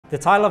The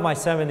title of my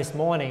sermon this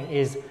morning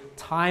is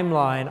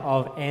Timeline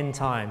of End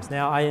Times.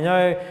 Now, I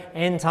know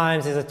end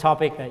times is a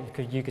topic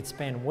that you could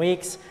spend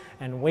weeks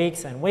and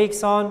weeks and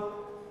weeks on.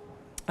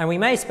 And we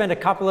may spend a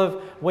couple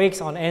of weeks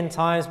on end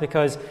times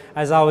because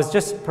as I was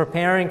just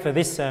preparing for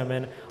this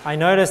sermon, I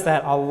noticed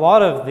that a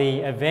lot of the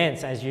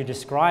events as you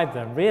describe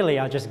them really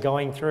are just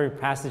going through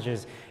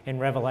passages in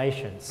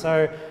Revelation.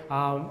 So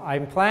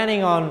I'm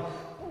planning on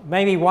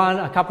maybe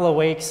a couple of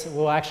weeks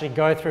we'll actually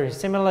go through,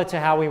 similar to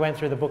how we went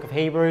through the book of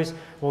Hebrews,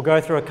 we'll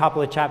go through a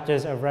couple of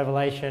chapters of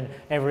Revelation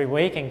every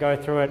week and go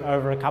through it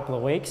over a couple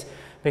of weeks.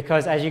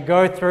 Because as you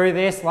go through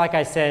this, like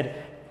I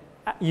said,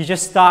 you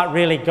just start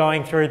really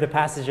going through the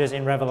passages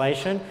in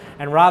Revelation,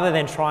 and rather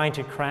than trying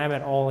to cram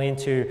it all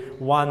into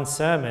one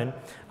sermon,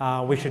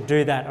 we should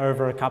do that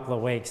over a couple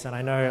of weeks. And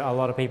I know a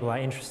lot of people are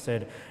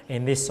interested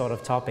in this sort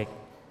of topic.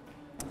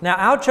 Now,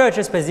 our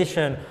church's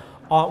position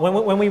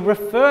when we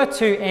refer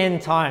to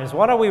end times,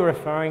 what are we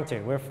referring to?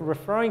 We're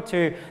referring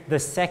to the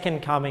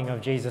second coming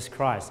of Jesus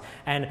Christ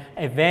and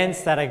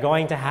events that are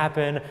going to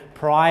happen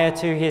prior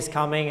to his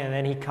coming, and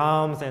then he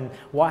comes, and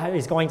what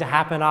is going to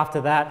happen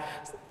after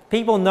that.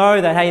 People know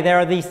that, hey, there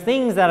are these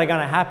things that are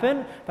going to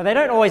happen, but they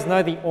don't always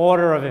know the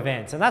order of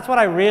events. And that's what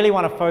I really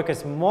want to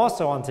focus more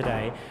so on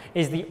today,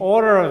 is the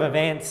order of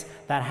events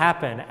that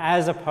happen,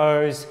 as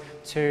opposed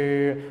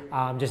to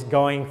just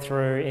going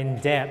through in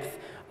depth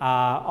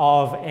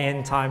of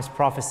end times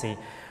prophecy.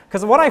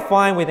 Because what I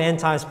find with end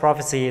times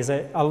prophecy is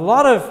a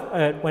lot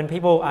of, when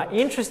people are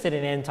interested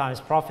in end times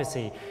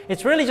prophecy,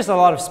 it's really just a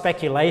lot of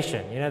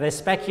speculation. You know, they're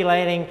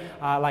speculating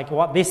like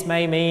what this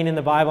may mean in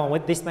the Bible and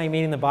what this may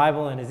mean in the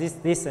Bible, and is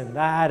this and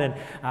that, and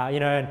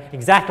and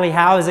exactly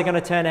how is it going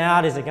to turn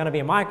out? Is it going to be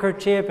a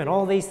microchip and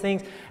all these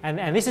things?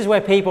 And this is where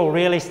people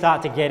really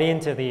start to get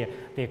into the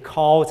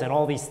occult and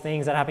all these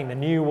things that are happening, the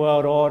New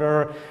World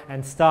Order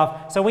and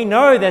stuff. So we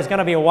know there's going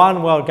to be a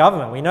one world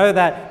government. We know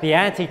that the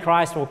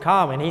Antichrist will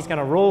come and he's going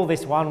to rule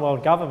this one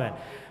world government.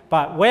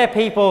 But where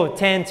people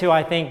tend to,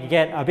 I think,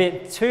 get a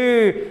bit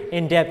too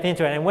in depth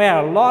into it, and where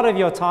a lot of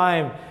your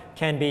time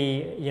can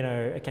be,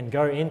 can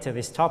go into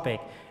this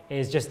topic,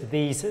 is just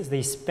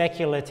these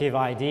speculative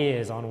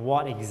ideas on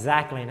what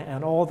exactly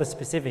and all the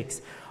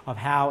specifics of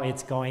how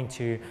it's going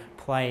to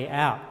play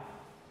out.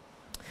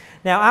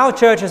 Now, our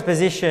church's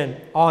position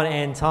on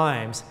end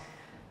times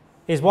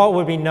is what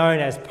would be known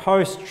as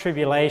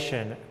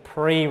post-tribulation,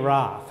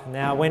 pre-wrath.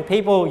 Now, when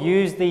people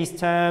use these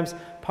terms,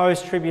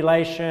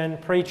 post-tribulation,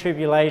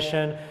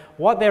 pre-tribulation,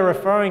 what they're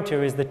referring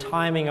to is the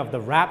timing of the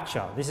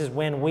rapture. This is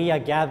when we are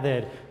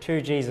gathered to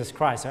Jesus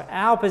Christ. So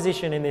our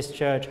position in this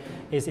church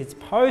is it's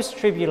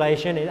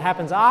post-tribulation. It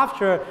happens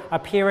after a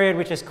period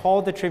which is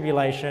called the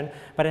tribulation,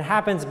 but it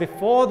happens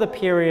before the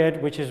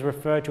period which is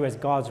referred to as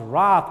God's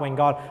wrath, when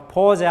God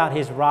pours out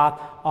his wrath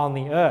on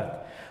the earth.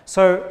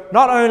 So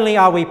not only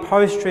are we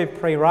post-trib,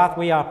 pre-wrath,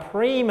 we are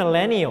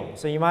pre-millennial.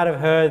 So you might have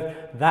heard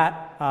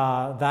that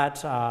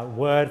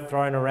word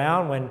thrown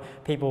around when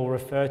people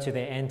refer to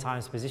their end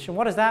times position.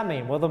 What does that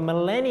mean? Well, the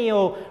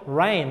millennial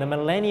reign, the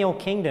millennial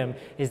kingdom,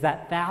 is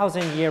that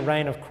 1,000-year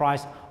reign of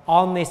Christ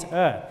on this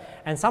earth.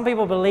 And some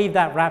people believe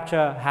that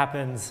rapture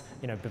happens,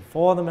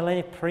 before the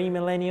millennium,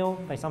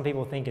 pre-millennial. Some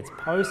people think it's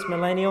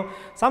post-millennial.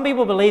 Some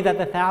people believe that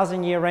the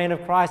 1,000-year reign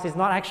of Christ is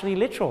not actually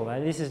literal.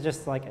 That this is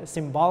just like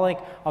symbolic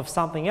of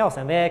something else.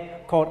 And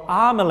they're called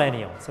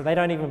amillennial. So they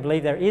don't even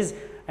believe there is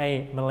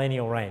a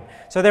millennial reign.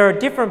 So there are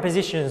different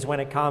positions when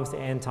it comes to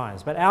end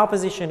times. But our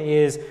position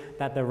is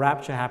that the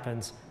rapture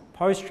happens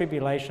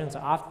post-tribulation, so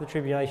after the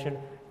tribulation,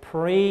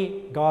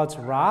 pre-God's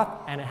wrath,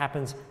 and it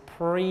happens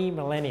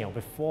pre-millennial,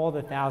 before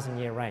the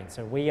 1,000-year reign.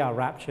 So we are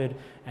raptured,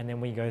 and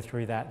then we go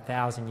through that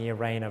 1,000-year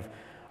reign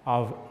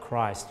of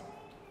Christ.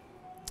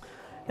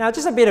 Now,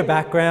 just a bit of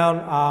background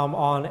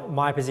on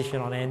my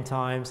position on end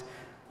times.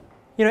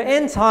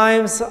 End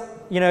times,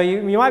 you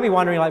might be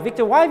wondering, like,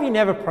 Victor, why have you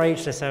never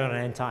preached a sermon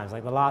on end times?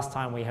 Like, the last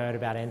time we heard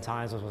about end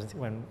times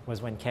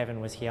was when Kevin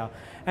was here.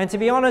 And to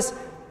be honest,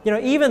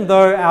 even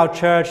though our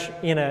church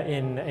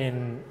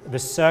in the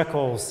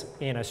circles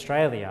in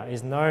Australia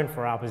is known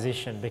for our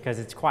position, because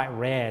it's quite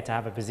rare to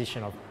have a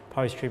position of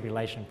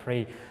post-tribulation,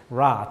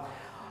 pre-wrath,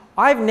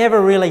 I've never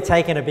really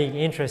taken a big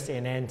interest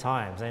in end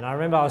times. And I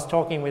remember I was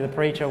talking with a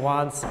preacher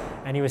once,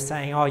 and he was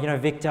saying,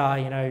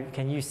 Victor,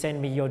 can you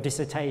send me your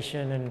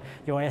dissertation and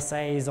your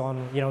essays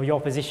on, your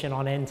position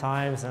on end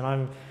times? And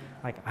I'm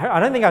like, I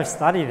don't think I've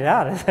studied it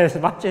out as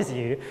much as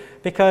you,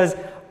 because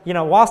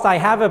whilst I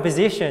have a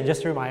position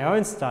just through my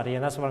own study,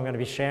 and that's what I'm going to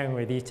be sharing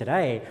with you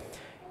today,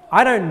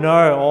 I don't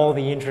know all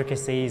the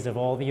intricacies of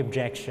all the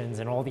objections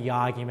and all the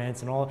arguments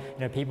and all,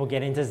 people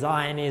get into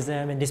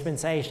Zionism and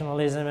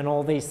dispensationalism and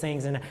all these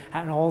things and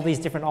all these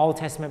different Old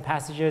Testament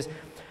passages.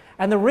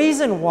 And the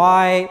reason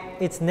why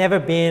it's never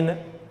been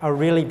a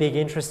really big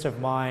interest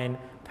of mine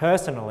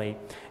personally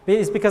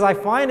is because I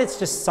find it's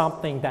just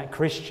something that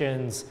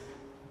Christians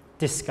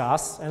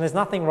discuss, and there's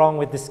nothing wrong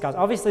with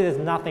obviously there's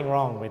nothing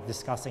wrong with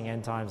discussing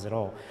end times at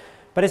all,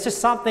 but it's just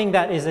something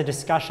that is a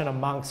discussion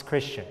amongst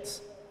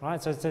Christians,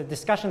 right? So it's a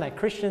discussion that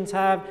Christians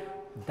have,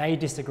 they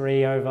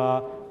disagree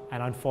over,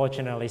 and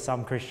unfortunately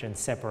some Christians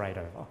separate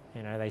over.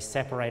 You know, they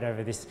separate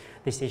over this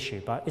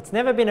issue. But it's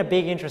never been a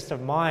big interest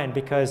of mine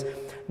because,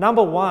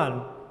 number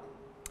one,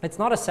 it's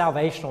not a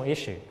salvational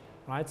issue.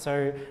 Right?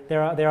 So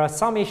there are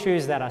some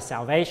issues that are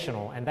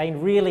salvational and they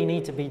really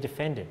need to be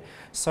defended.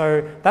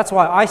 So that's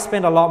why I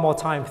spend a lot more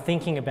time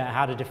thinking about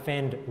how to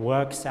defend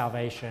work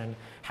salvation,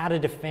 how to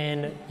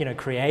defend, you know,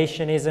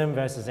 creationism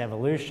versus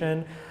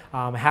evolution,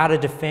 how to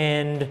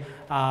defend,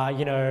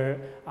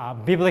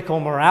 biblical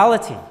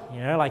morality. You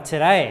know, like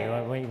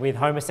today with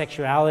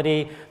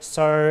homosexuality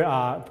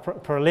so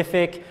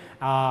prolific.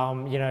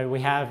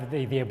 We have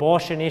the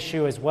abortion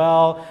issue as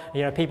well.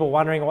 You know, people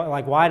wondering,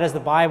 why does the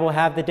Bible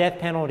have the death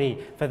penalty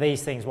for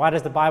these things? Why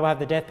does the Bible have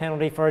the death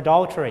penalty for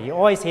adultery? You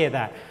always hear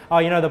that. Oh,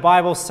 you know, the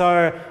Bible's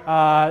so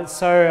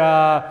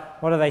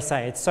what do they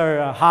say? It's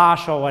so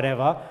harsh or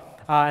whatever.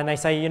 And they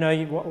say, you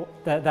know,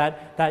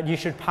 that you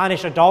should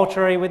punish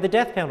adultery with the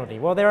death penalty.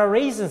 Well, there are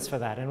reasons for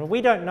that. And if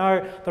we don't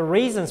know the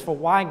reasons for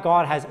why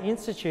God has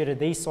instituted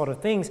these sort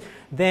of things,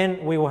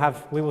 then we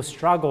will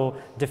struggle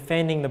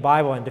defending the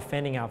Bible and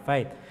defending our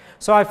faith.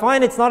 So I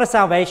find it's not a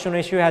salvation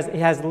issue. It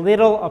has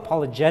little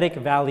apologetic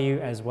value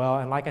as well.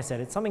 And like I said,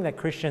 it's something that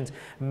Christians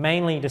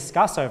mainly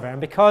discuss over.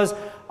 And because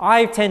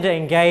I tend to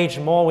engage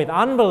more with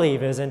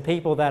unbelievers and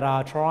people that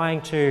are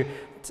trying to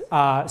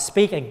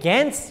speak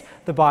against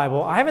the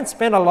Bible, I haven't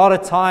spent a lot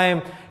of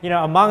time, you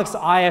know, amongst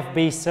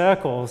IFB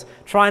circles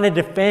trying to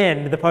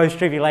defend the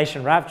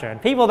post-tribulation rapture. And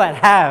people that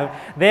have,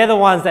 they're the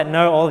ones that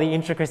know all the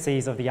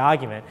intricacies of the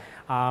argument,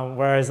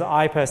 whereas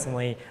I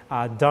personally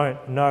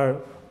don't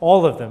know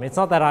all of them. It's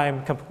not that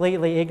I'm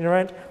completely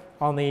ignorant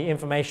on the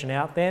information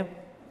out there,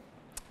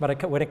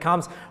 but when it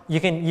comes, you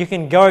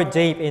can go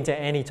deep into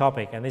any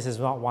topic, and this is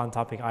not one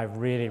topic I've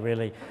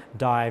really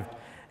dived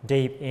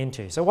deep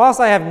into. So whilst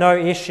I have no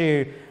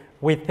issue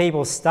with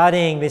people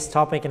studying this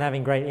topic and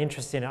having great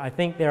interest in it, I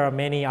think there are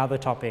many other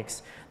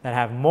topics that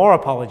have more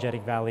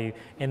apologetic value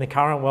in the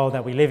current world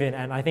that we live in,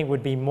 and I think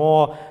would be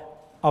more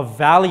of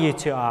value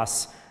to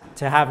us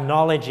to have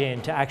knowledge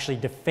in, to actually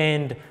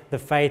defend the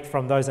faith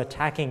from those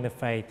attacking the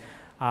faith,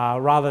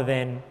 rather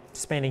than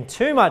spending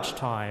too much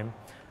time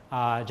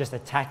just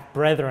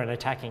brethren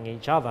attacking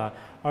each other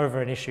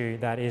over an issue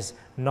that is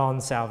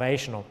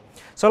non-salvational.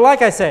 So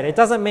like I said, it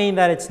doesn't mean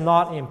that it's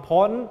not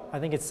important. I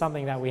think it's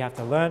something that we have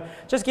to learn.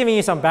 Just giving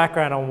you some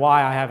background on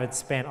why I haven't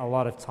spent a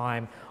lot of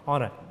time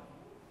on it.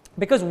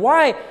 Because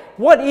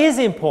what is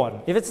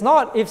important? If it's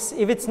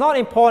not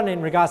important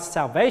in regards to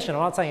salvation,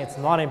 I'm not saying it's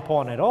not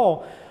important at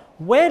all,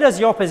 where does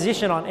your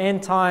position on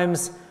end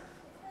times,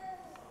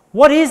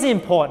 what is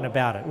important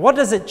about it? What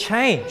does it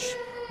change?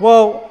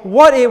 Well,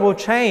 what it will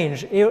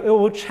change, it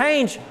will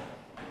change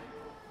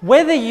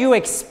whether you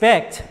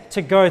expect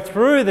to go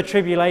through the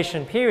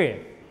tribulation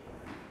period,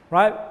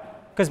 right?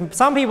 Because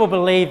some people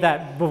believe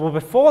that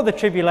before the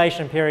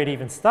tribulation period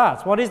even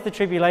starts. What is the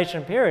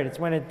tribulation period? It's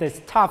when there's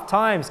tough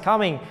times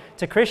coming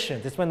to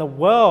Christians. It's when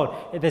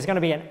there's going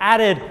to be an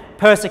added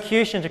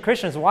persecution to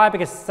Christians. Why?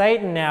 Because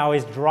Satan now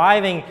is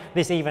driving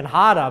this even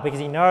harder because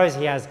he knows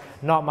he has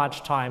not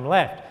much time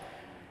left.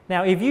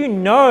 Now, if you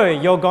know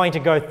you're going to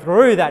go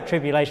through that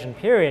tribulation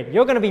period,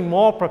 you're going to be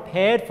more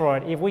prepared for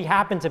it if we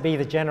happen to be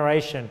the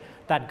generation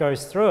that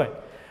goes through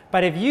it.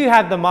 But if you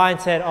have the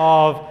mindset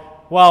of,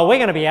 well, we're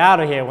going to be out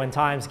of here when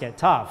times get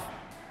tough.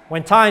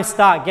 When times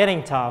start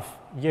getting tough,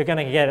 you're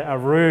going to get a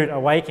rude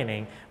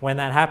awakening when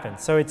that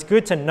happens. So it's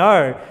good to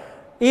know,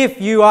 if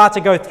you are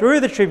to go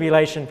through the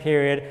tribulation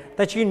period,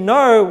 that you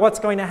know what's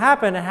going to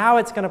happen and how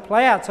it's going to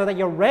play out so that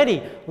you're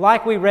ready,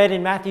 like we read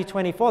in Matthew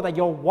 24, that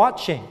you're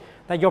watching,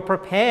 that you're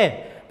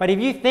prepared. But if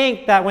you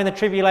think that when the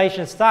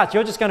tribulation starts,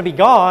 you're just going to be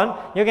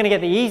gone, you're going to get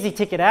the easy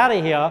ticket out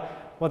of here,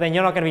 well, then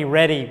you're not going to be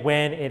ready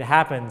when it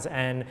happens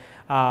and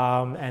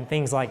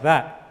things like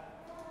that.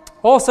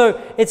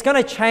 Also, it's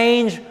going to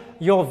change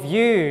your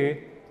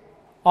view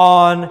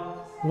on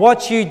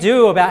what you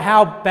do about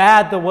how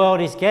bad the world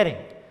is getting.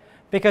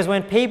 Because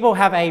when people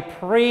have a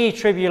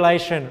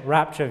pre-tribulation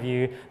rapture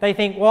view, they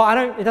think, well,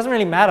 it doesn't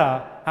really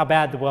matter how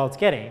bad the world's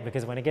getting,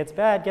 because when it gets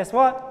bad, guess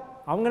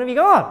what? I'm going to be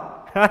gone.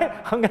 Right?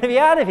 I'm going to be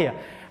out of here.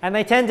 And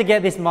they tend to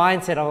get this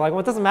mindset of like,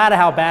 well, it doesn't matter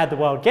how bad the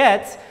world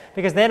gets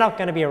because they're not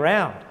going to be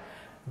around.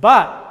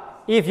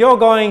 But if you're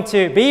going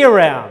to be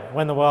around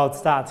when the world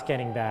starts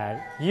getting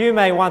bad, you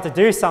may want to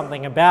do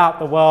something about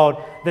the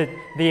world,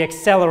 the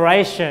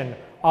acceleration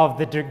of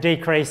the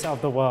decrease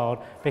of the world,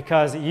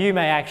 because you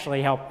may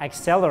actually help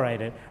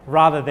accelerate it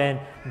rather than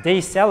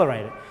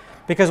decelerate it.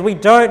 Because we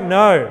don't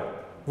know,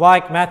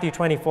 like Matthew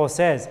 24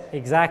 says,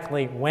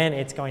 exactly when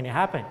it's going to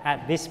happen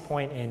at this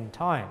point in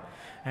time.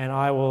 And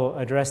I will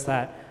address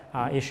that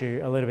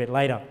issue a little bit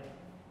later.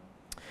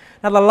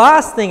 Now, the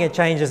last thing it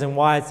changes and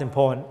why it's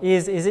important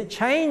is it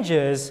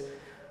changes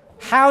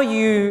how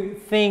you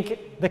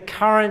think the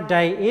current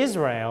day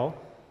Israel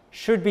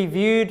should be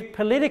viewed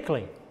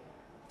politically.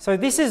 So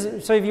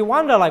if you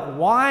wonder, like,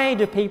 why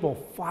do people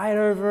fight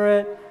over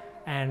it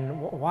and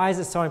why is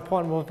it so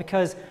important? Well,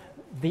 because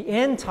the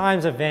end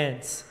times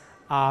events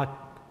are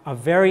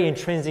very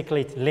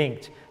intrinsically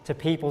linked to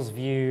people's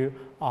view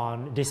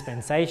on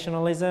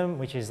dispensationalism,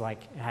 which is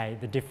like, hey,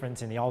 the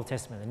difference in the Old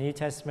Testament and the New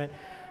Testament,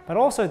 but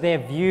also their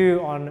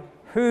view on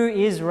who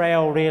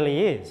Israel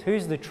really is,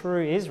 who's the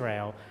true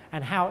Israel,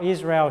 and how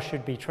Israel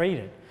should be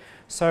treated.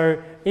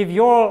 So if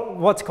you're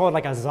what's called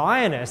like a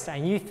Zionist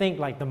and you think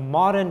like the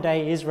modern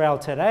day Israel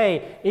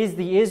today is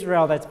the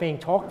Israel that's being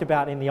talked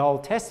about in the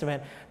Old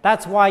Testament,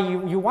 that's why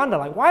you wonder,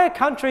 like, why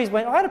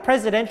are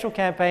presidential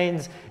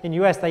campaigns in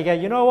US, they go,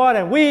 you know what,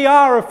 and we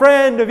are a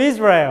friend of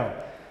Israel.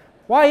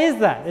 Why is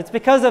that? It's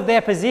because of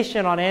their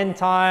position on end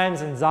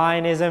times and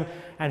Zionism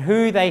and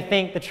who they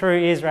think the true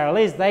Israel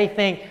is. They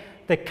think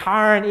the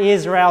current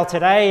Israel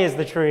today is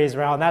the true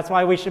Israel, and that's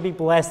why we should be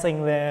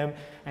blessing them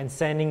and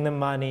sending them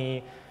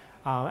money.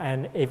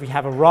 And if you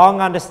have a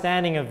wrong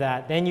understanding of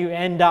that, then you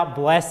end up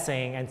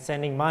blessing and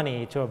sending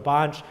money to a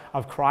bunch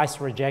of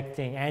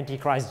Christ-rejecting,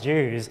 antichrist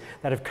Jews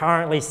that have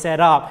currently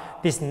set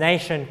up this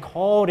nation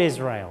called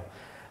Israel.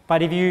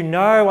 But if you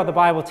know what the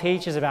Bible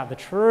teaches about the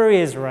true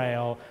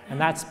Israel,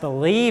 and that's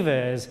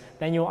believers,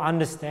 then you'll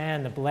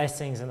understand the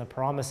blessings and the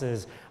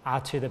promises are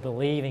to the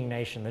believing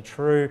nation, the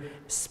true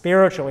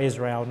spiritual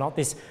Israel, not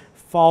this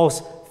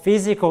false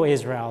physical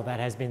Israel that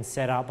has been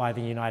set up by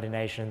the United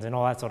Nations and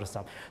all that sort of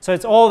stuff. So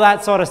it's all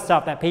that sort of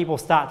stuff that people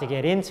start to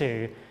get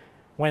into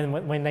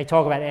when they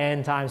talk about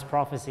end times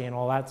prophecy and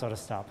all that sort of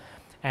stuff.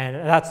 And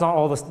that's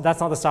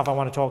not the stuff I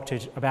want to talk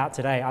about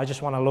today. I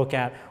just want to look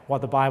at what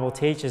the Bible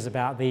teaches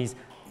about this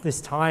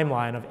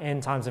timeline of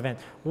end times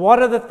events.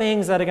 What are the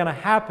things that are going to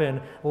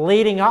happen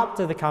leading up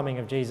to the coming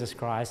of Jesus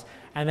Christ,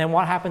 and then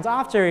what happens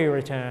after he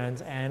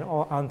returns and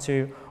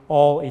unto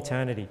all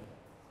eternity.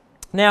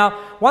 Now,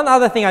 one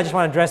other thing I just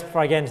want to address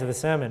before I get into the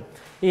sermon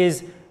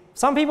is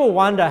some people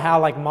wonder how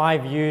like my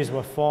views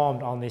were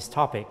formed on this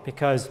topic,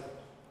 because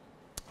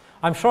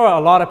I'm sure a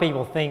lot of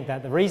people think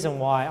that the reason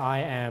why I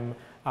am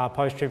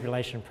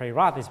post-tribulation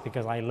pre-wrath is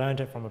because I learned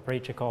it from a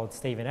preacher called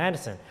Steven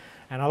Anderson.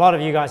 And a lot of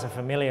you guys are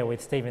familiar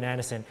with Steven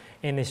Anderson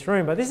in this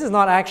room, but this is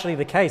not actually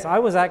the case. I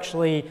was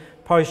actually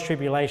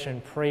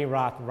post-tribulation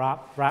pre-wrath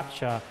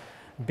rapture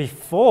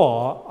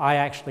before I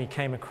actually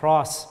came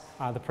across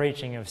the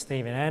preaching of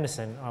Steven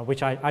Anderson,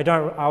 which I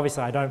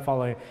don't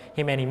follow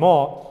him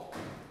anymore.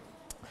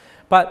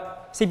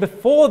 But see,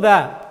 before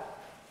that,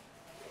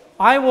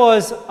 I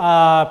was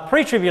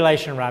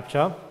pre-tribulation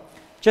rapture,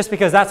 just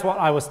because that's what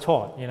I was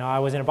taught. You know, I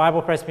was in a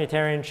Bible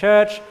Presbyterian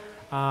church.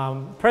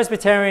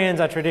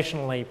 Presbyterians are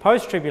traditionally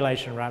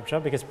post-tribulation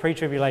rapture, because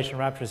pre-tribulation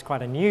rapture is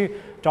quite a new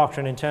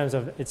doctrine in terms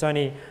of it's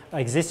only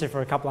existed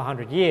for a couple of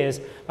hundred years.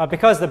 But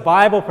because the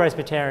Bible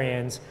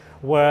Presbyterians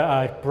were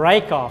a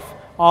break-off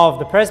of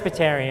the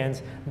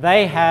Presbyterians,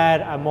 they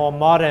had a more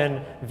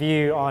modern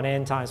view on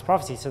end times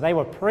prophecy. So they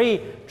were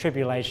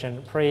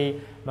pre-tribulation,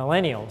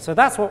 pre-millennial. So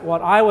that's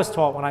what I was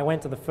taught when I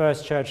went to the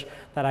first church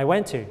that I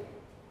went to.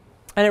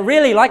 And it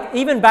really, like,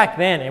 even back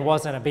then, it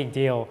wasn't a big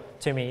deal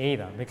to me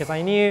either, because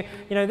I knew,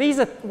 you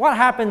know, what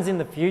happens in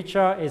the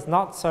future is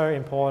not so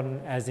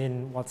important as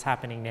in what's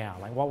happening now,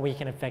 like what we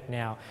can affect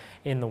now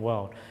in the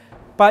world.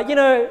 But, you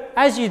know,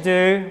 as you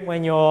do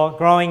when you're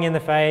growing in the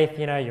faith,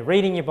 you know, you're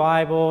reading your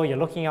Bible, you're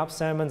looking up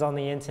sermons on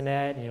the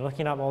internet, and you're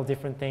looking up all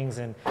different things.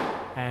 And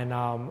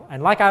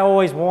like I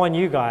always warn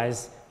you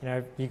guys, you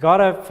know, you got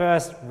to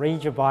first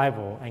read your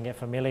Bible and get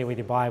familiar with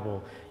your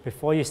Bible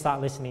before you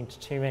start listening to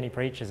too many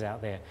preachers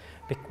out there.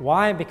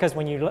 Why? Because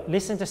when you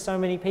listen to so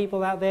many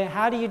people out there,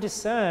 how do you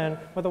discern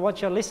whether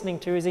what you're listening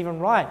to is even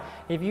right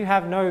if you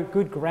have no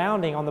good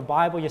grounding on the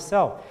Bible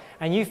yourself?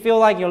 And you feel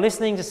like you're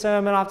listening to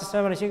sermon after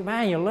sermon, and you think,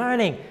 man, you're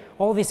learning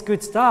all this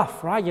good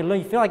stuff, right?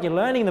 You feel like you're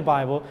learning the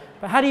Bible,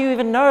 but how do you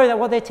even know that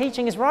what they're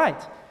teaching is right?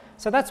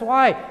 So that's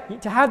why,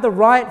 to have the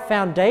right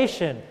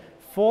foundation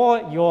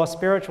for your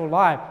spiritual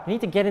life, you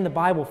need to get in the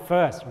Bible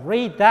first.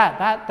 Read that.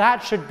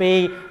 That should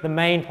be the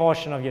main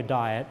portion of your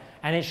diet,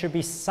 and it should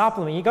be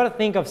supplement. You've got to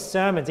think of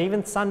sermons,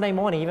 even Sunday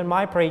morning, even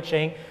my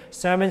preaching,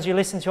 sermons you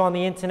listen to on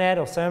the internet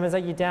or sermons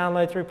that you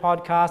download through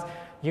podcasts.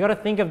 You've got to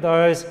think of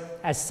those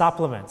as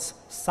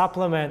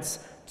supplements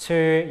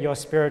to your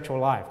spiritual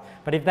life.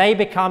 But if they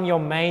become your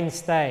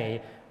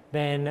mainstay,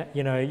 then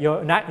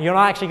you're not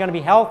actually going to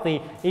be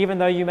healthy, even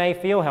though you may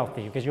feel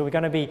healthy, because you're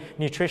going to be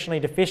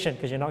nutritionally deficient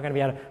because you're not going to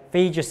be able to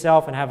feed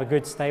yourself and have a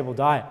good, stable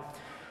diet.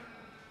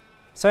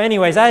 So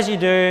anyways, as you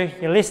do,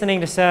 you're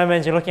listening to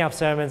sermons, you're looking up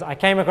sermons. I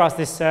came across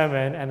this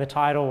sermon, and the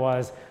title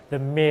was The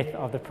Myth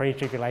of the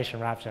Pre-Tribulation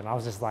Rapture. And I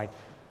was just like,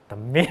 the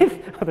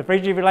myth of the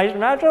pre-tribulation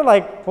rapture?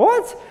 Like,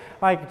 what?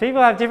 Like,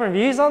 people have different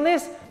views on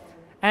this?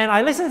 And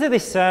I listened to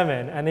this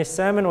sermon, and this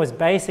sermon was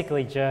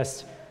basically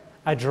just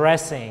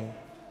addressing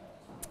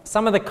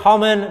some of the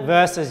common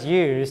verses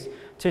used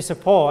to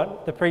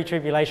support the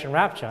pre-tribulation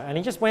rapture. And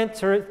he just went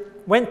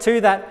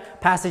to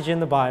that passage in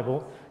the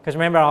Bible, because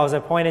remember, I was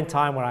at a point in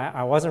time where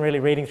I wasn't really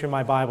reading through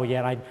my Bible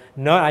yet.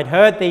 I'd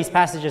heard these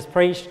passages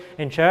preached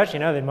in church,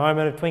 the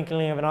moment of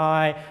twinkling of an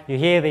eye. You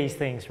hear these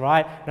things,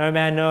 right? No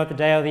man knoweth the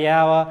day or the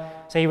hour.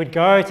 So he would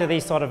go to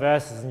these sort of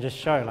verses and just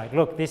show, like,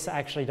 look, this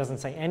actually doesn't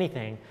say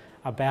anything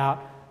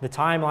about the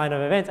timeline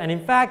of events. And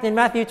in fact, in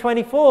Matthew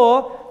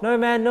 24, no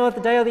man knoweth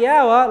the day or the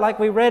hour, like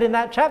we read in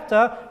that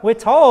chapter, we're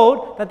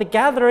told that the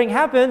gathering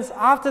happens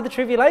after the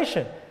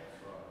tribulation.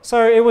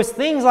 So it was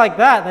things like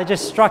that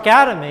just struck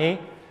out at me.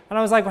 And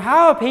I was like, well,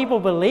 how are people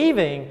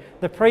believing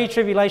the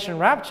pre-tribulation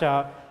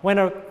rapture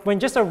when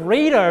just a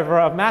read-over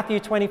of Matthew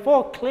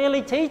 24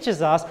 clearly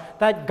teaches us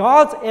that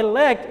God's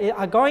elect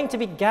are going to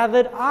be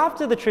gathered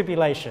after the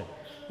tribulation?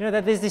 You know,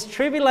 that there's this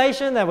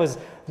tribulation that was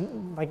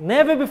like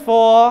never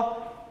before.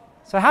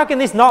 So how can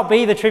this not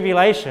be the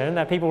tribulation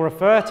that people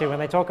refer to when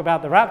they talk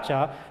about the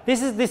rapture?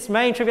 This is this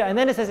main tribulation. And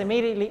then it says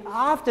immediately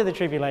after the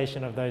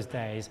tribulation of those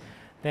days,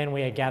 then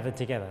we are gathered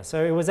together.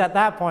 So it was at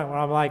that point where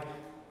I'm like,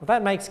 well,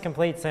 that makes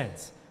complete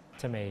sense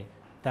to me,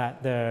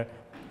 that the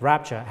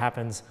rapture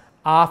happens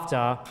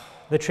after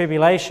the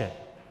tribulation.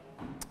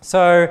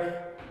 So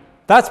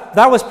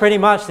that was pretty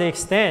much the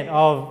extent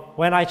of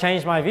when I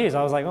changed my views.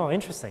 I was like, oh,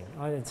 interesting.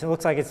 It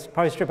looks like it's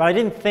post-trib. But I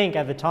didn't think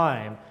at the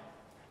time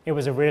it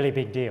was a really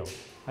big deal.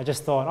 I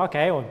just thought,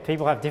 okay, well,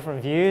 people have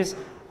different views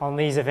on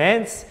these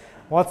events.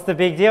 What's the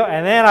big deal?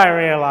 And then I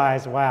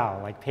realized, wow,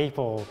 like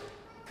people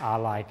are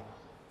like,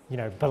 you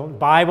know,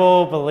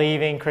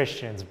 Bible-believing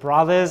Christians,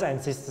 brothers and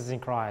sisters in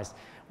Christ,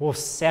 will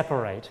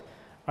separate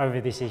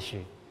over this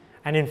issue.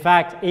 And in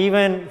fact,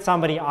 even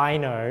somebody I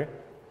know,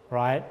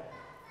 right,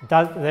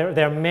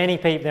 there are many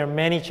people, there are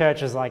many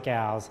churches like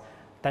ours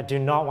that do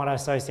not want to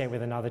associate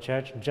with another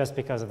church just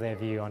because of their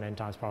view on end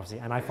times prophecy.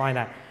 And I find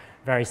that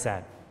very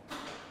sad.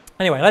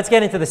 Anyway, let's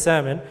get into the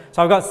sermon.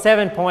 So I've got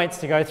 7 points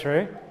to go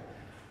through.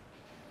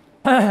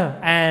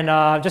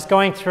 And just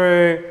going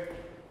through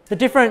the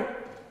different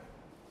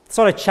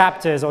sort of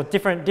chapters or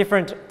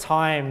different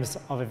times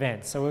of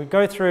events. So we'll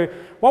go through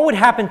what would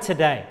happen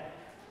today.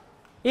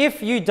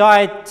 If you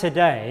died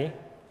today,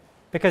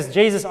 because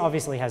Jesus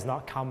obviously has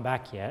not come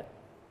back yet,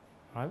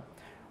 right?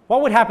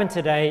 What would happen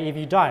today if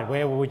you died?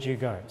 Where would you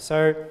go?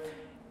 So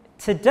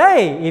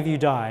today, if you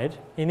died,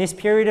 in this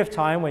period of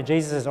time where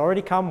Jesus has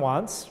already come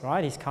once,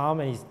 right? He's come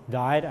and he's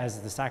died as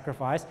the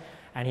sacrifice,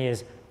 and he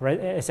has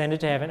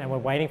ascended to heaven, and we're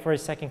waiting for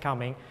his second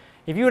coming.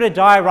 If you were to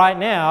die right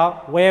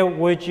now, where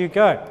would you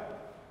go?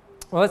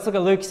 Well, let's look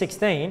at Luke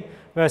 16,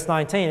 verse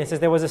 19. It says,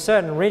 there was a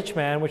certain rich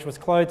man which was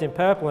clothed in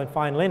purple and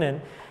fine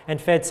linen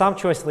and fed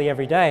sumptuously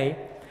every day.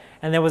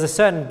 And there was a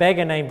certain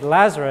beggar named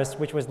Lazarus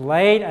which was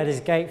laid at his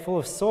gate full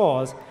of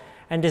sores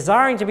and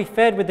desiring to be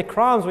fed with the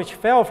crumbs which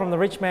fell from the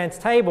rich man's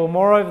table.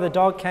 Moreover, the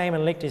dog came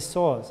and licked his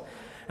sores.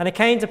 And it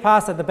came to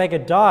pass that the beggar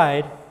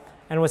died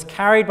and was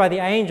carried by the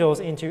angels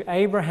into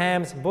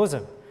Abraham's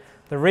bosom.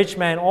 The rich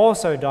man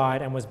also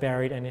died and was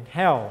buried, and in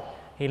hell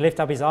he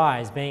lifted up his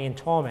eyes, being in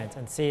torment,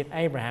 and seeth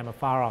Abraham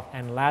afar off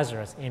and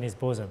Lazarus in his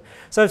bosom.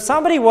 So if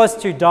somebody was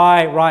to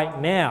die right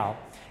now,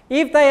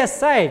 if they are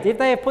saved, if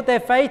they have put their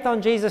faith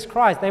on Jesus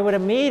Christ, they would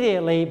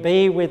immediately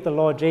be with the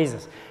Lord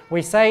Jesus.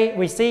 We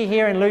see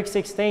here in Luke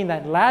 16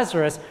 that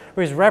Lazarus,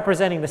 who is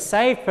representing the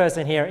saved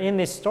person here in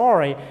this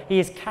story, he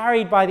is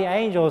carried by the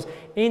angels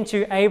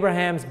into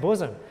Abraham's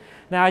bosom.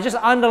 Now, I just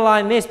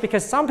underline this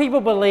because some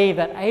people believe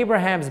that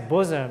Abraham's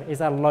bosom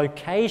is a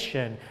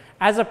location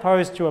as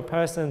opposed to a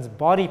person's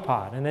body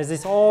part. And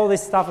there's all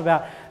this stuff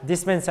about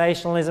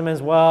dispensationalism as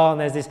well,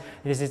 and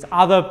there's this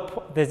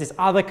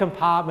other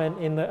compartment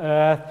in the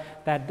earth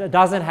that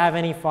doesn't have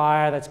any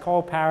fire, that's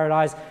called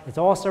paradise. It's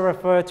also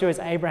referred to as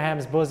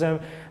Abraham's bosom.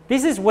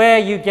 This is where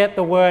you get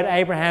the word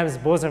Abraham's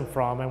bosom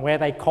from, and where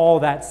they call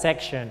that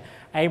section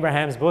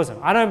Abraham's bosom.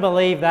 I don't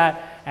believe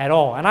that at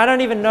all. And I don't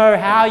even know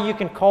how you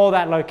can call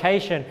that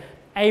location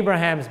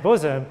Abraham's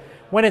bosom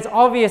when it's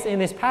obvious in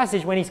this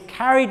passage, when he's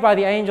carried by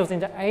the angels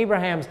into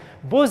Abraham's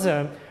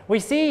bosom. We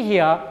see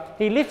here,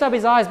 he lifts up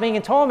his eyes being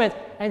in torment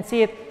and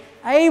seeth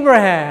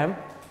Abraham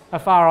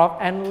afar off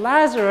and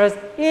Lazarus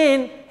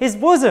in his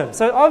bosom.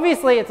 So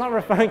obviously it's not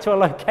referring to a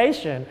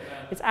location.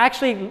 It's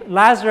actually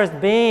Lazarus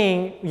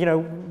being,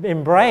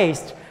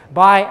 embraced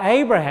by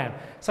Abraham.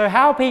 So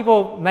how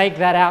people make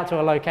that out to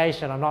a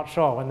location, I'm not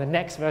sure, when the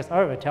next verse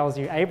over tells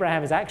you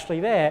Abraham is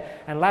actually there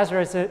and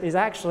Lazarus is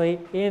actually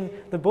in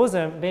the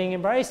bosom being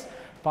embraced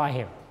by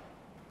him.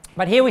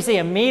 But here we see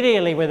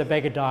immediately where the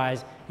beggar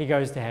dies, he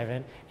goes to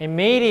heaven.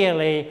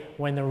 Immediately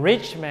when the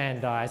rich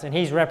man dies, and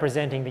he's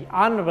representing the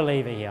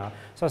unbeliever here.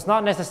 So it's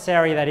not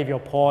necessary that if you're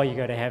poor, you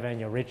go to heaven,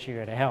 you're rich, you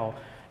go to hell.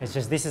 It's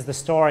just this is the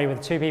story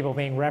with two people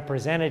being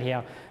represented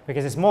here,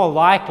 because it's more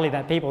likely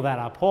that people that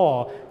are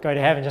poor go to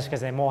heaven just because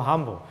they're more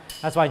humble.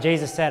 That's why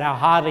Jesus said, how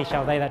hardly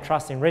shall they that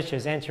trust in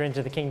riches enter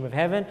into the kingdom of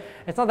heaven.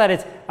 It's not that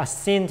it's a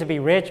sin to be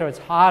rich or it's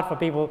hard for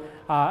people,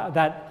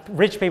 that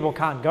rich people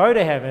can't go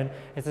to heaven.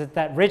 It's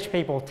that rich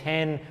people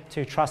tend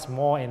to trust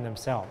more in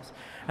themselves.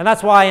 And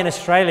that's why in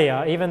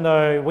Australia, even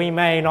though we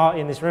may not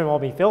in this room all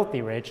be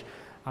filthy rich,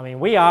 I mean,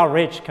 we are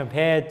rich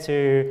compared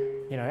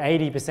to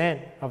 80%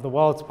 of the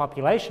world's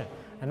population.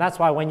 And that's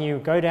why when you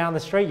go down the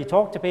street, you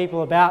talk to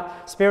people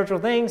about spiritual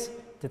things,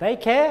 do they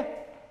care?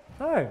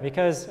 No,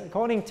 because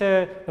according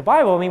to the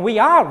Bible, I mean, we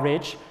are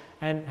rich,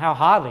 and how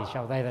hardly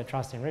shall they that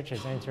trust in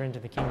riches enter into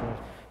the kingdom of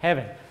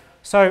heaven.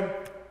 So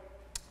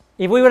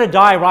if we were to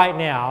die right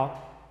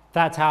now,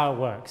 That's how it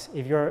works.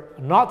 If you're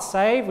not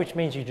saved, which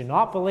means you do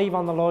not believe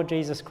on the Lord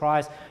Jesus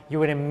Christ, you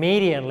would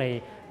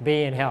immediately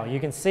be in hell. You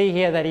can see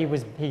here that he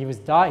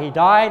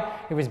died,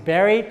 he was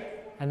buried,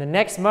 and the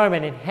next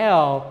moment in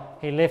hell,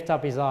 he lifted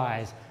up his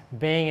eyes,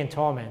 being in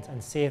torment,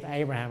 and seeth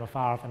Abraham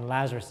afar off and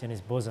Lazarus in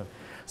his bosom.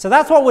 So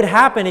that's what would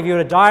happen if you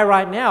were to die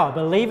right now. A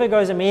believer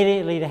goes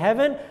immediately to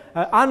heaven,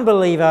 an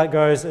unbeliever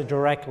goes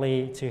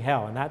directly to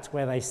hell, and that's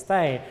where they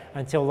stay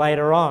until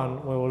later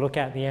on, where we'll look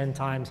at the end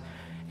times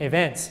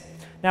events.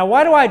 Now,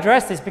 why do I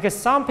address this? Because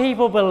some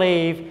people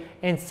believe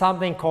in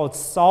something called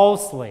soul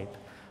sleep.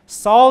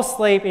 Soul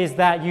sleep is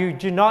that you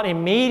do not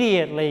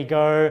immediately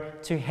go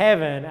to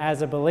heaven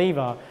as a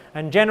believer.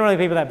 And generally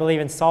people that believe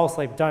in soul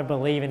sleep don't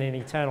believe in an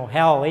eternal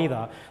hell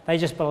either. They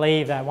just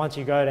believe that once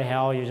you go to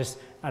hell, you're just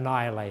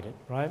annihilated,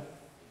 right?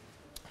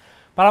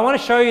 But I want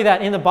to show you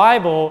that in the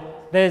Bible,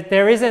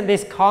 there isn't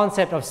this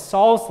concept of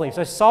soul sleep.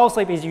 So soul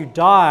sleep is you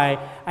die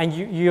and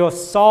your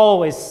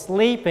soul is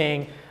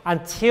sleeping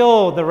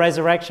until the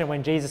resurrection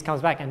when Jesus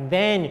comes back, and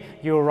then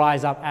you will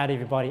rise up out of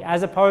your body,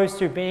 as opposed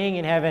to being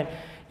in heaven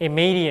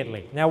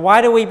immediately. Now,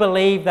 why do we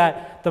believe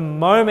that the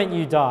moment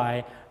you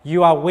die,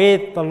 you are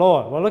with the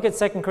Lord? Well, look at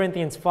 2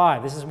 Corinthians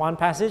 5. This is one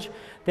passage.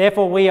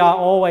 Therefore, we are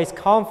always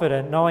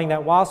confident, knowing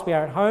that whilst we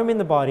are at home in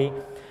the body,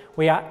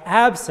 we are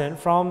absent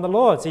from the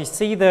Lord. So you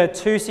see the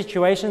two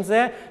situations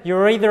there?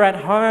 You're either at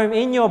home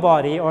in your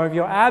body, or if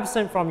you're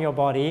absent from your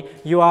body,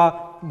 you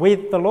are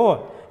with the Lord.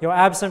 You're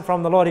absent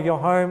from the Lord if you're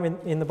home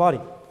in the body.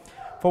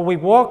 For we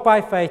walk by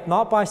faith,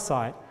 not by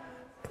sight.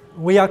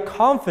 We are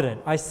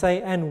confident, I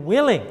say, and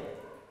willing,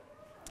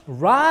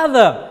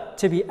 rather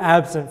to be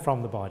absent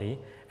from the body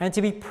and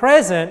to be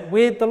present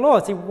with the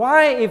Lord. See,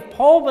 why, if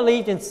Paul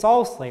believed in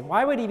soul sleep,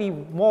 why would he be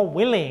more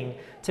willing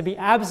to be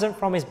absent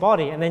from his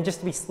body and then just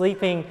to be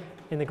sleeping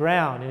in the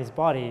ground in his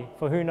body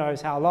for who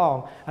knows how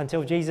long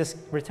until Jesus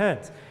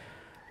returns?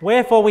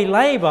 Wherefore we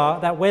labor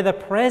that whether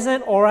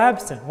present or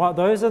absent, well,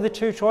 those are the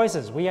two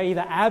choices. We are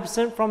either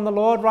absent from the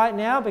Lord right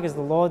now because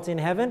the Lord's in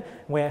heaven,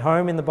 we're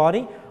home in the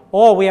body,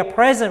 or we are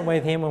present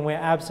with him when we're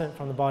absent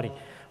from the body.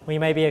 We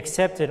may be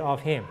accepted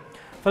of him.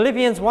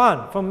 Philippians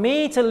 1, for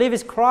me to live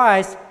is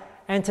Christ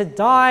and to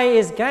die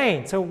is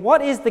gain. So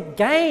what is the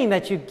gain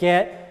that you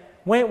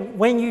get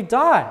when you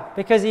die?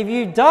 Because if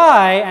you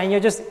die and you're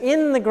just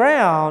in the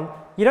ground,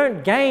 you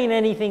don't gain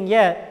anything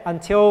yet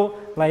until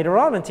later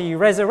on, until you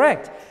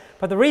resurrect.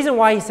 But the reason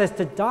why he says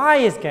to die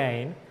is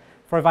gain,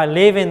 for if I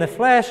live in the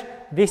flesh,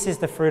 this is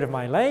the fruit of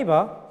my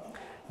labor,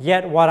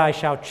 yet what I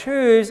shall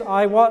choose,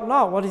 I wot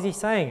not. What is he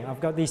saying?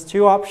 I've got these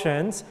two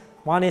options.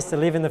 One is to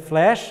live in the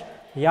flesh,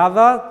 the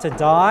other to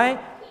die.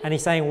 And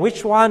he's saying,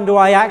 which one do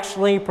I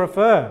actually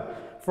prefer?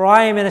 For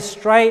I am in a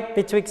strait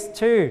betwixt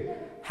two,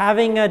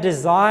 having a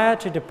desire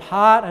to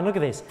depart, and look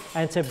at this,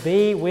 and to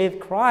be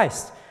with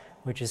Christ,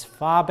 which is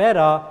far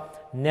better.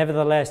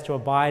 Nevertheless, to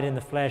abide in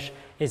the flesh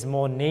is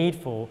more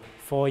needful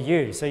for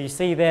you. So you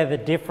see there the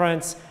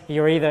difference.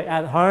 You're either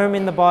at home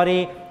in the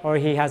body, or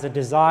he has a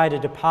desire to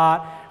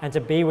depart and to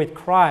be with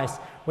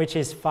Christ, which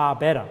is far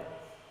better.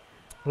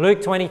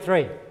 Luke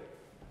 23.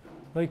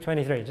 Luke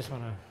 23. Just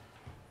want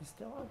to...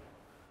 Still on?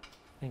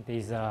 I think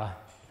these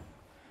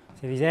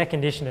air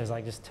conditioners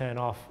like just turn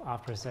off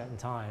after a certain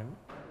time,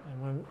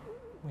 and when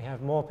we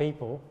have more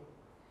people,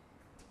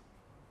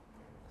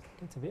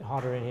 it gets a bit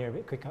hotter in here a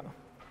bit quicker.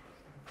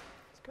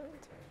 Let's go into...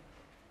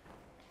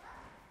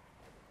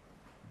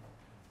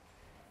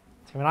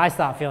 So when I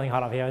start feeling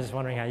hot up here, I was just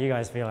wondering how you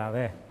guys feel out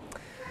there.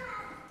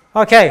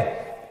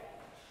 Okay,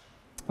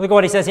 look at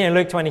what he says here in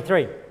Luke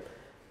 23.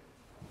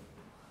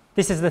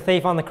 This is the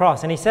thief on the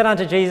cross. And he said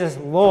unto Jesus,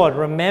 Lord,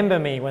 remember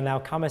me when thou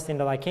comest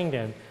into thy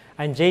kingdom.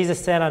 And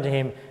Jesus said unto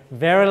him,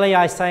 verily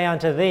I say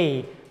unto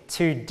thee,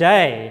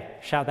 today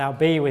shalt thou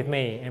be with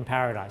me in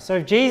paradise. So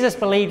if Jesus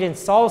believed in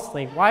soul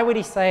sleep, why would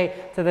he say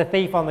to the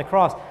thief on the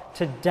cross,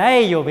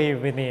 today you'll be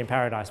with me in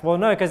paradise? Well,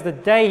 no, because the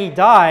day he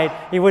died,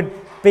 he would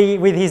be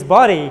with his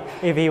body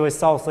if he was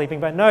soul sleeping.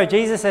 But no,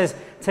 Jesus says,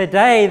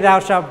 today thou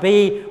shalt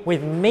be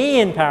with me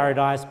in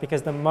paradise,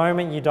 because the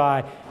moment you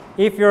die,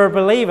 if you're a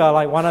believer,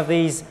 like one of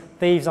these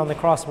thieves on the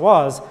cross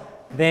was,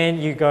 then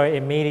you go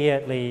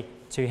immediately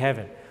to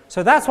heaven.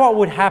 So that's what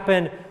would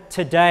happen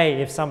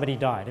today if somebody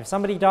died. If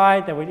somebody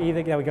died, they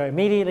would go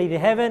immediately to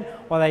heaven,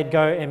 or they'd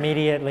go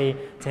immediately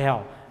to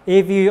hell.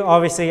 If you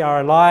obviously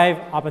are alive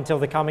up until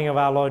the coming of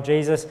our Lord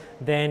Jesus,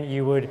 then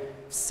you would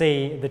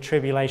see the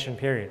tribulation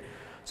period.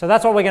 So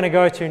that's what we're going to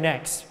go to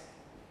next.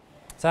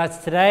 So that's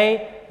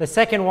today. The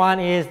second one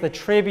is the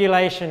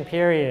tribulation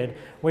period,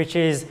 which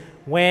is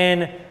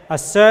when a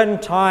certain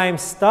time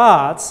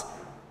starts,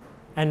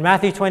 and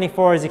Matthew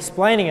 24 is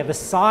explaining it, the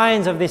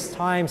signs of this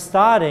time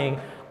starting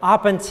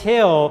up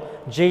until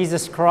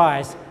Jesus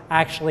Christ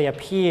actually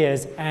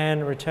appears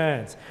and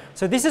returns.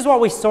 So this is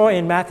what we saw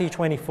in Matthew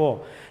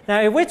 24.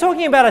 Now, if we're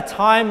talking about a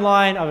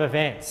timeline of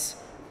events,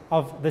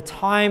 of the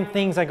time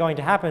things are going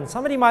to happen,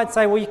 somebody might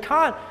say, well, you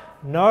can't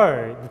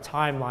know the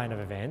timeline of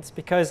events,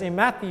 because in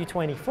Matthew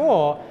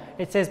 24,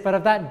 it says, "But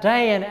of that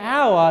day and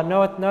hour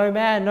knoweth no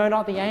man, no,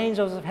 not the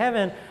angels of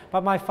heaven,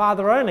 but my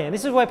Father only." And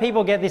this is where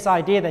people get this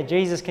idea that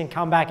Jesus can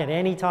come back at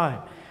any time,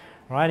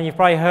 right? And you've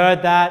probably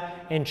heard that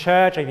in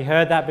church, or you've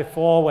heard that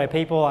before, where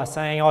people are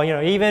saying, "Oh,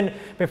 even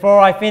before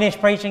I finish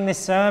preaching this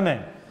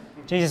sermon,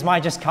 Jesus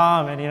might just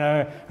come,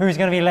 and who's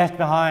going to be left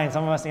behind?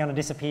 Some of us are going to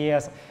disappear."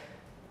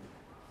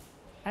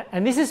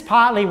 And this is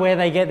partly where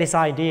they get this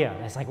idea.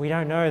 It's like, we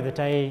don't know the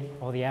day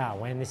or the hour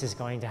when this is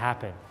going to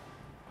happen.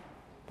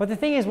 But the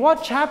thing is,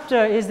 what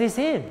chapter is this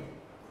in?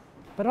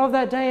 "But of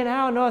that day and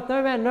hour knoweth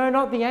no man, no,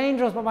 not the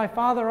angels, but my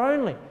Father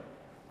only."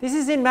 This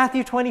is in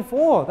Matthew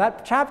 24,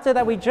 that chapter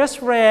that we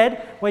just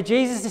read, where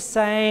Jesus is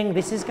saying,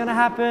 this is going to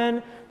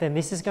happen, then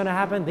this is going to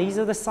happen, these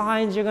are the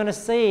signs you're going to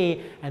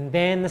see, and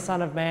then the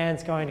Son of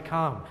Man's going to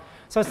come.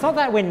 So it's not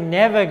that we're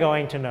never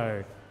going to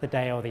know the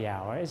day or the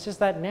hour. It's just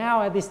that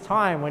now at this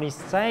time, when he's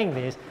saying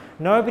this,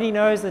 nobody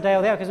knows the day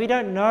or the hour, because we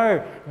don't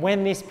know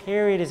when this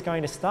period is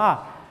going to start.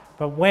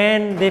 But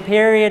when the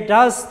period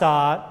does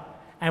start,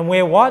 and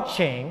we're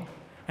watching,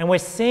 and we're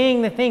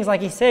seeing the things, like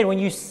he said, when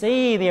you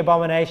see the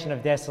abomination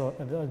of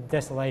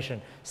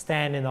desolation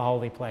stand in the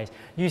holy place,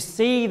 you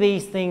see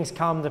these things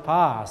come to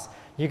pass,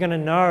 you're going to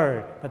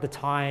know that the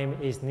time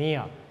is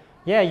near.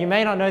 Yeah, you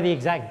may not know the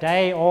exact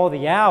day or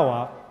the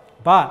hour,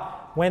 but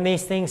when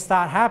these things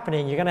start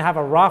happening, you're going to have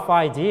a rough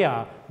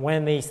idea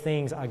when these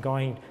things are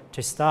going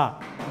to start.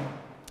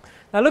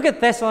 Now look at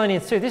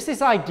Thessalonians 2.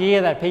 This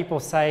idea that people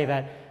say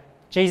that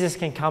Jesus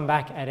can come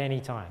back at any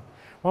time.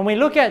 When we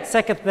look at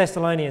 2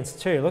 Thessalonians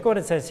 2, look what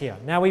it says here.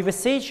 "Now we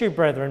beseech you,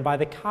 brethren, by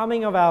the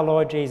coming of our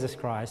Lord Jesus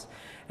Christ,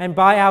 and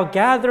by our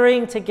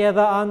gathering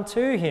together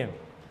unto him."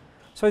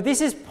 So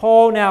this is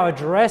Paul now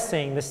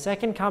addressing the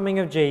second coming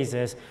of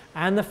Jesus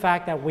and the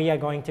fact that we are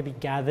going to be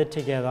gathered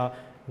together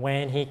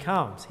when he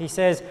comes. He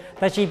says,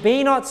 "That ye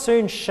be not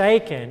soon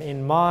shaken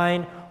in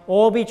mind,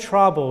 or be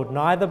troubled,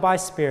 neither by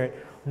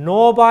spirit,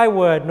 nor by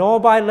word, nor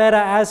by letter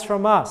as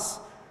from us."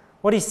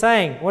 What he's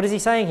saying, what is he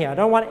saying here? I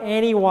don't want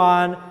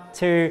anyone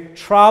to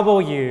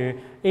trouble you,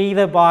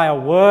 either by a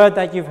word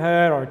that you've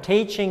heard, or a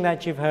teaching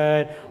that you've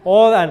heard,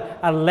 or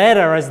a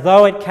letter as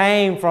though it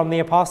came from the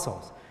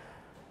apostles.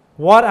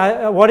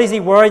 What is he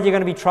worried you're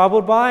going to be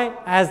troubled by?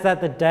 As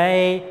that the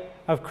day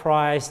of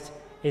Christ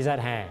is at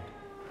hand.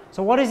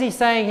 So what is he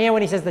saying here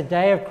when he says the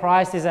day of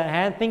Christ is at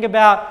hand? Think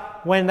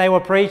about when they were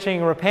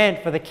preaching, "Repent,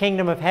 for the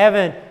kingdom of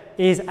heaven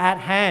is at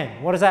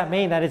hand." What does that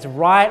mean? That it's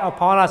right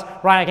upon us,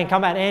 right? It can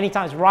come at any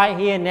time. It's right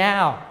here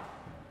now.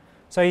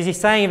 So is he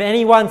saying, if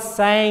anyone's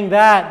saying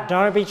that,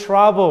 don't be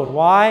troubled.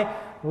 Why?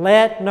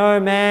 "Let no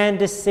man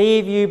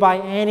deceive you by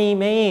any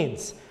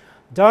means."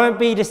 Don't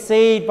be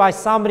deceived by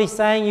somebody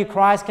saying you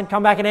Christ can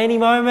come back at any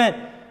moment.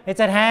 It's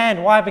at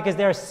hand. Why? Because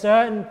there are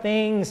certain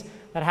things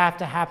that have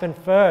to happen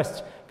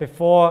first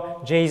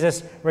before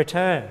Jesus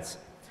returns.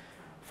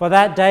 "For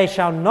that day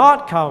shall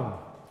not come.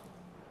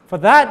 For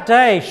that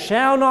day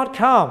shall not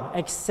come,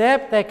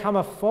 except there come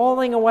a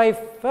falling away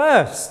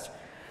first,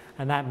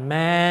 and that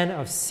man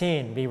of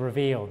sin be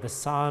revealed, the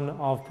son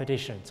of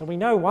perdition." So we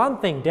know one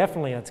thing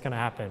definitely that's going to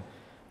happen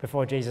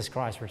before Jesus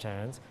Christ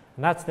returns,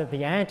 and that's that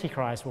the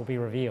Antichrist will be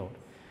revealed.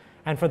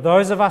 And for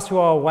those of us who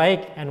are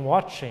awake and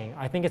watching,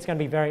 I think it's going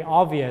to be very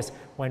obvious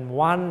when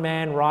one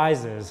man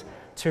rises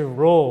to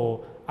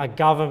rule a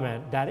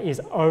government that is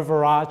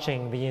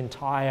overarching the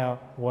entire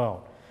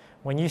world.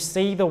 When you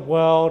see the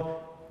world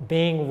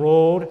being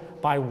ruled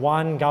by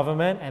one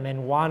government and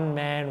then one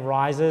man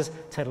rises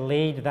to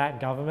lead that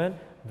government,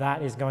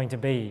 that is going to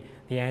be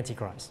the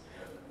Antichrist.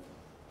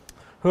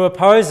 "Who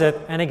opposeth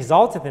and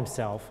exalteth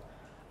himself,"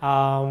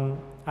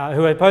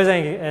 who opposeth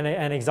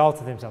and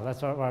exalteth himself.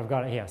 That's what I've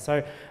got it here.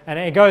 So, and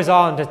it goes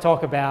on to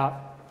talk about,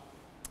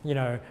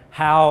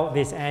 how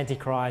this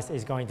Antichrist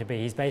is going to be.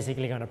 He's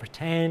basically going to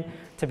pretend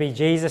to be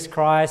Jesus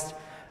Christ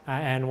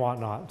and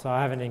whatnot. So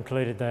I haven't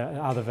included the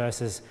other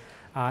verses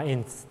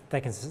in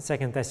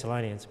 2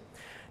 Thessalonians.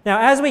 Now,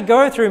 as we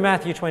go through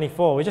Matthew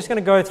 24, we're just going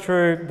to go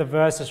through the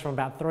verses from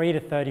about 3 to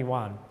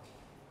 31.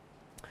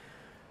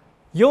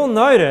 You'll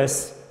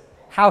notice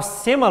how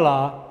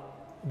similar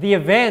the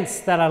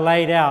events that are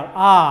laid out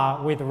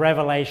are with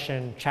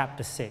Revelation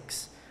chapter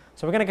 6.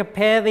 So we're going to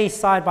compare these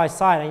side by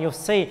side, and you'll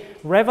see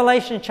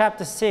Revelation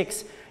chapter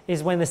 6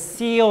 is when the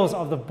seals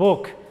of the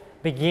book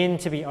begin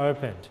to be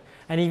opened.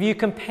 And if you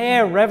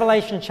compare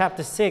Revelation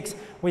chapter 6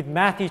 with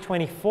Matthew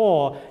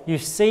 24, you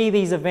see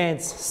these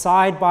events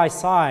side by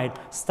side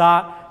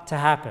start to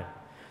happen.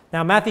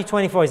 Now Matthew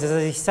 24, he says,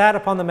 "As he sat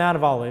upon the Mount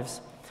of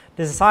Olives,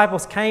 the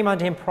disciples came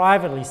unto him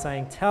privately,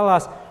 saying, Tell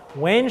us,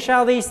 when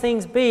shall these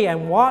things be,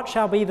 and what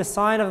shall be the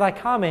sign of thy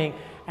coming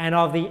and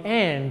of the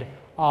end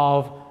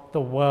of the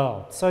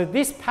world?" So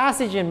this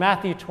passage in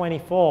Matthew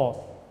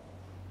 24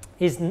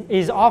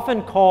 is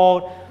often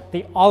called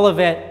the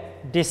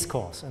Olivet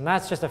Discourse. And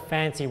that's just a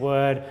fancy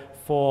word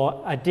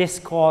for a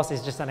discourse,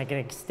 is just like an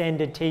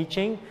extended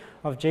teaching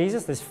of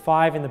Jesus. There's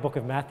 5 in the book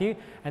of Matthew.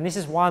 And this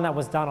is one that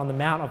was done on the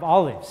Mount of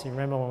Olives. You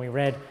remember when we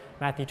read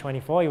Matthew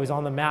 24. He was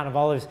on the Mount of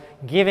Olives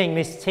giving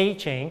this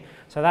teaching.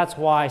 So that's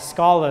why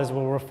scholars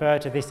will refer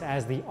to this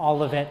as the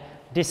Olivet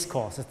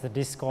Discourse. It's the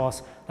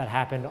discourse that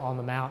happened on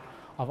the Mount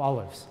of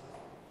Olives.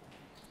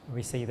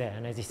 We see there,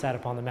 and as he sat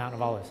upon the Mount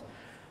of Olives.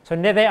 So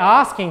they're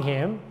asking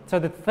him, so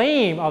the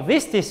theme of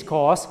this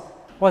discourse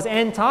was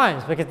end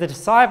times, because the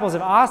disciples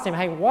have asked him,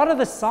 hey, what are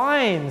the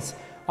signs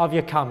of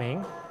your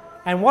coming?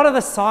 And what are the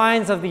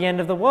signs of the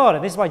end of the world?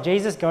 And this is why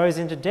Jesus goes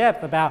into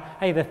depth about,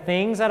 hey, the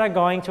things that are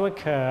going to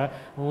occur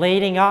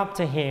leading up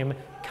to him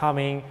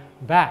coming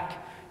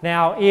back.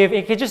 Now, if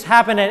it could just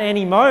happen at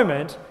any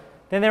moment,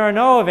 then there are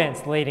no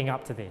events leading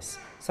up to this.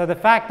 So the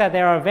fact that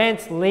there are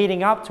events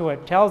leading up to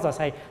it tells us,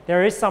 hey,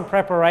 there is some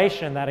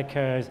preparation that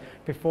occurs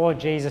before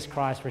Jesus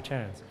Christ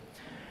returns.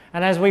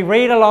 And as we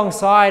read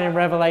alongside in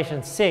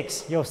Revelation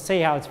 6, you'll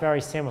see how it's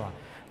very similar.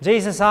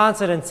 Jesus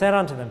answered and said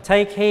unto them,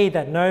 take heed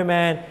that no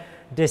man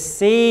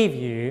deceive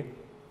you,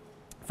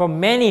 for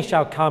many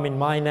shall come in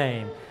my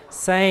name,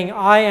 saying,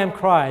 I am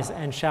Christ,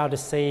 and shall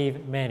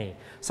deceive many.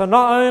 So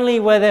not only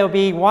will there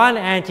be one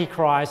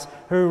Antichrist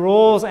who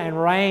rules and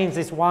reigns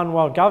this one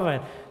world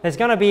government, there's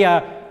going to be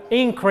an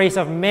increase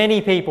of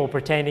many people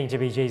pretending to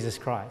be Jesus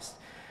Christ.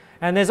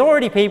 And there's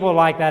already people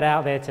like that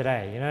out there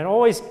today. You know, it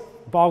always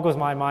boggles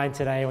my mind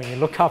today when you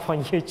look up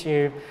on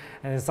YouTube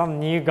and there's some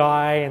new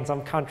guy in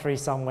some country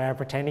somewhere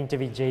pretending to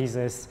be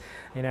Jesus,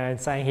 you know, and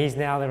saying he's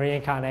now the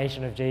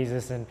reincarnation of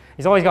Jesus, and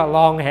he's always got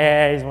long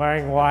hair, he's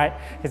wearing white,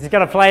 because he's got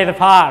to play the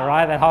part,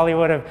 right, that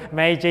Hollywood have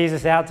made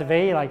Jesus out to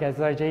be, like as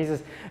though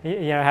Jesus,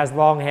 you know, has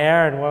long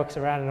hair and walks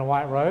around in a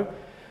white robe.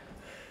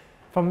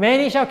 For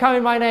many shall come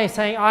in my name,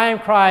 saying, I am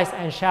Christ,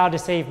 and shall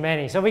deceive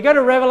many. So we go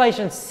to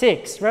Revelation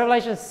 6.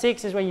 Revelation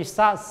 6 is where you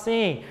start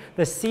seeing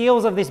the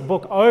seals of this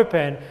book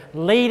open,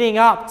 leading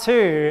up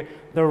to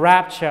the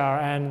rapture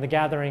and the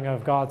gathering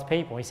of God's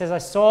people. He says, I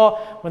saw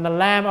when the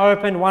Lamb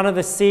opened one of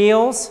the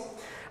seals,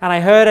 and I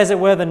heard as it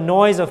were the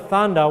noise of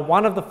thunder,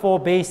 one of the four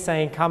beasts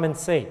saying, come and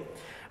see.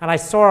 And I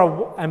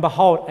saw, and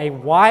behold, a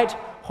white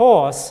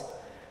horse,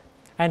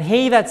 and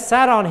he that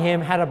sat on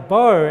him had a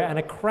bow and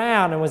a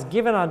crown, and was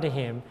given unto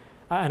him,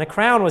 and a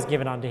crown was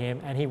given unto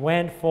him, and he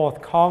went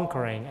forth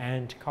conquering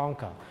and to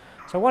conquer.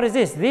 So what is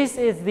this? This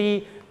is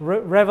the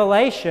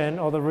revelation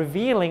or the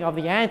revealing of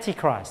the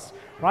Antichrist,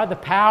 right? The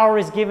power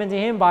is given to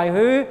him by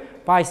who?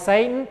 By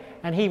Satan,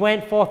 and he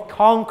went forth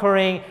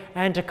conquering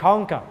and to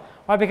conquer.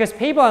 Right? Because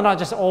people are not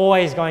just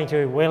always going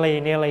to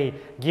willy-nilly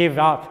give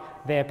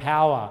up their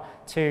power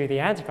to the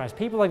Antichrist.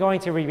 People are going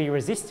to be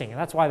resisting, and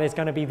that's why there's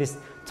going to be this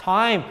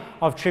time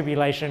of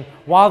tribulation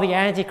while the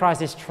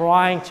Antichrist is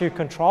trying to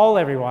control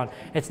everyone.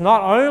 It's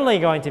not only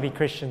going to be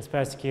Christians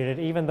persecuted,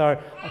 even though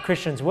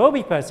Christians will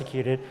be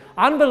persecuted,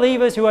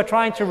 unbelievers who are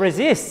trying to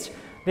resist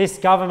this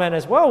government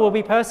as well will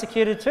be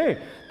persecuted too.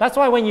 That's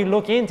why when you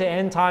look into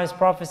end times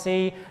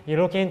prophecy, you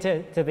look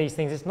into these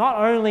things, it's not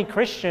only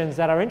Christians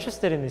that are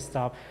interested in this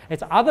stuff,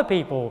 it's other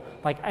people,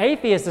 like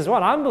atheists as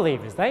well,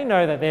 unbelievers. They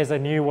know that there's a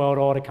new world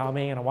order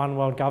coming and a one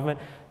world government.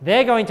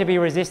 They're going to be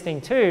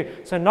resisting too.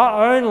 So not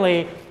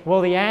only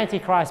will the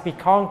Antichrist be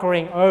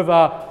conquering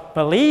over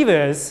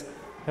believers,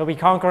 he'll be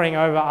conquering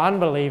over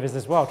unbelievers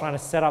as well, trying to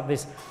set up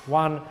this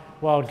one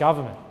world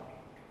government.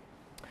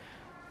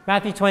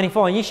 Matthew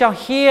 24, and ye shall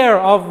hear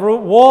of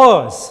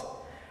wars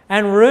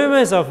and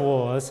rumors of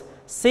wars.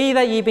 See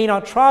that ye be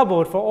not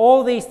troubled, for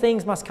all these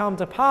things must come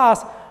to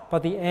pass,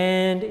 but the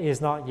end is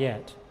not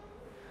yet.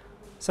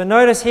 So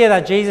notice here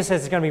that Jesus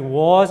says there's going to be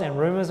wars and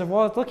rumors of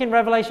wars. Look in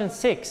Revelation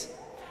 6.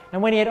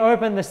 And when he had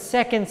opened the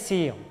second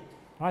seal,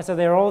 right, so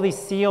there are all these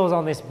seals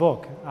on this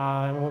book,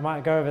 and we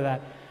might go over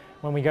that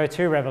when we go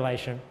to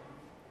Revelation.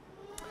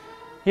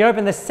 He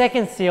opened the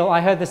second seal.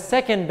 I heard the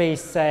second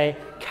beast say,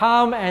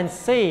 come and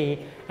see.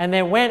 And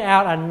there went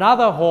out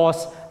another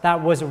horse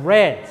that was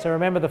red. So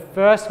remember, the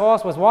first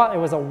horse was what? It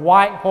was a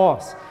white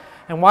horse.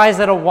 And why is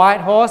it a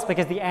white horse?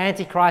 Because the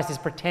Antichrist is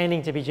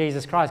pretending to be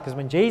Jesus Christ. Because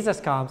when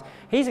Jesus comes,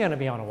 he's going to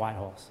be on a white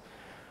horse.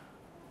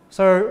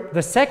 So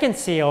the second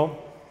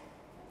seal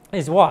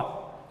is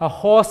what? A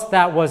horse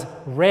that was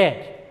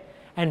red.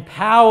 And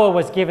power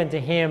was given to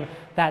him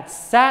that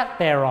sat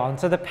thereon.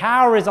 So the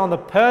power is on the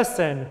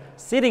person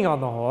sitting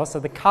on the horse. So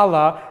the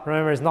color,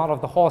 remember, is not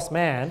of the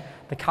horseman.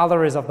 The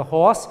color is of the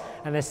horse,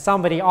 and there's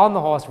somebody on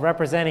the horse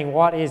representing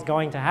what is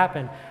going to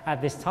happen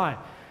at this time.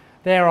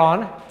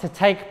 Thereon, to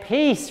take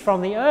peace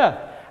from the earth,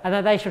 and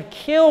that they should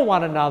kill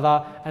one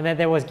another, and that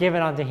there was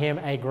given unto him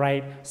a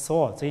great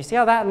sword. So you see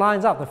how that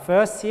lines up. The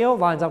first seal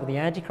lines up with the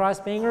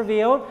Antichrist being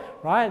revealed,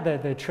 right?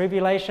 The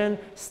tribulation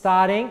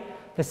starting.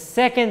 The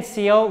second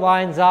seal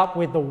lines up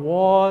with the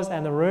wars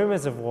and the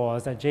rumors of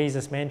wars that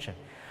Jesus mentioned.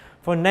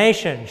 For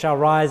nation shall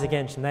rise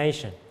against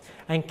nation,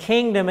 and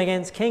kingdom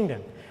against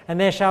kingdom. And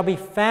there shall be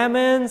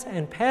famines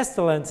and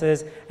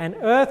pestilences and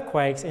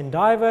earthquakes in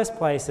diverse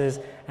places,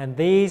 and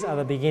these are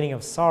the beginning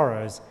of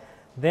sorrows.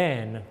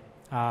 Then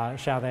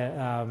shall there...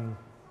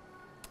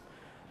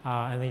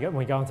 and then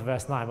we go on to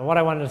verse 9. But what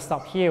I wanted to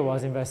stop here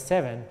was in verse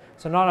 7.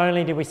 So not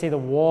only did we see the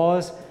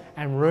wars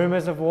and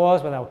rumors of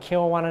wars, where they'll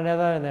kill one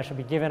another, and there shall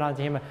be given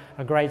unto him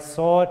a great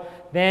sword.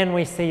 Then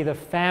we see the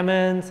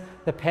famines,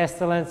 the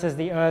pestilences,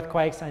 the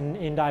earthquakes, and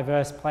in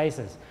diverse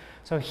places.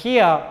 So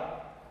here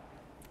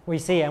we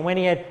see, and when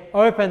he had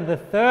opened the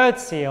third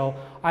seal,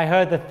 I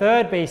heard the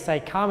third beast say,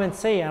 Come and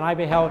see. And I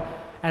beheld,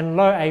 and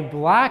lo, a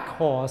black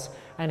horse,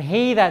 and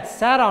he that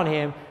sat on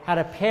him had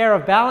a pair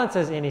of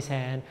balances in his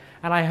hand.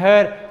 And I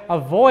heard a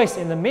voice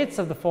in the midst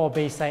of the four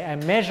beasts say, A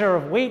measure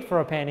of wheat for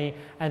a penny,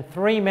 and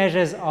 3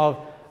 measures of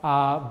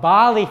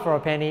barley for a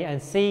penny,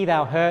 and see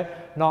thou hurt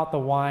not the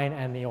wine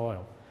and the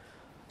oil.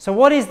 So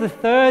what is the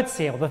third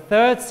seal? The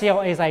third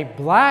seal is a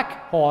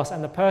black horse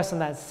and the person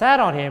that sat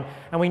on him.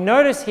 And we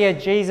notice here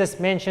Jesus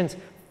mentions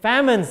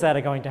famines that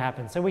are going to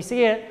happen. So we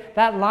see it,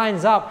 that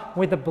lines up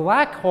with the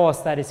black horse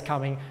that is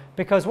coming,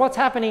 because what's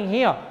happening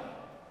here?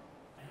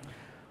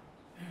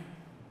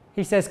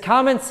 He says,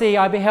 Come and see,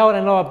 I beheld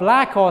and lo, a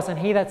black horse, and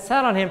he that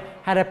sat on him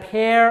had a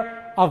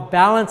pair of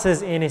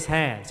balances in his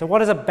hand. So what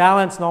does a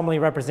balance normally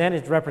represent?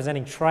 It's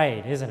representing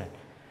trade, isn't it?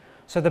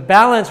 So the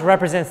balance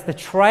represents the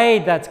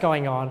trade that's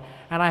going on.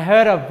 And I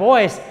heard a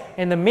voice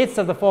in the midst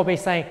of the four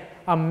beasts saying,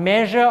 A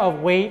measure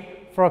of wheat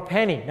for a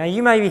penny. Now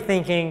you may be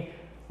thinking,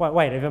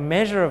 wait, if a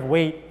measure of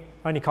wheat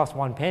only costs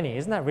 1 penny,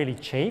 isn't that really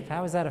cheap?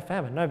 How is that a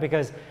famine? No,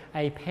 because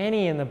a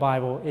penny in the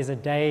Bible is a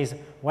day's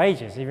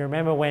wages. If you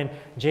remember when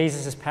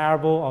Jesus'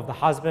 parable of the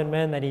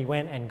husbandman that he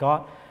went and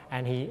got,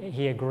 and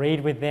he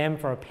agreed with them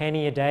for a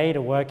penny a day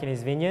to work in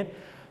his vineyard.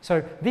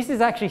 So this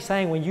is actually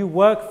saying when you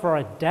work for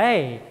a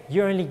day,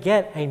 you only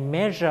get a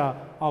measure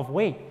of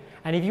wheat.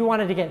 And if you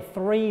wanted to get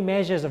 3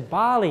 measures of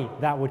barley,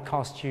 that would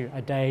cost you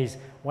a day's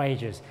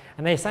wages.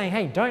 And they're saying,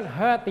 hey, don't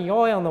hurt the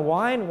oil and the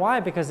wine.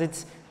 Why? Because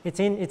it's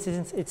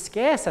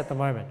scarce at the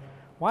moment.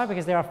 Why?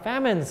 Because there are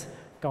famines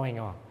going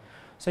on.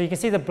 So you can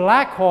see the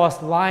black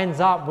horse lines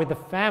up with the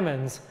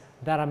famines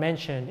that are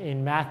mentioned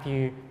in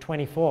Matthew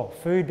 24.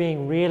 Food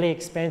being really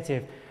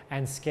expensive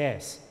and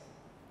scarce.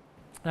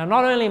 Now,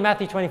 not only in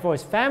Matthew 24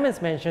 is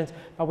famines mentioned,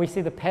 but we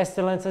see the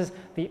pestilences,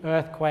 the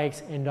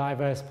earthquakes in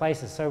diverse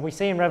places. So we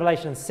see in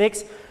Revelation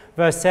 6,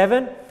 verse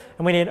 7,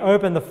 And when he had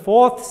opened the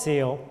 4th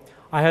seal,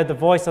 I heard the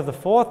voice of the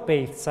 4th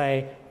beast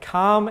say,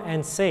 Come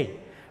and see.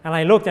 And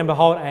I looked, and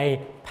behold,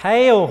 a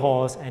pale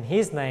horse, and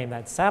his name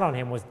that sat on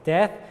him was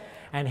Death,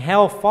 and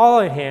hell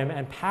followed him,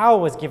 and power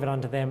was given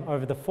unto them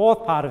over the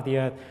 4th part of the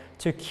earth,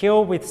 to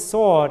kill with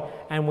sword,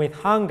 and with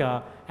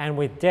hunger, and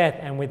with death,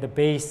 and with the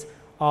beasts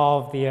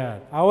of the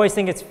earth. I always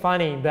think it's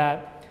funny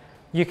that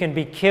you can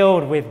be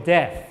killed with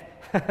death.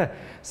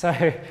 So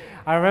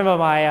I remember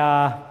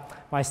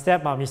my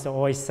stepmom used to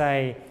always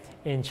say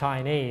in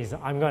Chinese,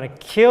 I'm going to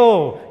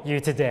kill you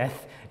to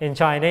death in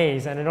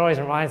Chinese. And it always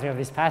reminds me of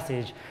this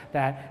passage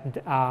that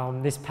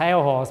this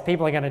pale horse,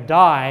 people are going to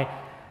die.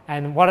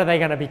 And what are they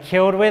going to be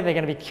killed with? They're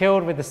going to be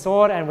killed with the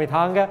sword and with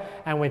hunger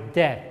and with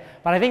death.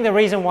 But I think the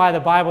reason why the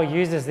Bible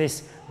uses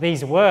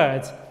these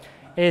words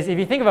is if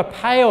you think of a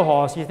pale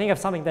horse, you think of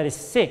something that is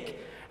sick.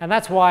 And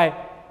that's why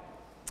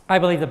I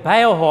believe the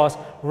pale horse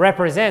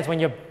represents, when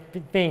you're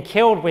being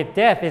killed with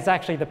death, is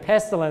actually the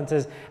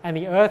pestilences and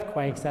the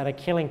earthquakes that are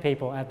killing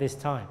people at this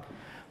time.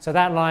 So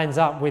that lines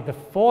up with the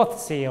 4th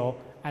seal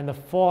and the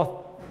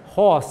 4th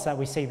horse that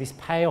we see, this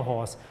pale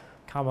horse,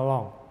 come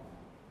along.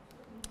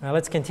 Now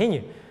let's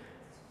continue.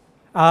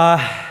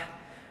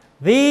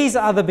 These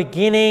are the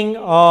beginning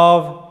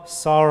of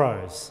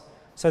sorrows.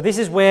 So this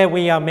is where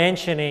we are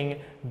mentioning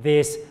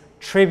this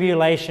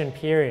tribulation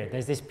period.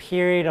 There's this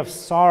period of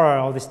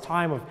sorrow, or this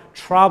time of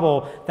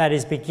trouble that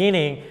is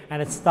beginning,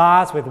 and it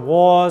starts with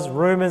wars,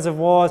 rumors of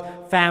wars,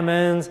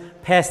 famines,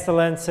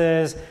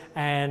 pestilences,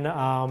 and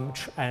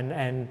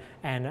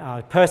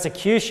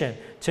persecution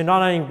to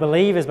not only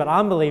believers but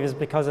unbelievers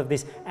because of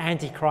this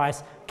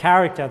Antichrist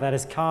character that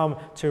has come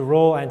to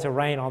rule and to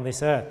reign on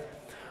this earth.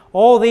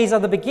 All these are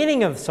the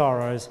beginning of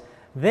sorrows.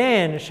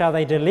 Then shall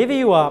they deliver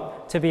you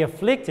up to be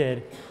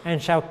afflicted, and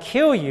shall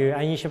kill you,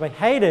 and ye shall be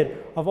hated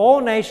of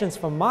all nations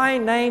for my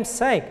name's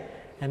sake.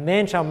 And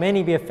then shall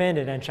many be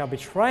offended, and shall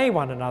betray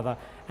one another,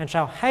 and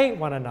shall hate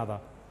one another.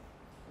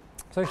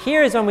 So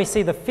here is when we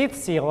see the 5th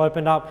seal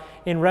opened up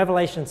in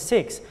Revelation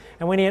 6.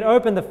 And when he had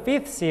opened the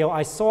 5th seal,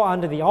 I saw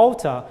under the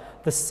altar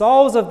the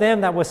souls of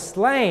them that were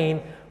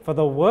slain for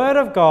the word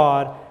of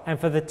God and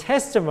for the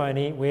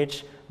testimony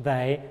which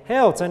they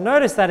held. So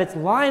notice that it's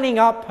lining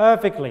up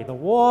perfectly. The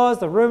wars,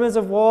 the rumors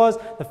of wars,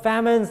 the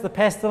famines, the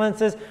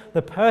pestilences,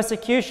 the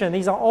persecution,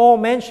 these are all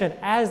mentioned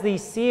as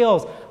these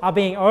seals are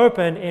being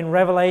opened in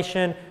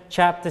Revelation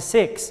chapter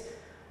 6.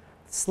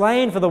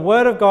 Slain for the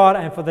word of God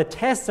and for the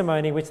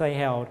testimony which they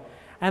held.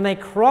 And they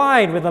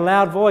cried with a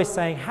loud voice,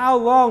 saying, How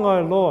long,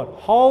 O Lord,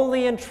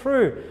 holy and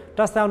true,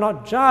 dost thou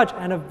not judge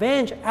and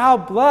avenge our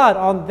blood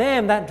on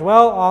them that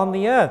dwell on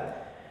the earth?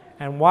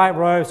 And white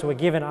robes were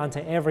given unto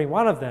every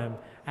one of them,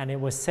 and it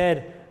was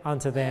said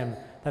unto them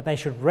that they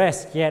should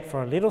rest yet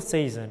for a little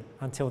season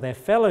until their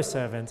fellow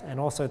servants and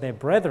also their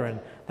brethren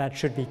that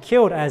should be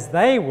killed as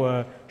they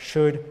were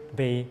should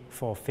be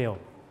fulfilled.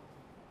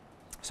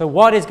 So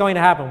what is going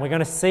to happen? We're going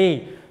to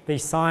see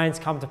these signs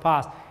come to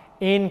pass.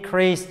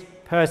 Increased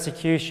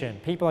persecution.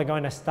 People are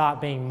going to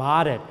start being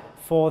martyred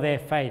for their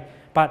faith.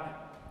 But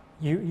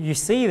you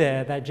see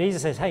there that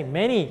Jesus says, hey,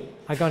 many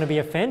are going to be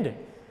offended,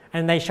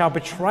 and they shall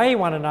betray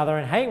one another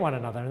and hate one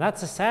another. And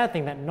that's a sad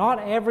thing, that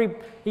not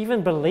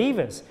even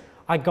believers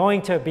are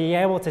going to be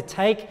able to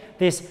take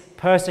this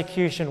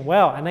persecution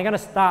well, and they're going to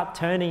start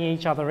turning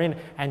each other in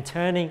and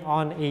turning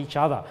on each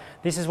other.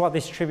 This is what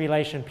this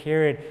tribulation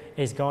period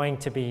is going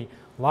to be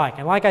like.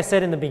 And like I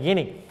said in the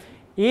beginning,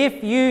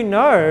 if you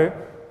know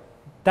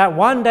that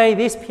one day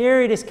this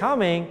period is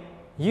coming,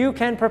 you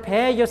can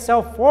prepare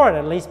yourself for it,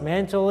 at least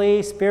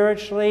mentally,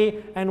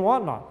 spiritually, and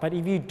whatnot. But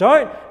if you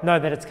don't know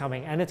that it's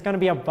coming, and it's going to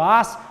be a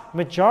vast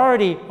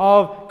majority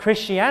of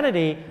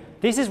Christianity,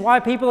 this is why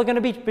people are going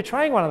to be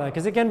betraying one another,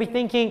 because they're going to be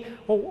thinking,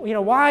 well, you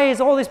know, why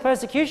is all this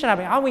persecution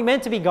happening? Aren't we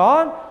meant to be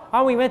gone?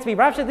 Aren't we meant to be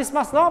raptured? This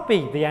must not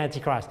be the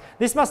Antichrist.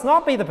 This must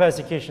not be the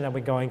persecution that we're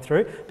going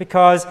through,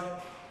 because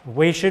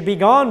we should be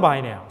gone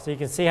by now. So you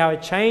can see how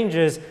it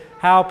changes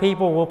how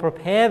people will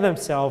prepare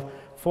themselves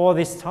for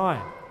this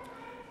time.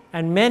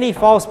 And many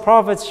false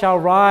prophets shall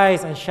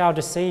rise and shall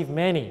deceive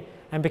many.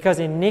 And because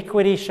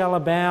iniquity shall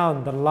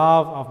abound, the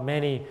love of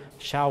many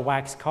shall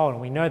wax cold.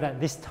 And we know that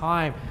this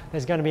time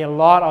there's going to be a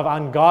lot of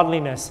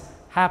ungodliness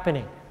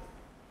happening.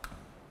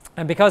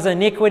 And because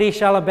iniquity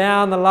shall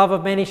abound, the love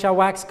of many shall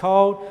wax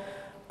cold.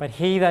 But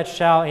he that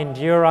shall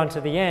endure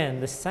unto the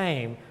end, the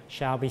same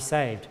shall be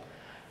saved.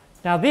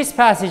 Now this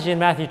passage in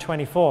Matthew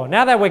 24,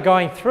 now that we're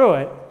going through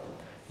it,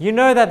 you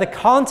know that the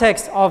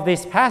context of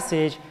this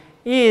passage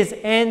is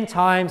end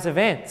times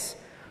events.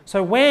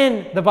 So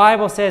when the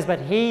Bible says,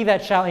 but he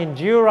that shall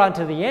endure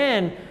unto the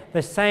end,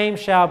 the same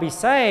shall be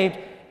saved,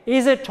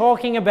 is it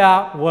talking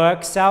about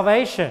work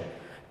salvation?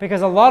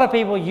 Because a lot of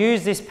people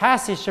use this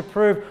passage to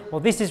prove,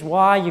 well, this is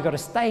why you've got to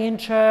stay in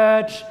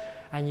church,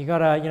 and you've got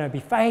to, be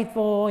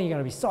faithful, you've got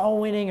to be soul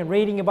winning and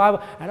reading your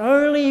Bible, and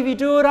only if you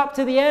do it up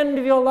to the end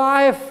of your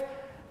life,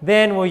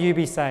 then will you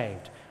be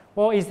saved.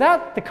 Well, is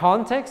that the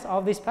context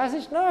of this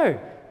passage? No.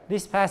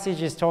 This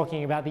passage is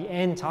talking about the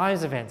end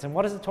times events. And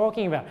what is it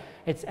talking about?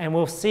 And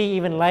we'll see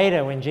even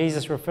later when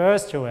Jesus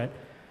refers to it,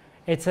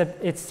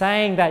 it's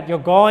saying that you're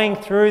going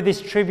through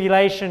this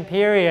tribulation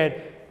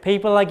period.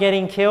 People are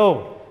getting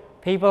killed.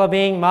 People are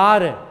being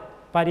martyred.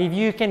 But if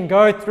you can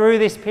go through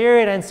this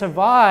period and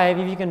survive,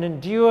 if you can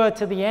endure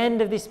to the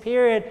end of this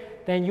period,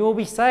 then you'll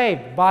be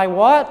saved. By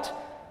what?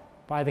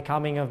 By the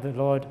coming of the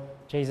Lord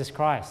Jesus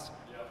Christ.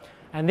 Yep.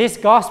 And this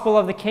gospel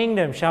of the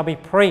kingdom shall be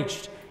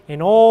preached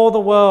in all the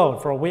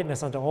world for a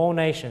witness unto all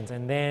nations,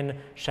 and then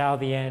shall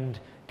the end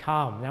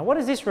come. Now, what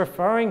is this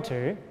referring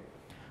to?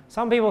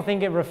 Some people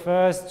think it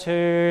refers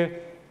to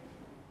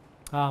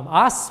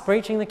us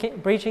preaching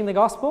the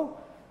gospel.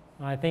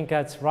 I think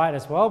that's right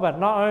as well, but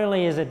not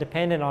only is it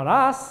dependent on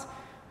us,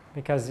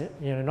 because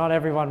not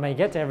everyone may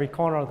get to every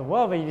corner of the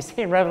world, but you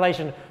see in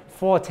Revelation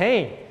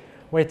 14,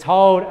 we're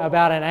told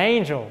about an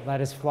angel that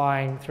is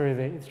flying through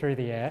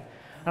the air.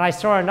 And I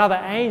saw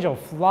another angel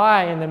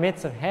fly in the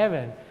midst of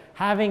heaven,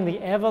 having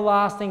the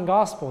everlasting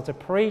gospel to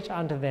preach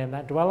unto them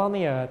that dwell on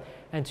the earth,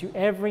 and to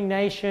every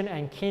nation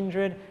and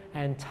kindred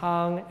and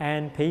tongue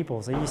and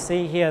people. So you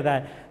see here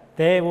that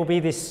there will be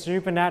this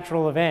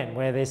supernatural event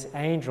where this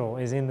angel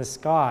is in the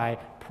sky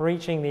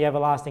preaching the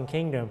everlasting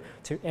kingdom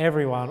to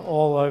everyone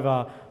all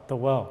over the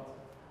world.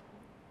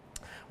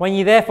 When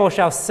ye therefore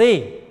shall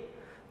see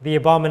the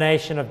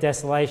abomination of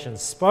desolation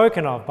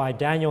spoken of by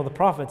Daniel the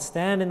prophet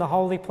stand in the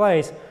holy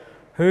place,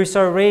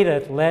 whoso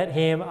readeth, let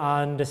him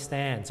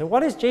understand. So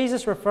what is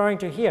Jesus referring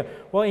to here?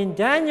 Well, in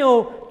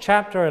Daniel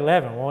chapter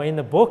 11, or in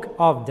the book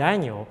of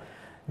Daniel,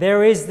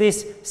 there is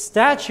this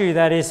statue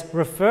that is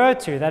referred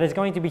to that is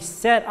going to be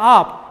set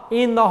up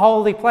in the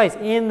holy place,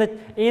 in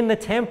the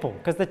temple,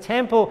 because the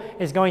temple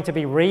is going to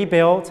be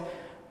rebuilt.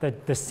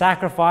 The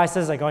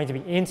sacrifices are going to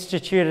be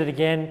instituted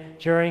again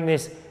during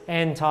this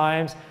end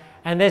times.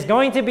 And there's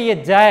going to be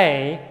a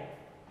day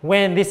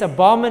when this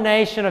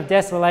abomination of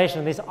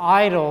desolation, this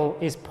idol,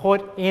 is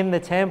put in the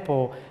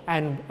temple,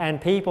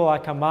 and people are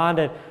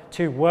commanded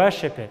to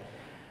worship it.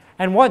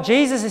 And what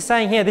Jesus is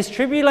saying here, this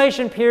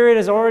tribulation period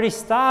has already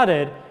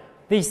started.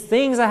 These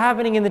things are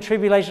happening in the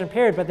tribulation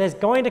period, but there's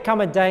going to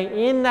come a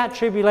day in that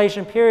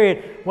tribulation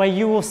period where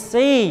you will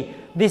see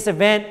this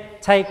event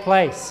take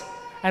place.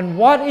 And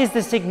what is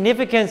the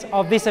significance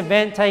of this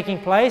event taking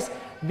place?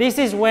 This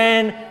is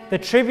when the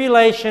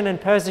tribulation and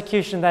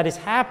persecution that is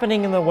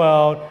happening in the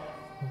world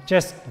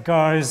just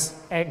goes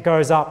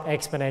up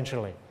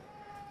exponentially,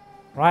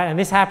 right? And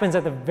this happens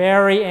at the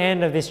very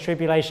end of this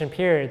tribulation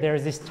period. There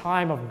is this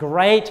time of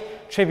great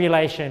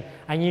tribulation,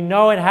 and you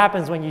know it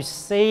happens when you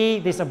see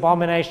this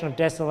abomination of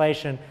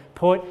desolation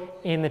put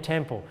in the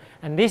temple.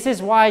 And this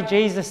is why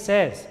Jesus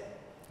says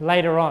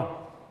later on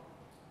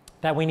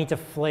that we need to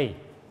flee.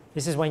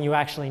 This is when you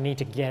actually need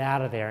to get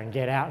out of there and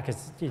get out,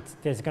 because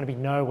there's going to be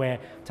nowhere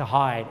to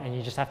hide, and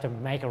you just have to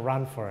make a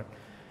run for it.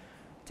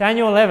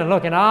 Daniel 11,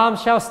 look, an arm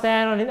shall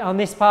stand on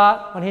his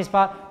part,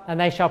 and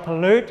they shall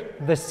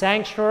pollute the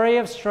sanctuary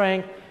of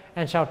strength,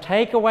 and shall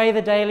take away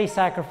the daily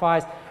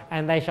sacrifice,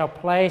 and they shall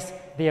place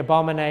the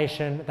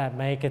abomination that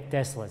maketh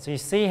desolate. So you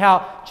see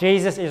how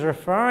Jesus is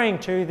referring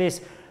to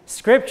this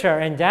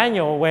scripture in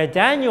Daniel, where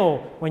Daniel,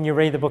 when you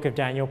read the book of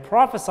Daniel,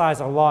 prophesies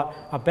a lot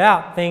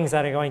about things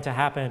that are going to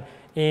happen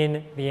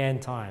in the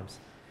end times.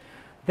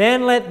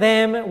 Then let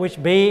them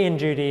which be in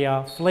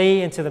Judea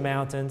flee into the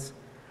mountains.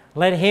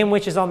 Let him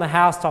which is on the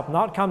housetop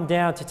not come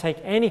down to take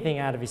anything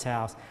out of his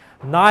house.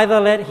 Neither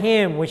let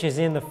him which is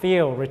in the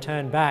field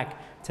return back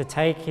to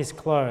take his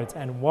clothes.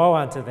 And woe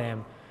unto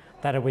them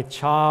that are with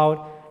child,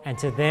 and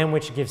to them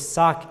which give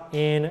suck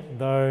in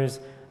those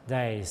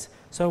days.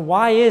 So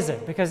why is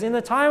it? Because in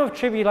the time of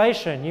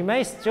tribulation, you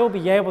may still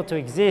be able to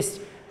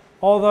exist,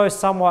 although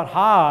somewhat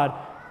hard,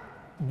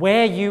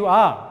 where you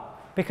are.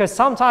 Because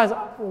sometimes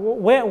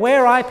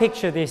where I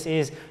picture this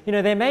is,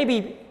 there may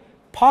be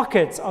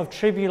pockets of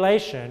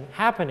tribulation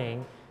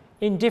happening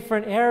in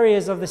different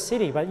areas of the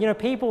city. But,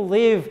 people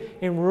live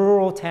in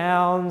rural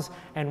towns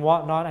and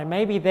whatnot, and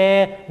maybe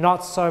they're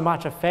not so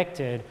much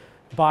affected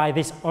by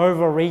this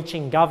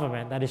overreaching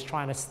government that is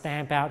trying to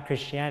stamp out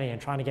Christianity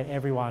and trying to get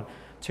everyone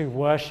to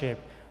worship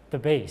the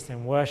beast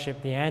and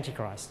worship the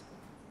Antichrist.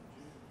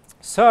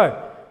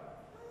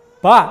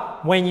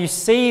 But when you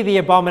see the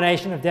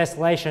abomination of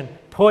desolation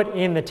put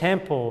in the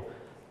temple,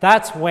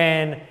 that's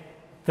when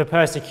the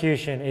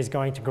persecution is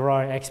going to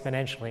grow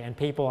exponentially, and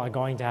people are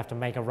going to have to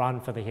make a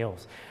run for the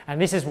hills.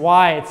 And this is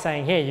why it's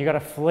saying here, you've got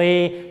to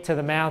flee to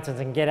the mountains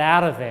and get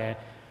out of there.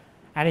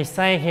 And he's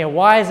saying here,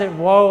 why is it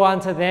woe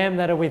unto them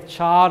that are with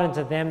child and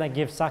to them that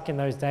give suck in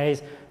those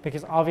days?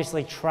 Because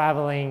obviously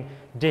traveling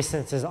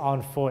distances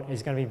on foot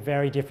is going to be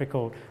very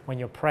difficult when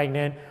you're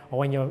pregnant or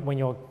when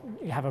you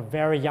have a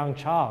very young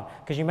child,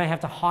 because you may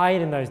have to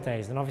hide in those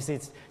days. And obviously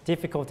it's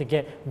difficult to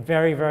get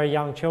very, very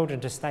young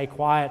children to stay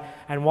quiet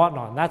and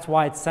whatnot. And that's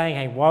why it's saying,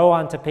 hey, woe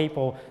unto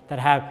people that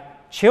have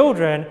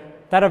children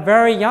that are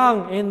very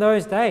young in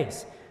those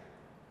days.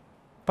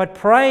 But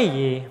pray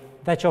ye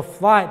that your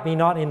flight be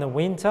not in the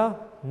winter,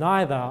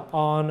 neither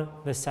on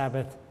the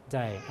Sabbath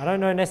day. I don't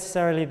know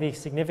necessarily the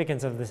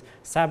significance of this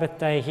Sabbath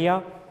day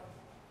here.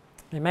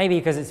 It may be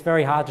because it's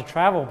very hard to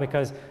travel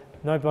because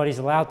nobody's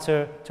allowed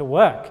to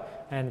work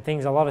and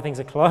a lot of things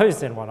are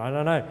closed and whatnot. I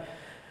don't know.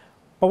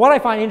 But what I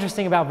find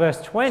interesting about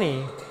verse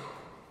 20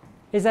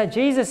 is that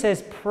Jesus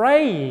says,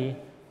 pray ye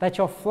that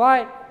your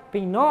flight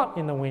be not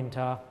in the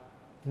winter,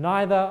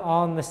 neither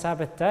on the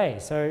Sabbath day.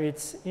 So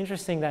it's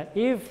interesting that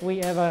if we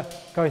ever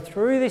go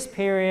through this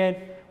period,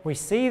 we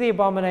see the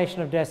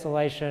abomination of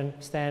desolation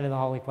stand in the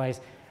holy place,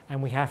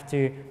 and we have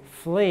to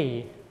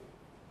flee.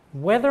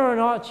 Whether or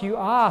not you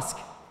ask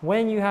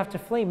when you have to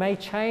flee may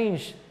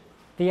change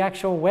the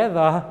actual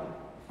weather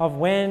of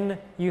when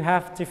you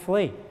have to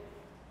flee,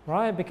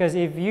 right? Because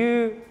if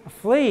you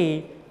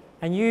flee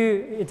and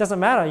it doesn't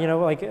matter,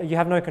 you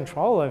have no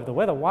control over the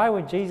weather, why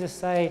would Jesus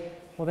say,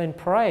 well then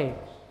pray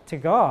to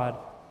God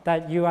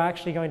that you are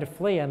actually going to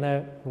flee and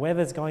the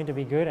weather's going to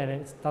be good and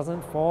it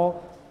doesn't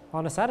fall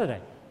on a Saturday?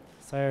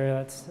 So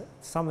that's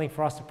something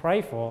for us to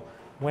pray for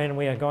when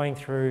we are going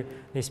through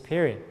this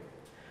period.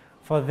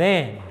 For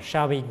then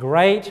shall be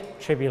great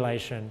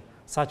tribulation,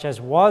 such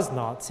as was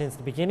not since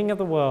the beginning of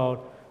the world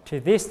to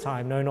this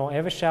time, no, nor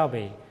ever shall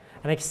be.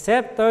 And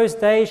except those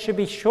days should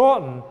be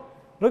shortened,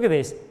 look at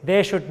this,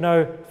 there should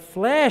no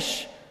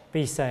flesh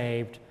be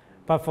saved,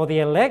 but for the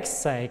elect's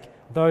sake,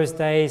 those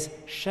days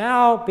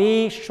shall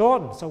be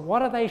shortened. So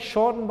what are they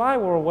shortened by?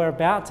 Well, we're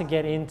about to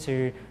get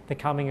into the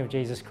coming of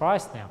Jesus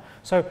Christ now.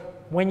 So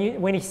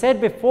when he said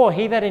before,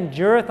 he that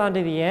endureth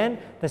unto the end,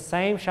 the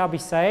same shall be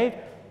saved,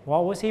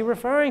 what was he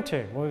referring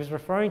to? Well, he was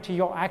referring to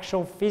your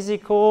actual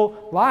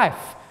physical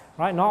life,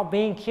 right? Not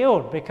being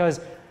killed, because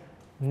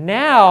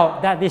now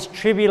that this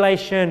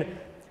tribulation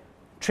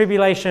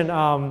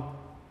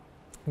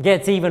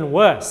gets even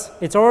worse.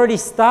 It's already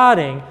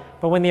starting,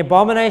 but when the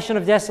abomination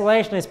of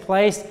desolation is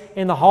placed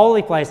in the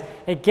holy place,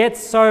 it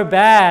gets so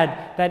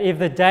bad that if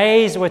the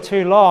days were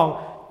too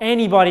long,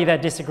 anybody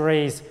that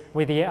disagrees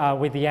with the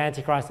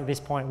Antichrist at this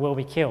point will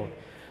be killed.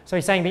 So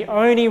he's saying the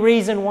only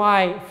reason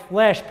why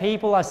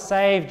people are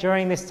saved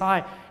during this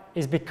time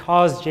is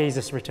because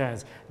Jesus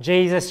returns.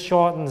 Jesus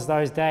shortens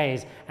those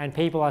days and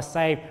people are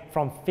saved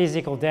from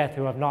physical death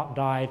who have not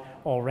died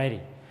already.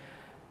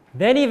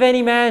 Then if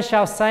any man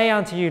shall say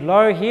unto you,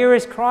 Lo, here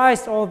is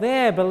Christ, or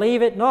there,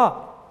 believe it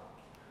not.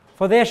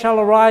 For there shall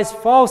arise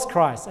false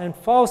Christs and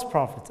false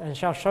prophets, and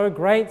shall show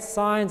great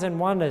signs and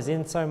wonders,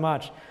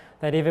 insomuch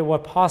that if it were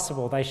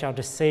possible, they shall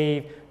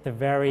deceive the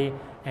very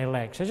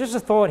elect. So just a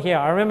thought here.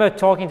 I remember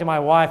talking to my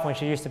wife when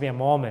she used to be a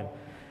Mormon.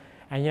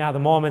 And the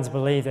Mormons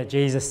believe that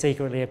Jesus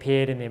secretly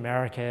appeared in the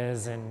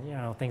Americas and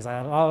things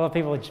like that. A lot of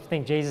people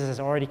think Jesus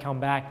has already come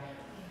back.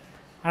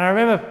 And I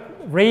remember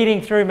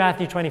reading through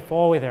Matthew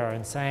 24 with her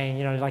and saying,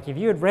 if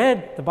you had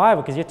read the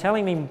Bible, because you're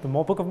telling me the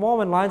Book of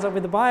Mormon lines up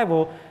with the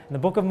Bible, and the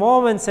Book of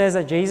Mormon says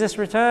that Jesus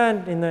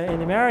returned in the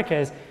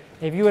Americas.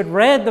 If you had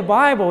read the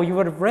Bible, you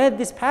would have read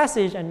this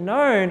passage and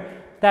known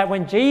that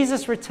when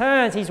Jesus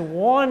returns, he's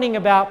warning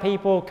about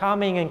people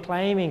coming and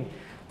claiming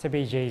to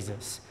be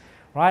Jesus,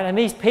 right? And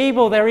these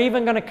people, they're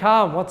even going to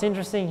come. What's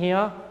interesting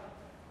here?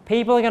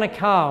 people are going to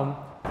come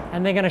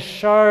and they're going to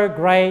show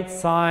great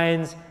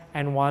signs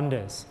and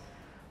wonders.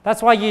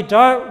 That's why you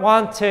don't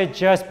want to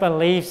just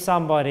believe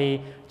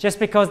somebody just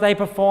because they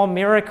perform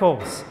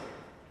miracles.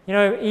 You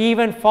know,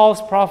 even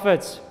false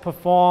prophets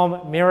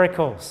perform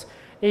miracles.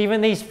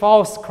 Even these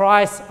false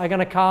Christs are going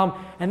to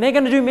come and they're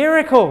going to do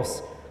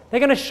miracles. They're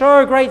going to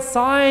show great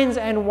signs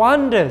and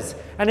wonders.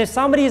 And if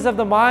somebody is of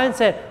the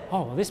mindset,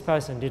 oh, well, this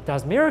person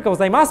does miracles,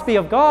 they must be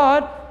of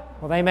God,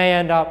 well, they may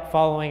end up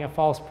following a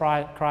false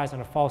Christ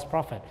and a false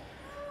prophet.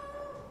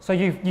 So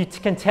you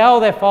can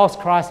tell they're false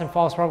Christ and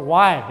false prophet.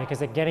 Why? Because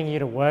they're getting you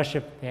to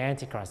worship the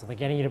Antichrist, or they're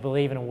getting you to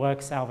believe in a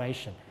work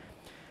salvation.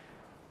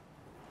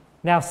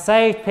 Now,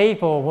 saved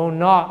people will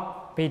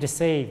not be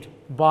deceived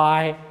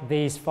by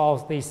these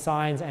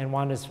signs and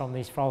wonders from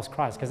these false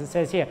Christs, because it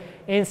says here,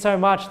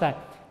 insomuch that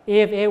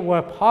if it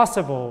were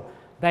possible,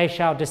 they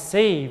shall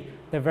deceive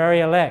the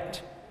very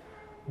elect.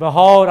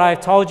 Behold, I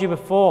have told you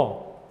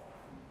before.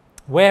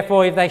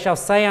 Wherefore, if they shall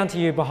say unto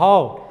you,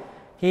 behold,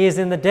 he is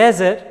in the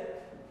desert,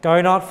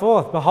 go not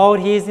forth. Behold,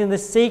 he is in the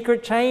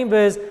secret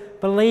chambers,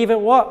 believe it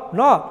what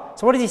not.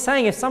 So what is he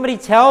saying? If somebody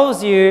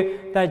tells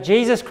you that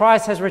Jesus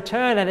Christ has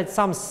returned and it's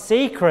some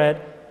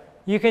secret,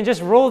 you can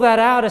just rule that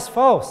out as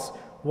false.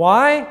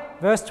 Why?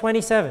 Verse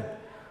 27.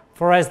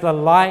 For as the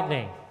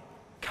lightning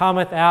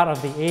cometh out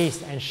of the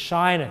east and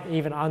shineth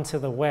even unto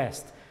the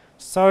west,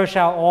 so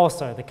shall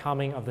also the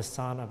coming of the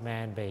Son of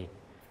Man be.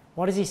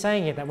 What is he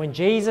saying here? That when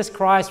Jesus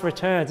Christ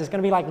returns, it's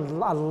going to be like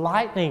a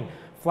lightning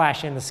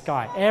flash in the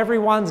sky.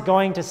 Everyone's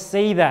going to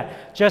see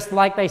that, just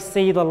like they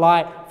see the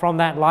light from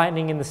that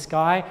lightning in the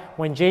sky.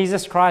 When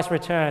Jesus Christ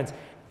returns,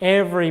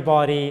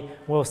 everybody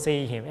will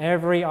see him.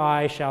 Every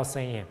eye shall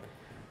see him.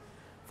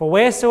 For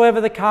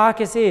wheresoever the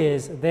carcass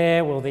is,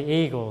 there will the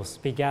eagles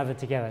be gathered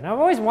together. Now,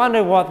 I've always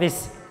wondered what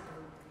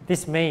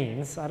this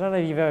means. I don't know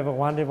if you've ever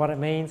wondered what it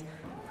means.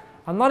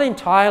 I'm not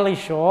entirely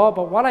sure,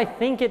 but what I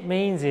think it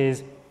means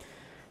is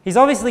he's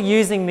obviously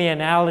using the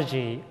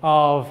analogy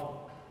of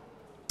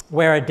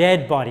where a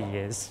dead body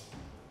is.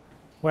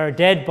 Where a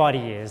dead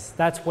body is,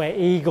 that's where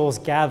eagles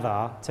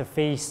gather to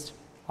feast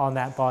on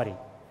that body.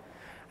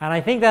 And I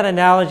think that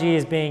analogy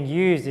is being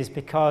used is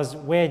because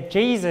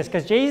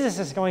because Jesus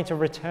is going to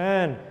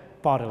return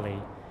bodily.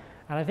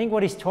 And I think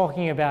what he's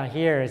talking about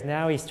here is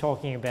now he's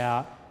talking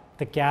about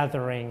the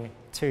gathering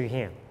to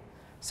him.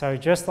 So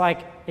just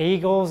like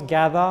eagles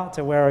gather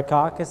to where a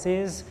carcass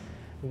is,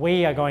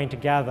 we are going to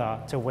gather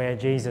to where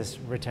Jesus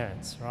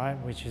returns, right?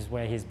 Which is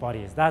where his body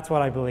is. That's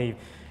what I believe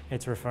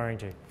it's referring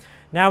to.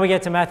 Now we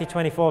get to Matthew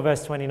 24,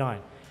 verse 29.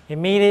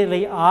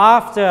 Immediately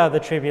after the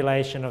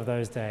tribulation of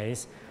those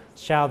days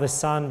shall the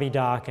sun be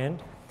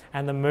darkened,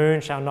 and the moon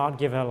shall not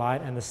give her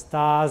light, and the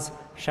stars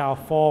shall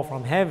fall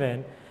from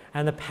heaven,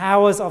 and the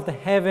powers of the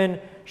heaven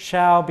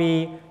shall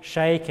be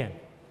shaken.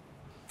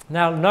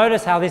 Now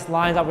notice how this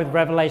lines up with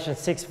Revelation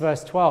 6,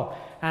 verse 12.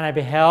 And I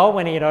beheld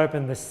when he had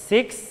opened the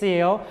sixth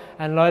seal,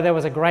 and lo, there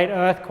was a great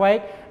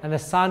earthquake, and the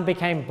sun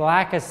became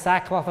black as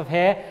sackcloth of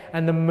hair,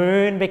 and the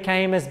moon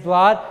became as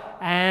blood,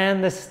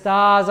 and the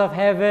stars of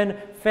heaven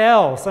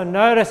fell. So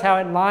notice how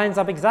it lines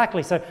up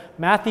exactly. So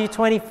Matthew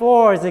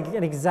 24 is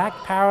an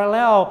exact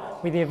parallel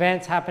with the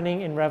events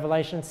happening in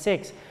Revelation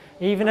 6.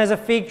 Even as a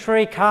fig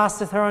tree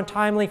casteth her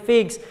untimely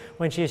figs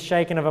when she is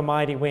shaken of a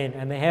mighty wind,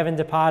 and the heaven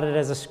departed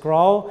as a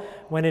scroll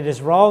when it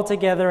is rolled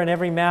together, and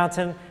every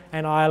mountain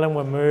and island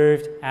were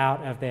moved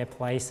out of their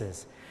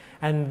places.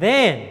 And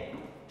then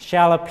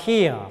shall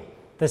appear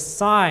the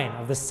sign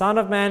of the Son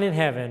of Man in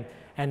heaven,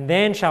 and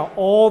then shall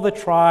all the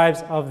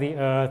tribes of the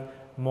earth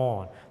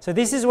mourn. So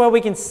this is where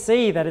we can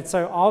see that it's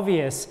so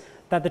obvious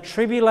that the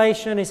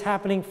tribulation is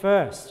happening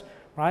first,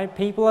 right?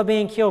 People are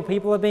being killed,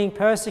 people are being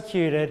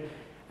persecuted,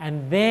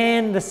 and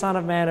then the Son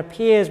of Man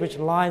appears, which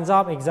lines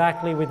up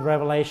exactly with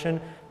Revelation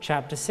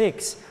chapter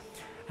 6.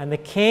 And the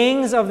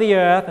kings of the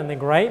earth, and the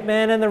great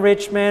men and the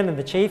rich men, and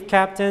the chief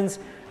captains,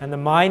 and the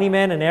mighty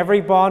men, and every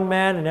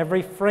bondman, and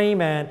every free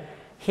man,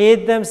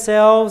 hid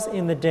themselves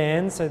in the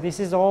dens. So this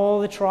is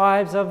all the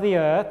tribes of the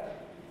earth.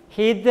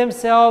 Hid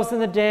themselves in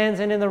the dens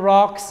and in the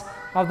rocks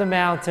of the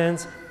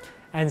mountains,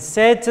 and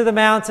said to the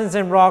mountains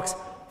and rocks,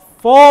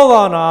 fall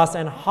on us,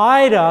 and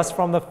hide us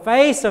from the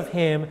face of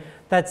him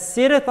that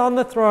sitteth on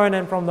the throne,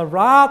 and from the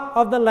wrath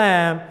of the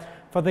Lamb,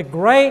 for the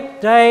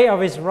great day of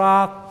his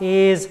wrath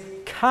is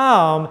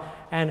come,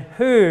 and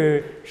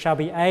who shall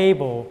be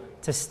able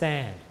to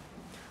stand?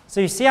 So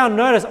you see how,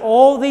 notice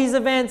all these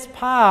events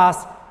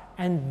pass,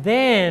 and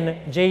then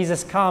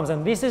Jesus comes.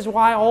 And this is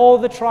why all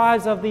the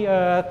tribes of the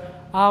earth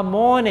are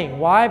mourning.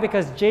 Why?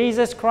 Because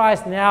Jesus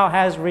Christ now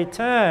has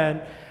returned,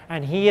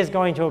 and he is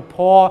going to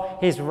pour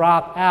his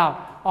wrath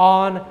out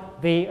on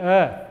the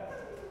earth.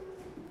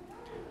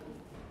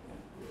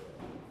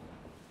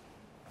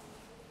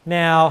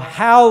 Now,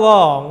 how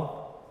long,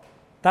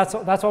 that's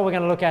what we're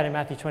going to look at in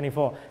Matthew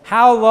 24.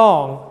 How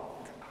long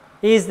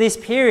is this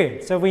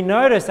period? So we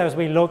notice as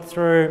we look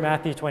through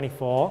Matthew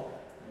 24,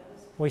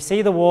 we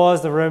see the wars,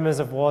 the rumors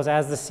of wars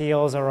as the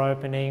seals are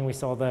opening. We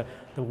saw the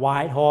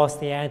white horse,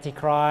 the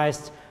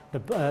Antichrist,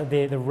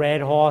 the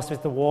red horse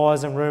with the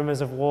wars and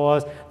rumors of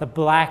wars, the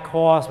black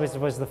horse, which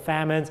was the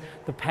famines,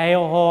 the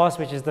pale horse,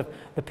 which is the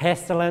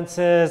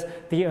pestilences,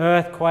 the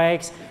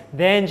earthquakes.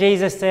 Then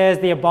Jesus says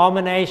the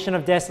abomination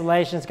of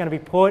desolation is going to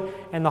be put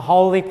in the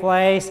holy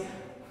place.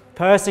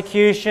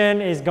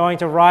 Persecution is going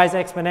to rise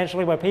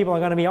exponentially, where people are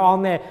going to be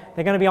on there.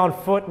 They're going to be on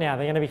foot now.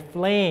 They're going to be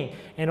fleeing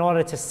in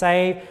order to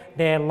save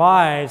their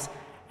lives.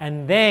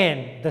 And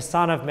then the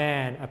Son of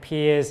Man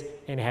appears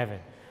in heaven.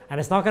 And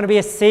it's not going to be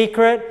a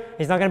secret.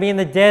 He's not going to be in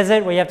the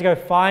desert where you have to go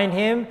find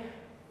him.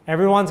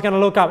 Everyone's going to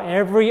look up.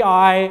 Every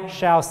eye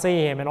shall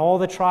see him, and all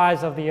the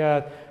tribes of the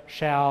earth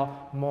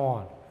shall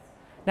mourn.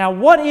 Now,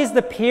 what is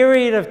the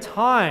period of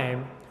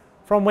time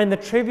from when the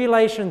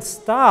tribulation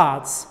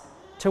starts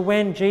to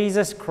when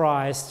Jesus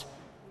Christ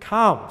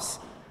comes?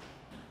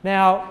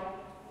 Now,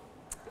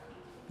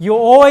 you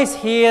always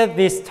hear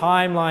this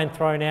timeline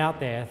thrown out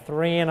there,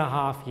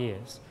 3.5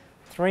 years.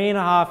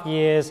 3.5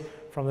 years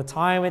from the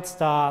time it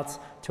starts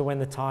to when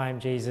the time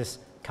Jesus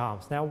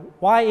comes. Now,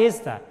 why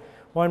is that?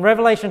 Well, in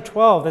Revelation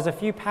 12, there's a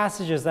few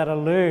passages that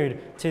allude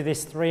to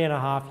this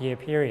 3.5 year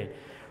period.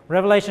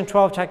 Revelation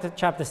 12,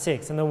 chapter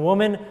 6, and the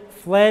woman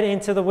fled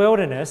into the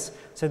wilderness.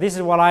 So this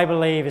is what I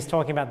believe is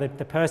talking about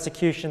the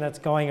persecution that's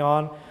going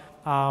on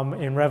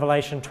in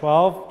Revelation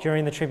 12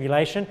 during the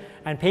tribulation,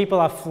 and people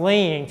are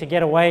fleeing to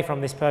get away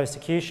from this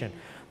persecution.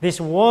 This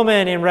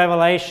woman in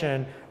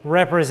Revelation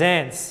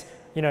represents,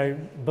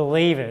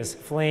 believers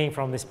fleeing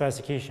from this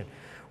persecution,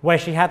 where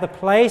she had the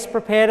place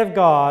prepared of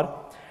God,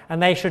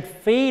 and they should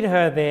feed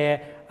her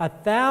there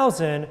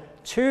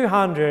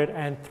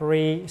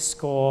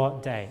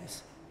 1,260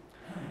 days.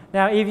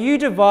 Now, if you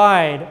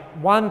divide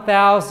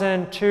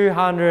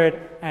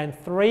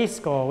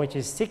 1,260, which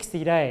is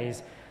 60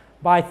 days,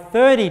 by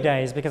 30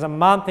 days, because a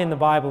month in the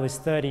Bible is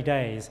 30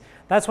 days,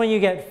 that's when you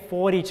get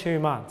 42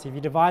 months. If you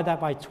divide that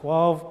by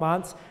 12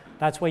 months,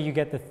 that's where you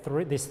get this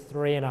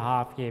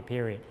 3.5 year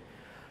period.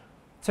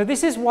 So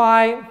this is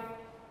why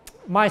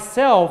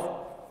myself,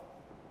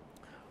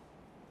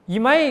 you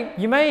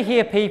may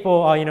hear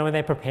people, when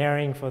they're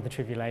preparing for the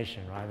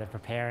tribulation, right? They're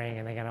preparing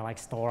and they're going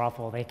to store up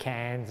all their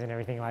cans and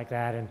everything like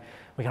that, and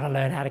we've got to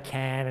learn how to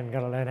can and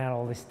got to learn how to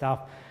all this stuff.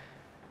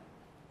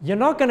 You're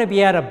not going to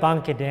be able to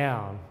bunker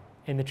down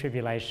in the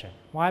tribulation.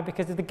 Why?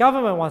 Because if the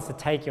government wants to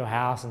take your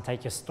house and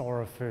take your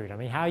store of food,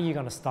 how are you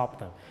going to stop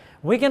them?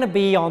 We're going to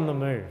be on the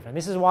move. And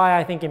this is why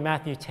I think in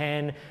Matthew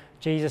 10,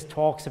 Jesus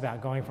talks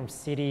about going from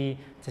city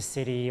to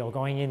city or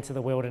going into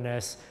the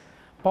wilderness.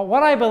 But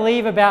what I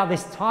believe about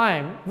this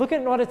time, look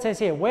at what it says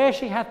here, where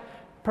she hath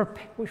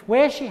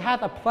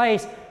a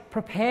place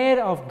prepared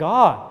of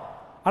God.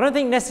 I don't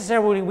think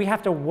necessarily we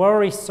have to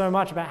worry so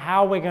much about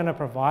how we're going to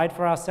provide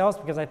for ourselves,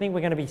 because I think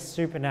we're going to be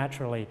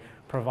supernaturally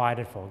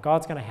provided for.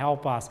 God's going to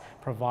help us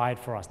provide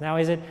for us. Now,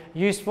 is it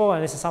useful,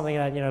 and this is something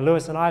that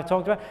Lewis and I have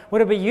talked about,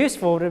 would it be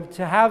useful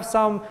to have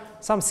some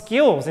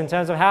skills in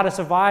terms of how to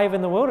survive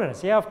in the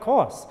wilderness? Yeah, of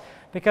course.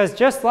 Because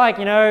just like,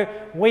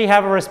 we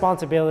have a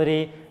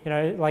responsibility,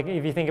 like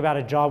if you think about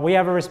a job, we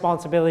have a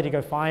responsibility to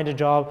go find a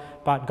job,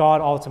 but God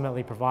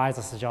ultimately provides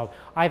us a job.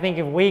 I think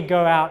if we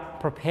go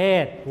out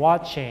prepared,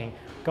 watching,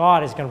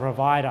 God is going to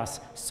provide us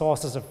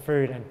sources of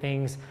food and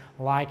things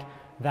like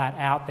that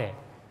out there.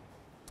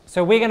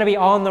 So we're going to be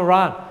on the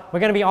run. We're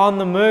going to be on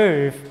the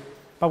move,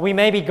 but we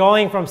may be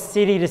going from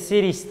city to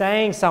city,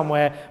 staying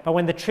somewhere. But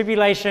when the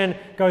tribulation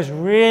goes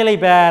really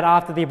bad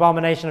after the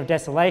abomination of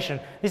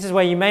desolation, this is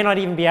where you may not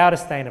even be able to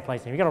stay in a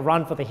place. You've got to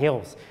run for the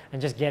hills and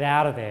just get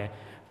out of there.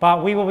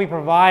 But we will be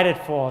provided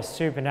for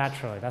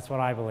supernaturally. That's what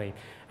I believe.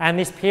 And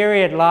this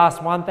period lasts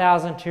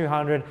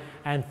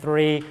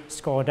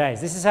 1,260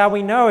 days. This is how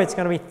we know it's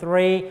going to be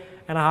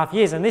 3.5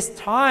 years. And this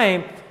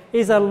time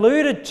is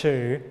alluded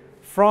to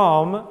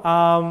from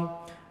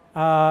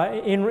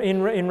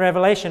in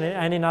Revelation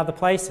and in other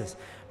places.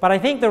 But I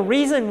think the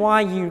reason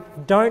why you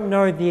don't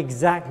know the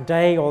exact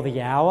day or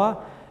the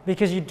hour,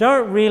 because you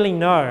don't really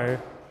know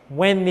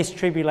when this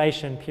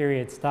tribulation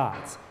period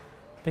starts.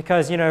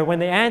 Because, when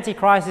the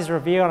Antichrist is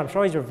revealed, I'm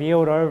sure he's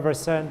revealed over a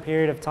certain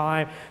period of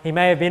time. He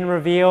may have been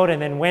revealed, and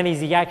then when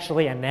is he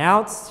actually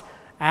announced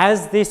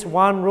as this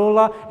one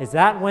ruler? Is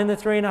that when the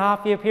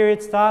 3.5 year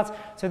period starts?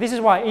 So this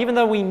is why, even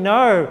though we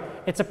know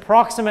it's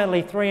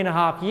approximately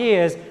 3.5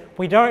 years,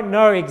 we don't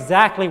know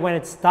exactly when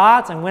it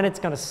starts and when it's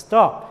going to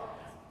stop.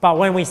 But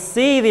when we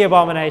see the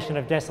abomination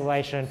of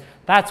desolation,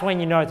 that's when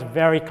you know it's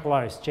very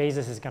close.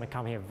 Jesus is going to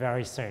come here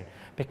very soon.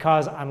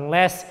 Because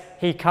unless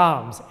he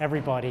comes,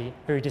 everybody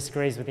who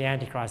disagrees with the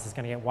Antichrist is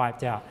going to get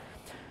wiped out.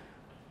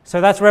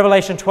 So that's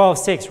Revelation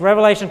 12:6.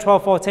 Revelation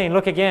 12:14,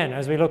 look again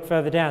as we look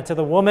further down. To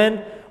the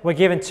woman were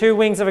given 2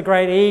 wings of a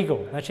great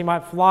eagle, that she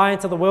might fly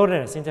into the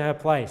wilderness, into her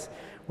place,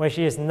 where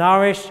she is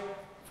nourished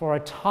for a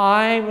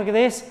time, look at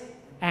this,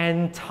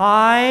 and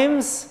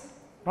times,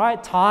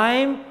 right?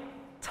 Times,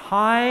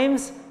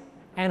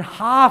 and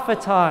half a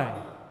time.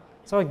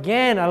 So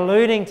again,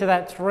 alluding to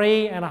that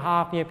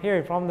 3.5 year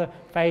period from the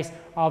face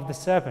of the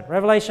serpent.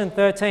 Revelation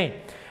 13.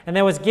 And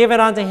there was given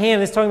unto him,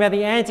 this is talking about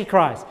the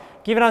Antichrist,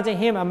 given unto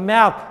him a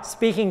mouth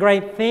speaking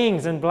great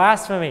things and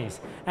blasphemies.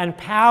 And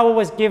power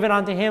was given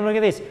unto him, look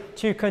at this,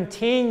 to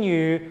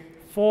continue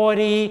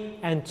 40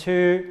 and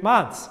 2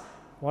 months.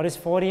 What is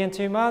 40 and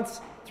 2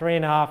 months?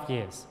 3.5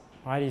 years.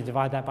 Right? You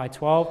divide that by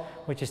 12,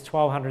 which is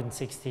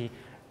 1,260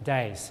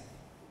 days.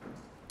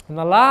 And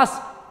the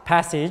last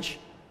passage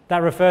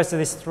that refers to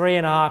this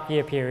 3.5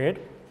 year period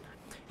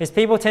is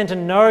people tend to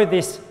know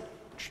this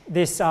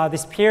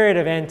period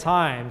of end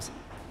times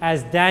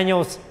as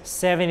Daniel's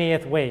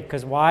 70th week.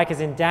 Because why?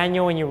 Because in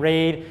Daniel, when you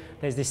read,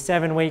 there's this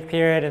 7-week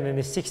period and then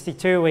this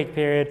 62-week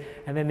period,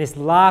 and then this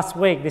last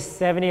week, this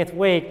 70th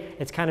week,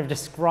 it's kind of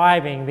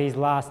describing these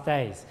last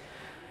days.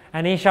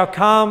 And he shall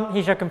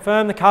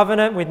confirm the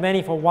covenant with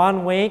many for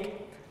 1 week.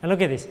 And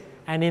look at this.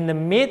 And in the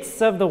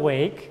midst of the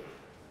week,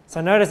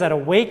 so notice that a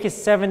week is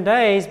 7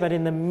 days, but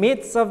in the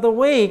midst of the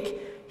week,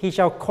 he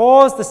shall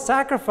cause the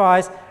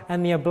sacrifice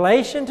and the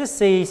oblation to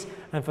cease,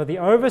 and for the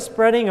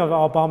overspreading of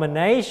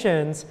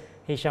abominations,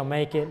 he shall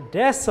make it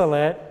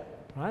desolate,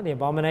 right? The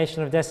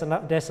abomination of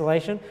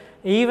desolation,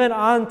 even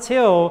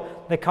until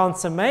the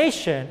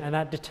consummation, and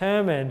that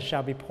determined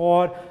shall be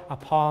poured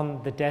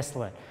upon the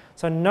desolate.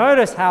 So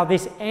notice how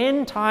this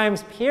end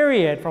times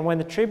period from when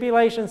the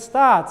tribulation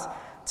starts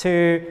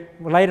to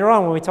later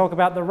on when we talk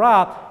about the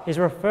wrath is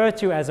referred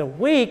to as a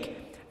week,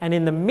 and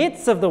in the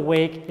midst of the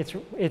week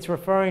it's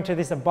referring to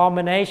this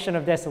abomination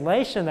of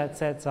desolation that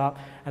sets up,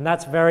 and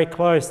that's very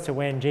close to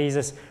when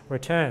Jesus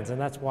returns,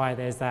 and that's why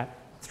there's that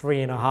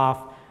 3.5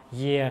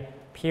 year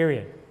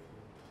period.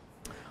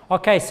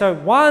 Okay, so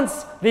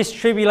once this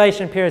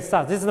tribulation period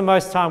starts, this is the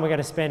most time we're going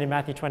to spend in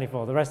Matthew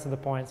 24. The rest of the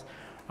points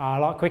are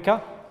a lot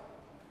quicker.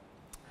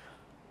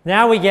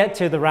 Now we get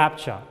to the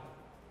rapture.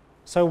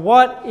 So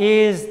what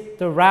is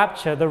the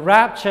rapture? The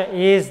rapture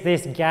is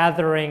this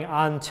gathering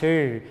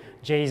unto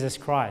Jesus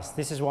Christ.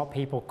 This is what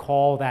people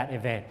call that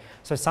event.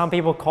 So some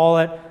people call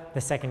it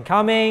the second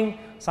coming,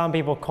 some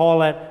people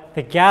call it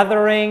the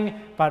gathering,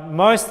 but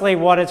mostly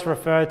what it's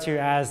referred to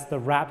as the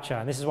rapture.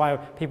 And this is why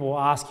people will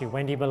ask you,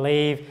 when do you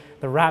believe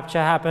the rapture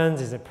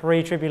happens? Is it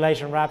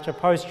pre-tribulation rapture,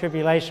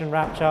 post-tribulation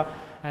rapture,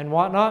 and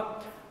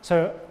whatnot?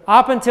 So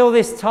up until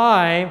this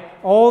time,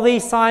 all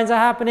these signs are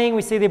happening.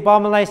 We see the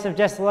abomination of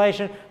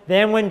desolation.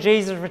 Then when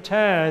Jesus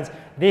returns,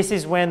 this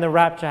is when the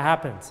rapture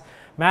happens.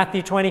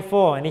 Matthew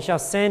 24, and he shall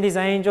send his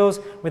angels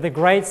with a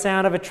great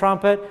sound of a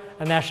trumpet,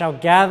 and thou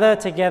shalt gather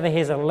together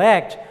his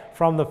elect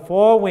from the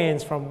four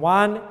winds, from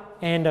one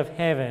end of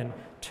heaven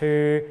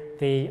to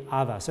the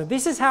other. So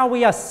this is how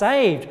we are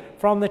saved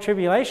from the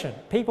tribulation.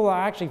 People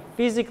are actually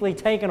physically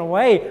taken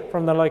away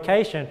from the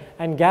location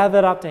and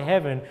gathered up to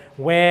heaven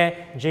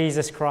where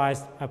Jesus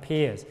Christ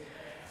appears.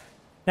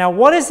 Now,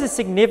 what is the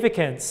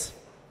significance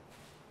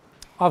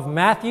of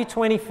Matthew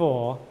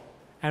 24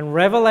 and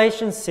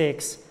Revelation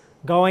 6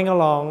 going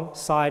along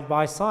side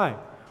by side?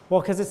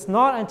 Well, because it's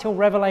not until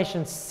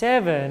Revelation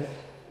 7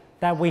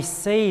 that we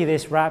see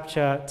this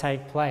rapture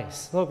take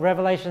place. Look,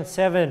 Revelation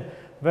 7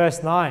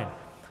 verse 9.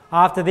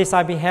 After this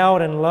I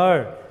beheld, and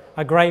lo,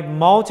 a great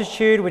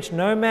multitude which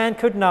no man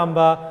could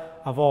number,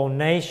 of all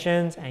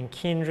nations and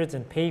kindreds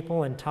and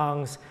people and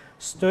tongues,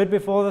 stood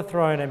before the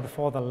throne and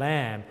before the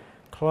Lamb,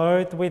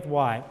 clothed with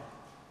white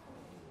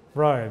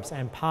robes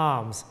and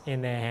palms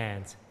in their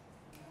hands.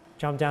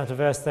 Jump down to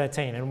verse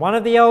 13. And one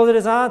of the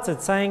elders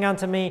answered, saying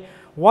unto me,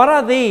 What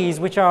are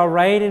these which are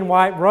arrayed in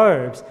white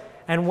robes,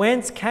 and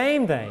whence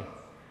came they?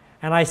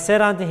 And I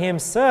said unto him,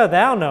 Sir,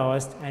 thou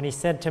knowest. And he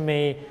said to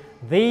me,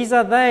 These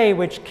are they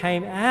which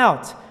came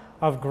out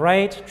of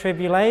great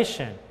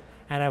tribulation,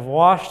 and have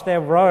washed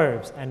their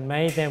robes and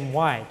made them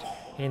white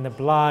in the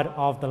blood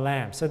of the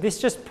Lamb. So this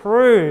just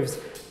proves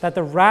that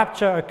the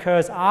rapture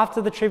occurs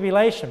after the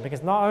tribulation,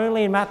 because not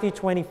only in Matthew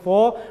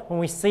 24, when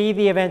we see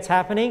the events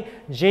happening,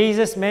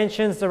 Jesus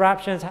mentions the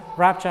rapture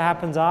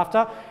happens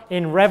after.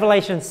 In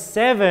Revelation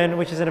 7,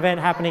 which is an event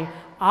happening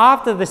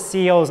after the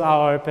seals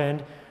are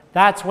opened,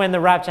 that's when the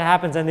rapture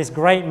happens, and this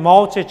great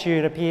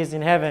multitude appears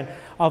in heaven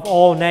of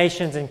all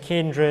nations and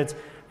kindreds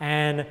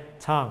and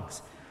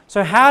tongues.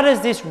 So how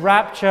does this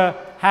rapture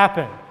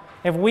happen?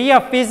 If we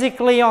are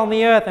physically on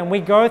the earth and we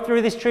go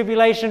through this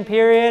tribulation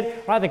period,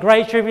 right, the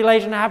great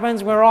tribulation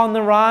happens, we're on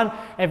the run,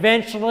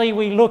 eventually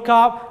we look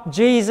up,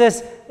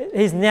 Jesus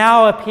is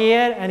now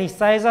appeared and he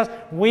saves us,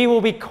 we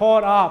will be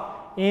caught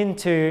up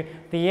into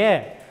the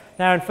air.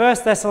 Now in 1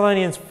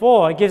 Thessalonians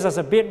 4, it gives us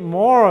a bit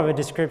more of a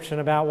description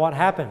about what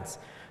happens.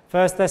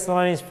 1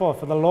 Thessalonians 4,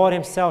 For the Lord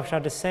himself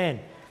shall descend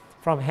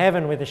from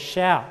heaven with a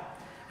shout,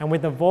 and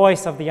with the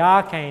voice of the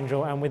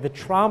archangel, and with the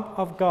trump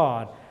of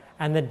God,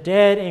 and the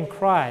dead in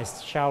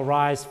Christ shall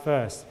rise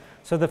first.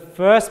 So the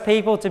first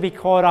people to be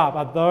caught up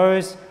are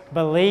those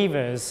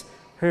believers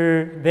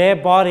who their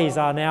bodies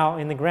are now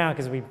in the ground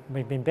because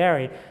we've been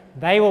buried.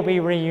 They will be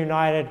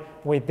reunited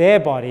with their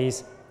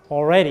bodies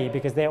already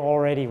because they're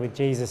already with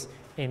Jesus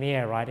in the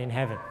air, right, in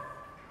heaven.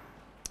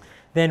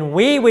 Then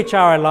we which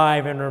are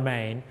alive and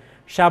remain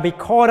shall be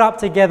caught up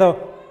together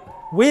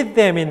with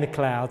them in the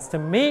clouds to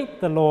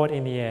meet the Lord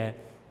in the air,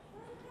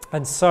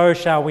 and so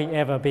shall we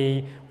ever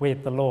be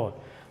with the Lord.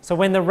 So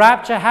when the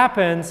rapture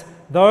happens,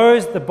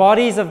 the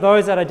bodies of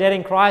those that are dead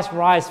in Christ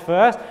rise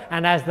first,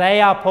 and as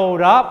they are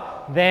pulled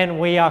up, then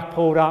we are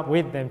pulled up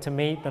with them to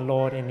meet the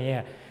Lord in the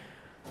air.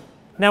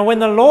 Now, when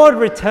the Lord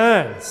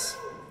returns,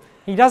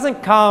 he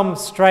doesn't come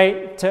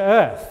straight to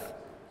earth,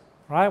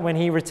 right? When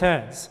he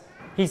returns,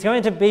 he's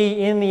going to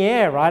be in the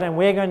air, right? And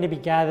we're going to be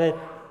gathered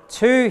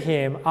to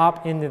him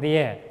up into the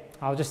air.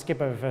 I'll just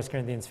skip over 1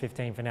 Corinthians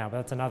 15 for now, but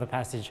that's another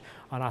passage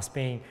on us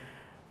being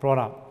brought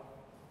up.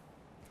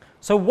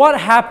 So what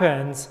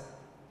happens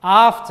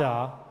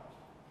after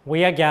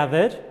we are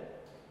gathered,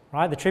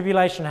 right? The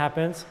tribulation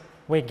happens,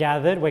 we're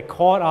gathered, we're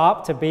caught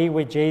up to be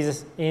with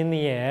Jesus in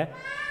the air.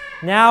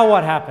 Now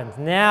what happens?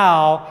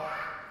 Now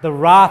the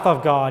wrath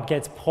of God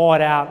gets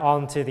poured out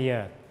onto the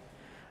earth.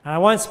 And I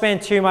won't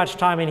spend too much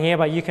time in here,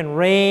 but you can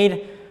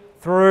read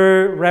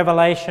through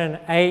Revelation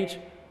 8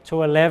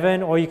 to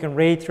 11, or you can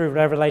read through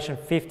Revelation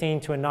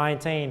 15 to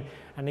 19,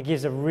 and it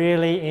gives a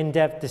really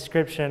in-depth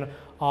description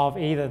of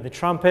either the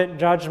trumpet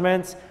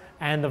judgments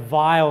and the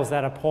vials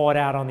that are poured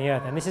out on the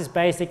earth. And this is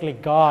basically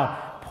God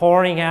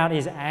pouring out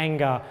his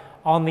anger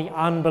on the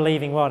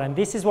unbelieving world. And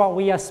this is what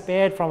we are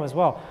spared from as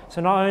well. So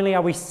not only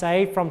are we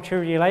saved from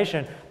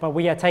tribulation, but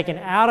we are taken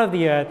out of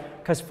the earth,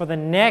 because for the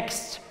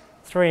next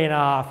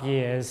 3.5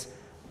 years,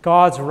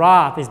 God's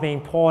wrath is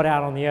being poured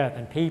out on the earth,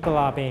 and people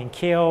are being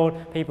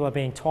killed, people are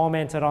being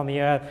tormented on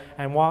the earth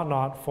and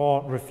whatnot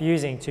for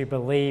refusing to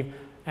believe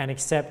and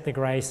accept the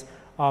grace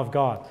of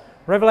God.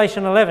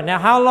 Revelation 11. Now,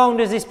 how long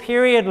does this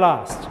period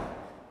last?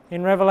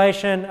 In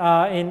Revelation,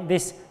 in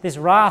this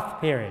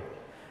wrath period.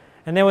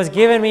 And there was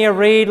given me a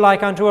reed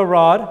like unto a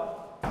rod,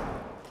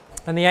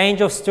 and the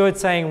angel stood,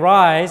 saying,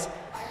 Rise,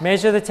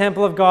 measure the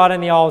temple of God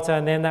and the altar,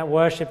 and them that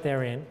worship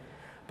therein.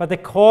 But the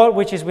court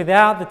which is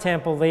without the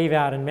temple leave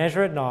out, and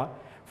measure it not.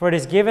 For it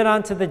is given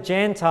unto the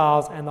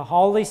Gentiles, and the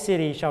holy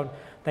city shall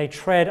they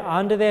tread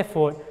under their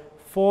foot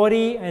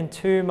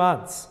 42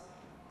 months.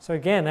 So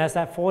again, that's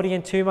that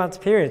 42 months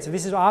period. So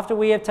this is after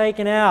we have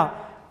taken out.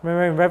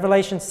 Remember in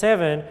Revelation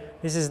 7,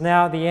 this is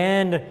now at the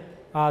end,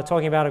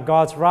 talking about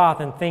God's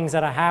wrath and things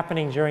that are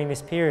happening during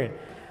this period.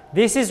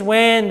 This is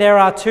when there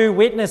are two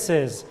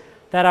witnesses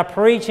that are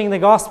preaching the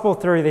gospel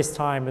through this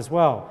time as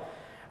well.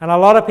 And a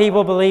lot of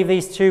people believe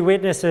these two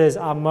witnesses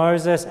are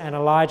Moses and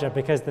Elijah,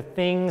 because the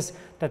things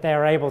that they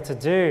are able to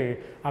do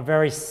are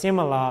very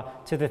similar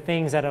to the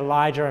things that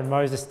Elijah and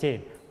Moses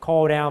did.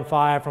 Call down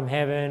fire from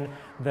heaven,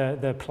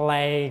 the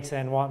plagues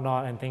and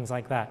whatnot, and things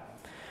like that.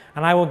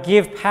 And I will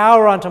give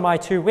power unto my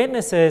two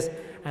witnesses,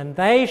 and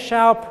they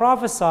shall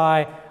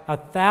prophesy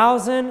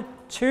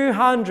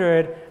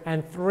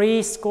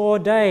 1,260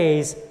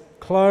 days,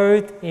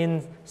 clothed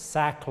in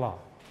sackcloth.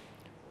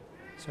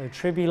 So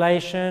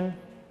tribulation,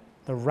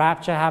 the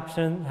rapture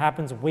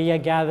happens. We are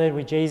gathered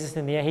with Jesus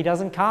in the air. He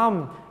doesn't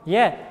come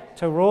yet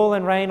to rule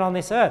and reign on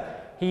this earth.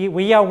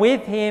 We are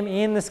with him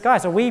in the sky.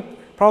 So we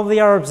probably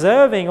are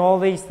observing all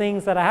these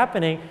things that are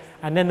happening,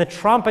 and then the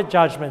trumpet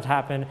judgments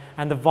happen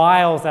and the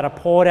vials that are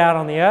poured out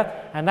on the earth,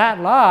 and that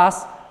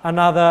lasts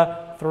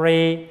another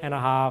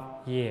 3.5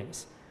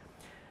 years.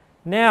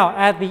 Now,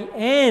 at the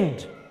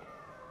end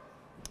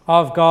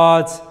of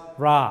God's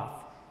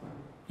wrath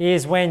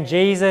is when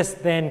Jesus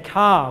then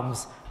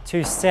comes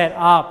to set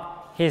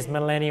up his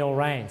millennial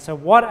reign. So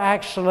what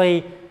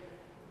actually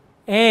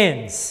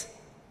ends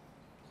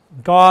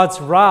God's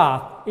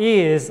wrath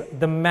is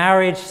the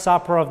marriage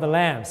supper of the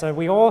Lamb. So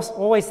we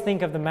always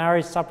think of the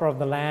marriage supper of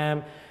the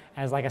Lamb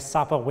as like a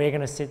supper. We're going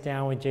to sit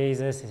down with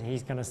Jesus and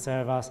he's going to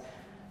serve us.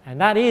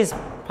 And that is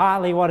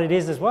partly what it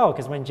is as well,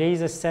 because when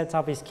Jesus sets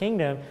up his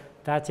kingdom,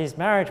 that's his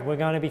marriage. We're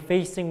going to be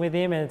feasting with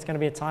him, and it's going to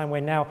be a time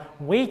where now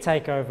we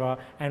take over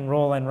and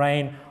rule and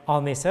reign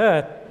on this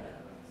earth.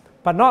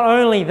 But not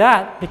only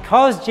that,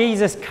 because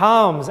Jesus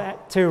comes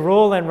to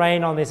rule and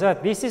reign on this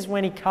earth, this is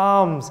when he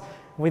comes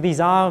with his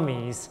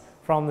armies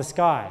from the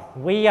sky.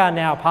 We are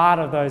now part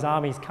of those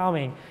armies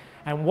coming.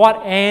 And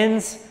what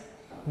ends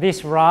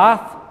this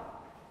wrath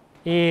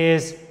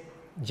is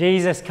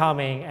Jesus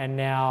coming and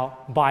now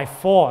by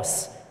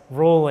force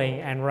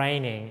ruling and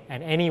reigning.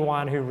 And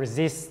anyone who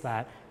resists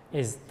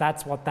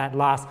that's what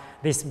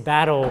this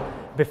battle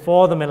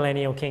before the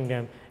millennial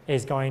kingdom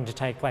is going to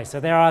take place. So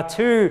there are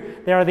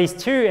these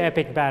two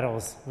epic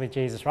battles with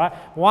Jesus, right?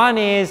 One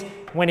is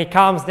when he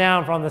comes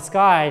down from the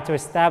sky to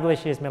establish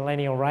his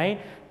millennial reign.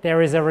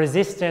 There is a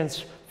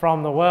resistance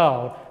from the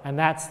world, and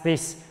that's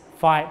this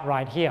fight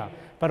right here.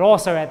 But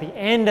also at the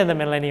end of the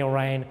millennial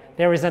reign,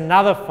 there is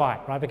another fight,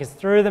 right? Because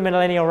through the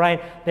millennial reign,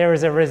 there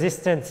is a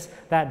resistance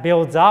that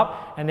builds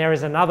up, and there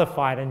is another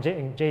fight,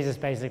 and Jesus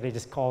basically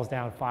just calls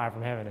down fire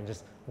from heaven and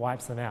just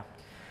wipes them out.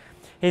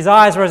 His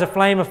eyes were as a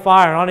flame of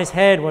fire, and on his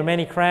head were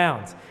many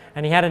crowns.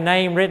 And he had a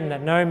name written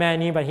that no man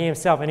knew but he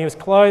himself. And he was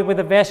clothed with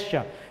a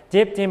vesture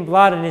dipped in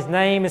blood, and his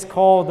name is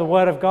called the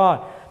Word of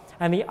God.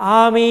 And the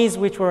armies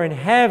which were in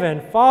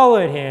heaven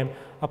followed him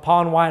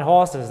upon white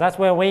horses. That's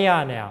where we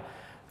are now.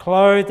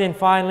 Clothed in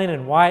fine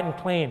linen, white and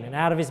clean, and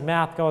out of his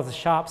mouth goes a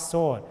sharp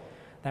sword,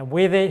 that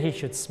with it he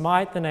should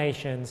smite the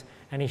nations,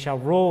 and he shall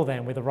rule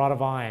them with a rod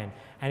of iron.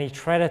 and he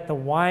treadeth the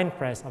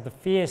winepress of the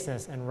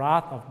fierceness and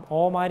wrath of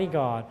Almighty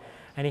God.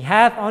 And he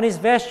hath on his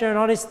vesture and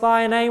on his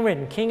thigh a name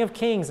written, King of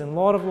Kings and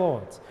Lord of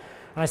Lords.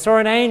 And I saw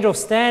an angel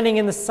standing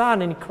in the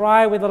sun, and he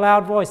cried with a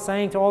loud voice,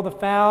 saying to all the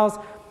fowls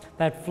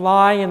that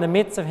fly in the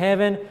midst of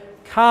heaven,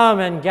 Come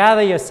and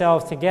gather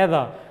yourselves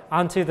together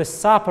unto the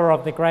supper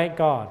of the great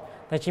God,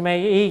 that ye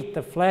may eat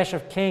the flesh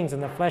of kings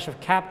and the flesh of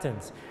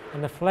captains,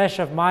 and the flesh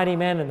of mighty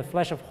men and the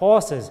flesh of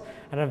horses,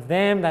 and of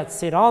them that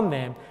sit on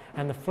them,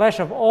 and the flesh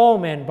of all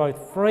men,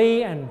 both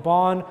free and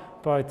bond,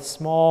 both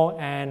small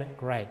and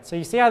great. So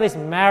you see how this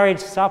marriage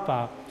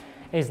supper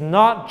is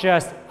not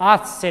just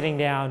us sitting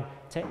down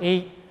to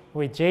eat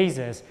with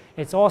Jesus.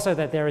 It's also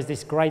that there is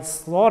this great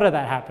slaughter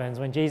that happens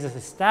when Jesus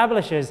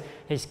establishes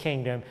his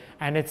kingdom,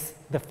 and it's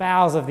the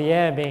fowls of the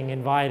air being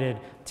invited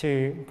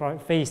to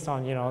feast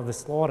on, the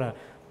slaughter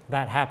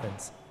that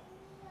happens.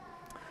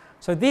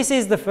 So this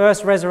is the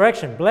first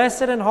resurrection.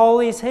 Blessed and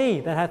holy is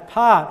he that hath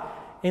part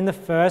in the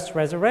first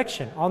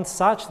resurrection. On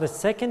such the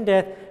second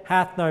death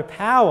hath no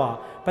power,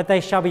 but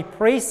they shall be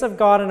priests of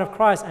God and of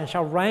Christ, and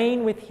shall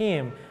reign with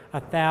him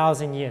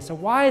 1,000 years. So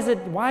why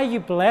are you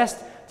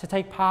blessed to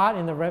take part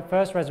in the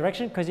first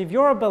resurrection? Because if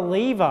you're a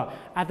believer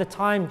at the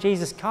time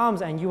Jesus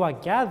comes and you are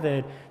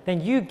gathered,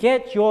 then you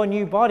get your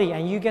new body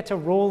and you get to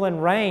rule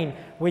and reign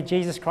with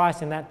Jesus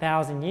Christ in that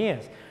 1,000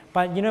 years.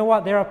 But you know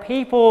what? There are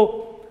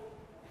people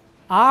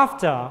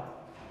after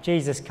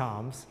Jesus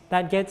comes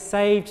that get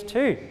saved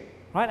too.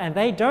 Right? And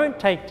they don't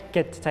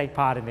get to take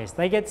part in this.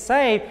 They get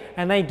saved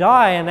and they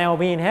die and they will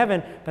be in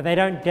heaven, but they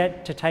don't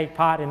get to take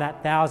part in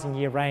that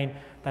 1,000-year reign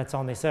that's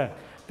on this earth.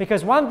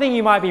 Because one thing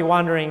you might be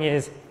wondering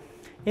is,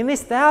 in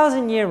this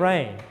 1,000-year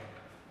reign,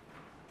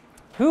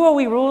 who are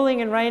we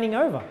ruling and reigning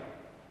over?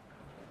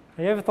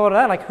 Have you ever thought of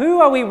that? Like,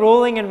 who are we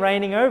ruling and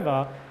reigning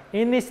over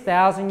in this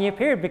 1,000-year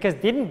period? Because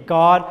didn't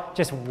God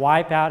just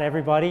wipe out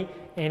everybody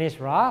in his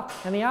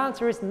wrath? And the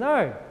answer is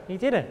no, he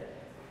didn't.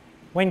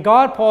 When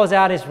God pours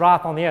out his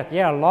wrath on the earth,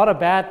 a lot of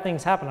bad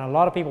things happen. A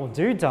lot of people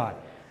do die.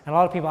 And a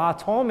lot of people are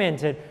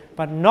tormented.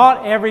 But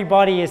not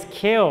everybody is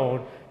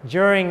killed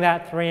during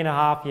that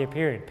 3.5-year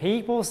period.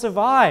 People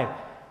survive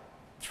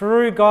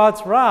through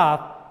God's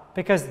wrath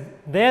because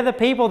they're the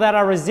people that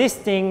are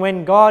resisting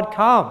when God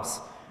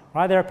comes.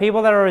 Right? There are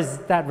people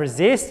that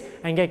resist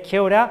and get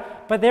killed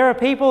out. But there are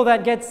people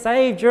that get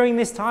saved during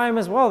this time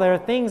as well. There are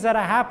things that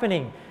are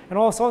happening and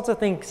all sorts of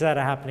things that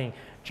are happening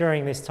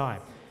during this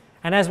time.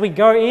 And as we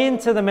go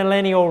into the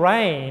millennial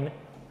reign,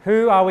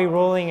 who are we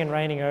ruling and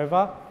reigning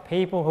over?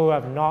 People who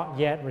have not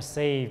yet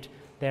received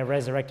their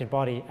resurrected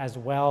body, as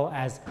well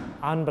as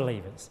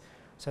unbelievers.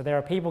 So there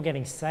are people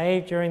getting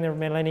saved during the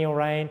millennial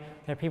reign.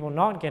 There are people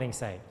not getting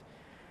saved.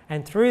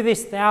 And through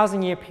this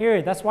 1,000-year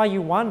period, that's why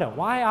you wonder,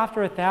 why after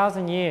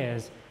 1,000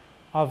 years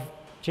of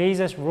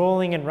Jesus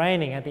ruling and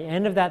reigning, at the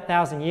end of that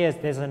 1,000 years,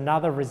 there's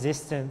another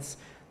resistance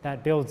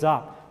that builds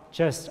up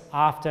just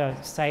after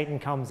Satan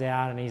comes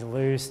out and he's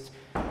loosed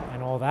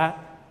and all that?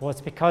 Well,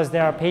 it's because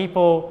there are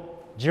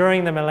people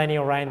during the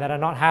millennial reign that are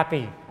not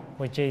happy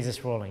with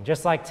Jesus ruling.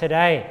 Just like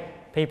today,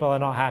 people are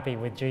not happy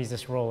with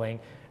Jesus ruling,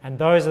 and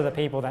those are the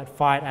people that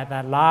fight at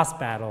that last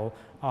battle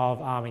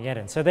of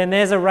Armageddon. So then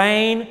there's a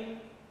reign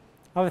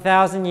of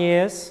 1,000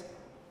 years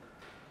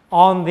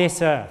on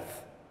this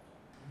earth.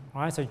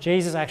 All right, so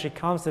Jesus actually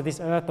comes to this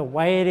earth the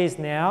way it is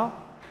now,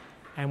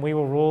 and we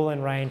will rule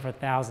and reign for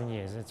 1,000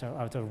 years. It's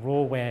a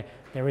rule where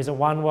there is a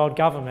one world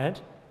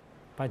government,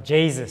 but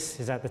Jesus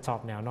is at the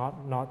top now,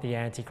 not the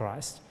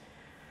Antichrist.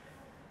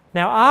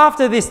 Now,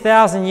 after this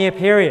 1,000-year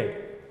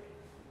period,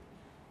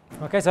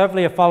 okay, so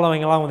hopefully you're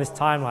following along with this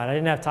timeline. I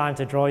didn't have time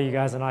to draw you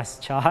guys a nice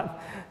chart,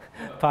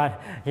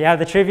 but you have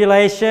the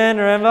tribulation,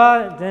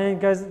 remember?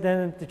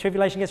 Then the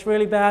tribulation gets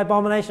really bad,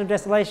 abomination of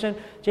desolation.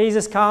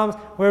 Jesus comes,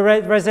 we're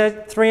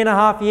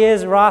 3.5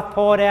 years, wrath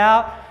poured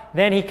out.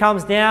 Then he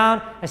comes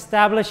down,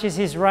 establishes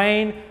his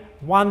reign,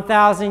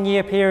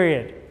 1,000-year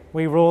period.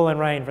 We rule and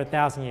reign for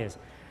 1,000 years.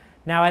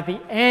 Now, at the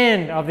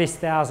end of this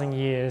 1,000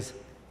 years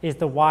is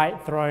the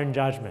white throne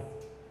judgment.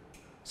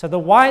 So the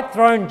white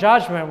throne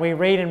judgment we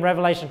read in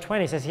Revelation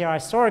 20 says here, I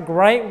saw a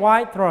great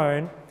white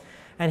throne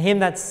and him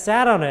that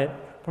sat on it,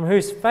 from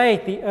whose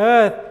face the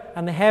earth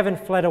and the heaven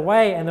fled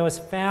away, and there was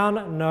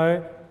found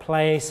no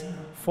place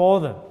for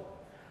them.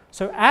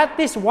 So at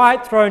this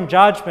white throne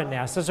judgment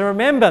now, so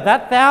remember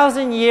that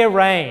 1,000-year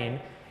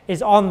reign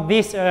is on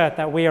this earth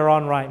that we are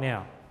on right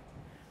now.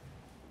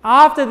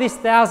 After this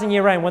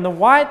 1,000-year reign, when the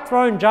white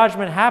throne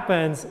judgment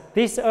happens,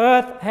 this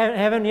earth,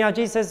 heaven,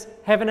 Jesus says,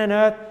 heaven and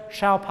earth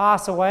shall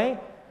pass away.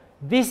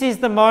 This is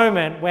the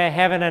moment where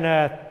heaven and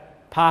earth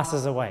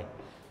passes away,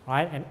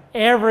 right? And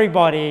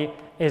everybody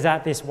is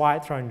at this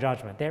white throne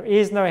judgment. There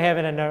is no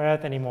heaven and no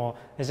earth anymore.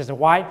 There's just a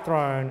white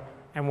throne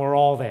and we're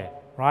all there,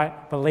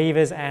 right?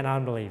 Believers and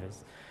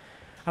unbelievers.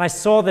 And I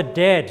saw the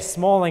dead,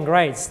 small and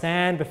great,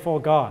 stand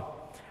before God,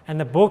 and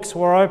the books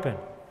were open.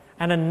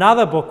 And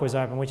another book was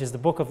opened, which is the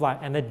book of life.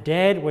 And the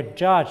dead were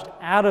judged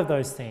out of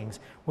those things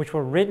which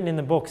were written in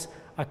the books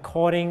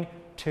according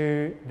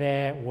to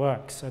their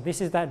works. So this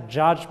is that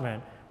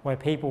judgment where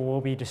people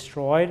will be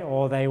destroyed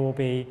or they will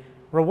be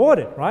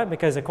rewarded, right?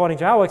 Because according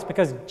to our works,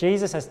 because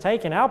Jesus has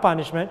taken our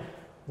punishment,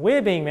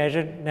 we're being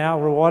measured, now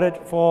rewarded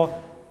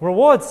for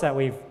rewards that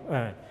we've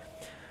earned.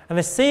 And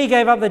the sea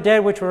gave up the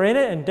dead which were in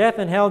it, and death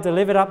and hell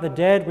delivered up the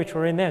dead which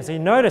were in them. So you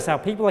notice how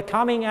people are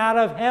coming out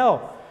of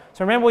hell.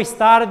 So remember we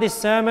started this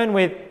sermon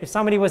with, if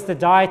somebody was to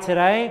die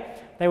today,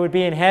 they would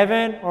be in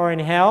heaven or in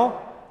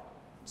hell.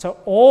 So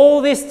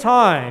all this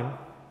time,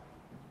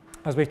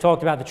 as we've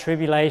talked about the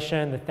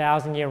tribulation, the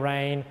 1,000-year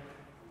reign,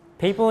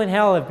 people in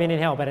hell have been in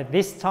hell, but at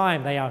this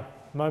time they are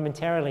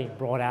momentarily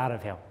brought out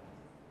of hell,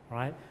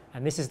 right?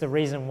 And this is the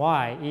reason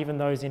why even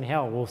those in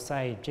hell will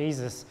say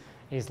Jesus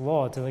is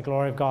Lord to the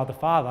glory of God the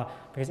Father,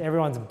 because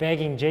everyone's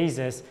begging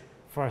Jesus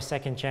for a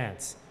second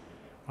chance,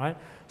 right?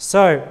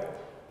 So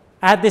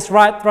at this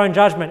right throne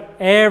judgment,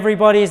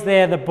 everybody's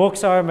there, the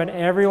books are open,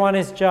 everyone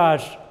is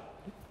judged.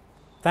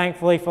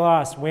 Thankfully for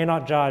us, we're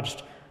not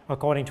judged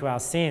according to our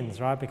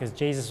sins, right? Because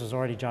Jesus was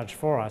already judged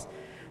for us.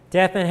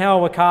 Death and hell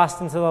were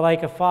cast into the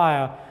lake of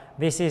fire.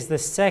 This is the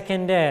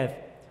second death.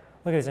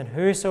 Look at this. And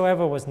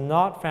whosoever was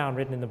not found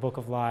written in the book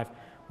of life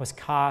was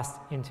cast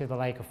into the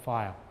lake of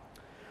fire.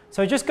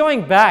 So just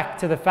going back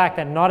to the fact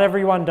that not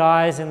everyone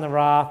dies in the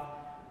wrath,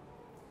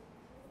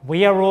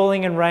 we are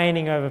ruling and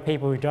reigning over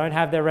people who don't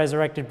have their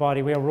resurrected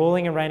body. We are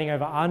ruling and reigning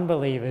over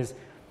unbelievers.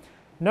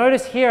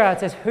 Notice here it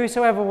says,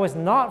 whosoever was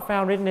not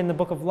found written in the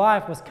book of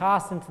life was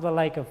cast into the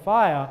lake of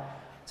fire.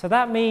 So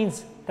that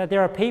means that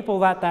there are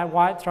people at that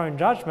white throne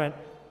judgment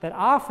that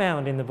are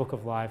found in the book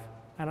of life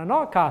and are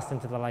not cast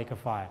into the lake of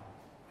fire.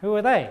 Who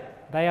are they?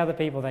 They are the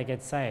people that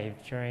get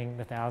saved during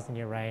the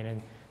 1,000-year reign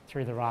and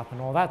through the wrath and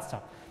all that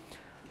stuff.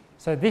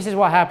 So this is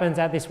what happens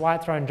at this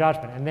white throne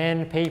judgment. And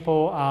then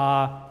people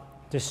are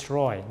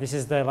destroyed. This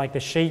is like the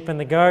sheep and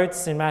the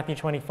goats in Matthew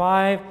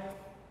 25.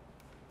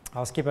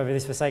 I'll skip over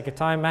this for sake of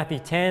time. Matthew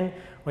 10,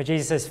 where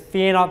Jesus says,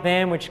 fear not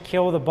them which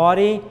kill the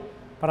body,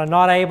 but are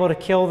not able to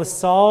kill the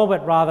soul,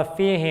 but rather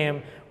fear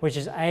him which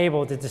is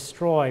able to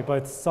destroy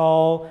both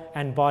soul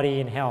and body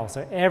in hell.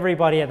 So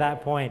everybody at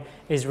that point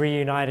is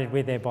reunited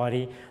with their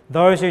body.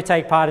 Those who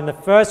take part in the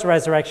first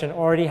resurrection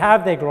already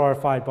have their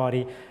glorified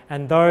body,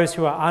 and those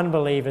who are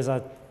unbelievers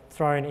are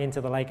thrown into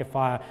the lake of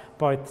fire,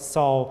 both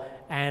soul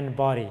and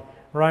body.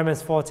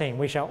 Romans 14,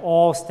 we shall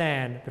all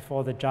stand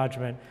before the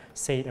judgment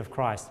seat of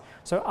Christ.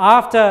 So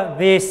after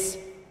this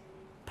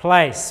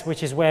place,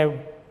 which is where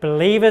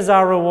believers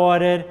are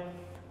rewarded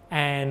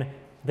and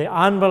the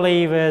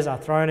unbelievers are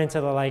thrown into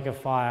the lake of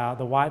fire,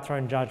 the white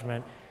throne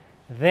judgment,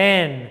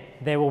 then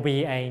there will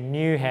be a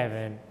new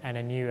heaven and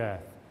a new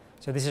earth.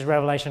 So this is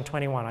Revelation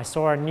 21. I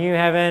saw a new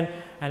heaven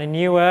and a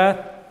new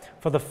earth,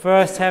 for the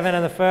first heaven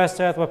and the first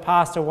earth were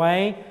passed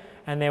away,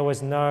 and there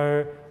was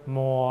no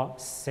more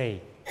sea.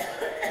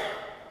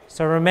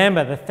 So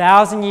remember, the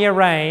 1,000-year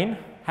reign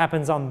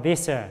happens on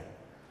this earth.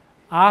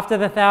 After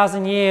the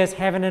 1,000 years,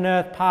 heaven and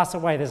earth pass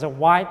away. There's a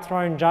white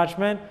throne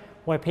judgment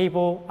where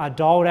people are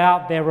doled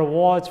out their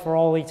rewards for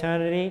all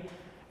eternity,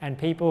 and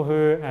people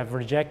who have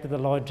rejected the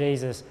Lord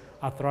Jesus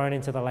are thrown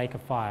into the lake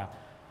of fire.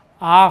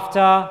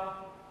 After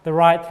the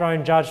right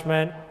throne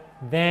judgment,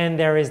 then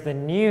there is the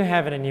new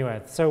heaven and new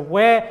earth. So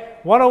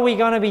what are we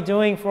going to be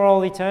doing for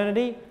all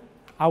eternity?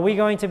 Are we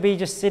going to be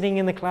just sitting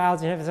in the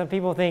clouds in heaven? Some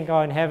people think,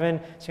 oh, in heaven,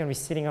 she's going to be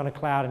sitting on a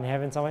cloud in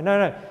heaven somewhere.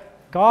 No.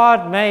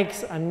 God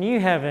makes a new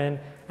heaven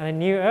and a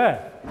new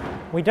earth.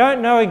 We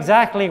don't know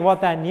exactly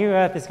what that new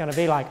earth is going to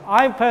be like.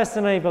 I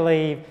personally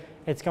believe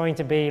it's going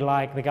to be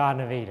like the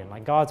Garden of Eden.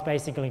 Like God's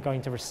basically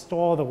going to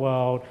restore the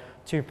world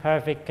to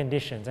perfect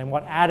conditions. And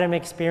what Adam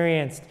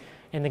experienced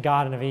in the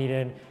Garden of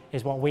Eden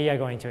is what we are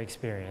going to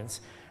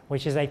experience,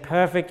 which is a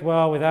perfect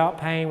world without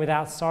pain,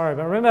 without sorrow.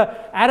 But remember,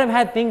 Adam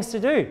had things to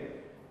do,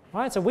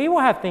 right? So we will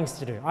have things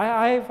to do.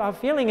 I have a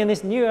feeling in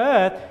this new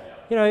earth,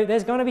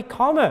 there's going to be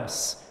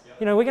commerce.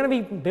 We're going to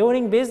be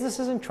building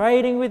businesses and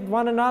trading with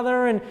one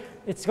another, and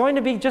it's going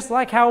to be just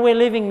like how we're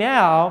living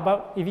now.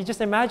 But if you just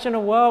imagine a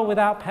world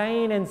without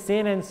pain and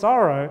sin and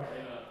sorrow,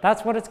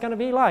 that's what it's going to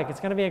be like. It's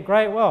going to be a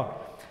great world.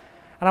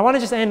 And I want to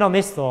just end on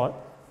this thought,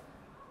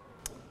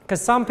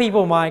 because some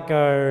people might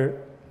go,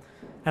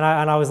 and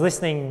I was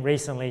listening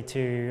recently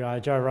to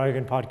Joe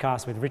Rogan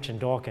podcast with Richard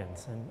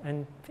Dawkins,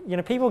 and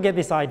people get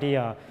this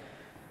idea.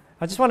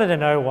 I just wanted to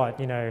know what,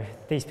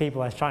 these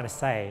people are trying to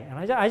say.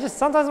 And I just,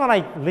 sometimes when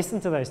I listen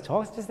to those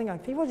talks, I just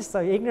think, people are just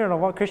so ignorant of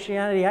what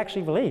Christianity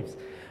actually believes.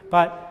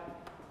 But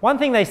one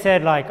thing they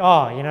said,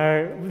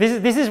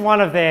 this is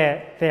one of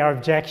their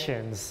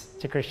objections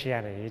to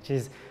Christianity, which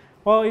is,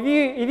 well, if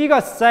you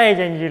got saved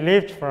and you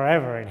lived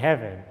forever in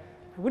heaven,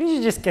 wouldn't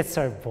you just get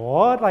so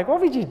bored? What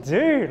would you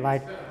do?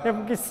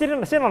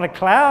 Sit on a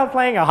cloud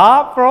playing a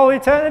harp for all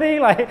eternity?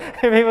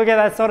 People get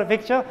that sort of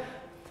picture.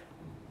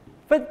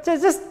 But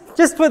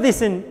just put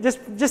this in,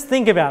 just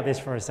think about this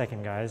for a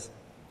second, guys.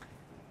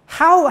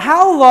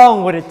 How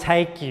long would it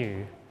take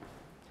you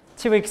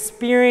to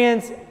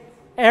experience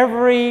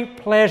every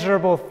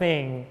pleasurable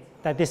thing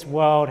that this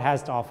world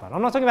has to offer?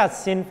 I'm not talking about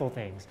sinful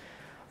things.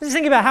 Just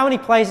think about how many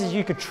places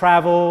you could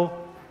travel,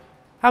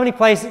 how many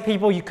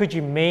people could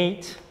you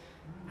meet,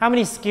 how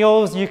many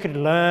skills you could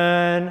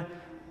learn,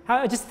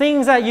 just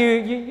things that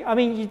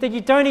that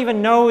you don't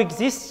even know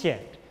exist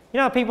yet. You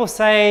know, people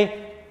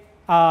say,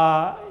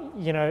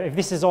 you know, if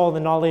this is all the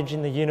knowledge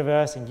in the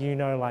universe and you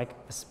know like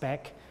a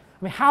speck,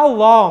 I mean, how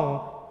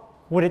long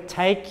would it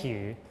take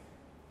you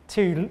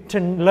to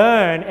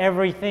learn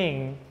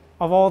everything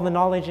of all the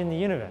knowledge in the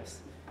universe?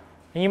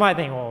 And you might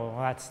think, well,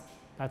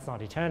 that's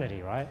not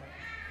eternity, right?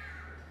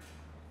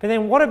 But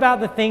then what about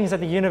the things that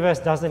the universe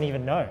doesn't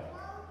even know?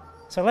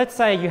 So let's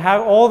say you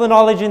have all the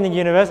knowledge in the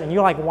universe and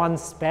you're like one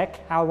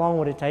speck. How long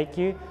would it take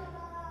you?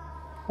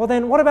 Well,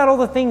 then what about all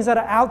the things that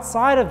are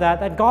outside of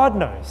that God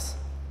knows,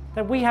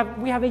 that we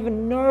have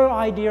even no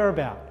idea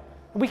about?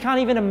 We can't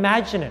even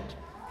imagine it.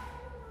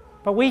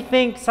 But we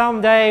think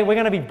someday we're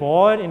going to be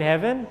bored in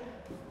heaven.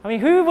 I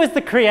mean, who was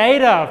the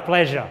creator of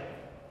pleasure?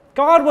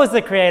 God was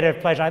the creator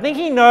of pleasure. I think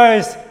he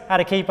knows how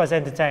to keep us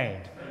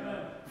entertained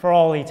for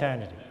all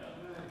eternity.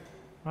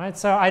 Right?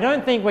 So I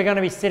don't think we're going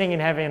to be sitting in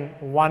heaven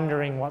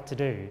wondering what to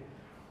do.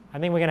 I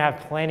think we're going to have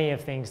plenty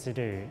of things to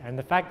do. And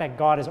the fact that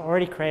God has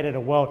already created a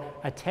world,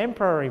 a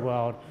temporary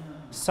world,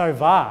 so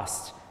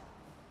vast,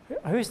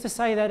 who's to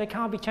say that it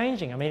can't be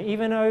changing? I mean,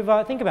 even over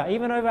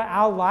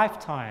our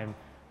lifetime,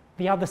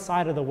 the other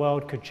side of the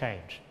world could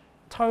change.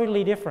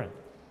 Totally different.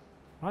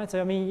 Right?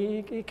 So, I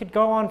mean, it could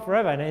go on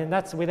forever, and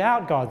that's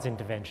without God's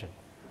intervention.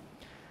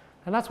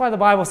 And that's why the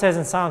Bible says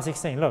in Psalm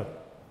 16, look,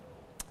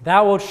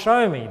 thou wilt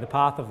show me the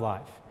path of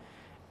life.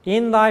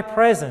 In thy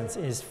presence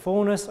is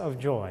fullness of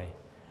joy.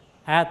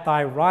 At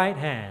thy right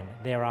hand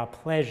there are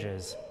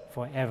pleasures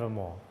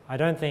forevermore. I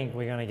don't think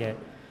we're going to get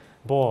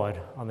bored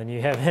on the new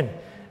heaven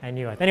and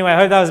new earth. Anyway, I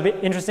hope that was a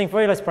bit interesting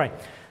for you. Let's pray.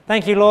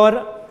 Thank you, Lord.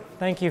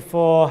 Thank you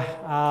for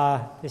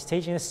this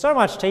teaching. There's so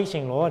much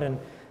teaching, Lord, and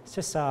it's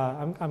just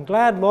I'm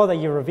glad, Lord, that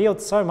you revealed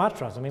so much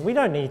to us. I mean, we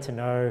don't need to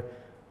know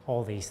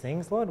all these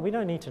things, Lord. We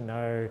don't need to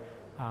know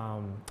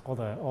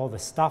all the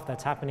stuff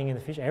that's happening in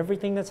the future,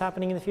 everything that's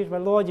happening in the future.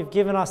 But Lord, you've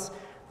given us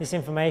this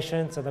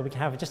information so that we can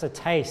have just a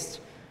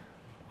taste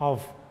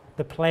of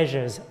the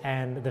pleasures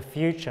and the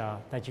future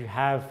that you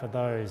have for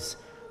those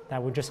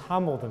that would just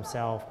humble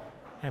themselves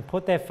and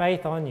put their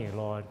faith on you,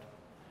 Lord.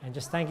 And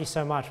just thank you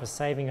so much for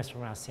saving us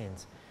from our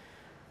sins.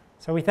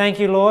 So we thank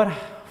you, Lord,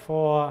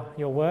 for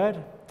your word,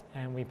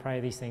 and we pray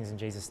these things in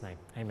Jesus' name.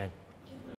 Amen.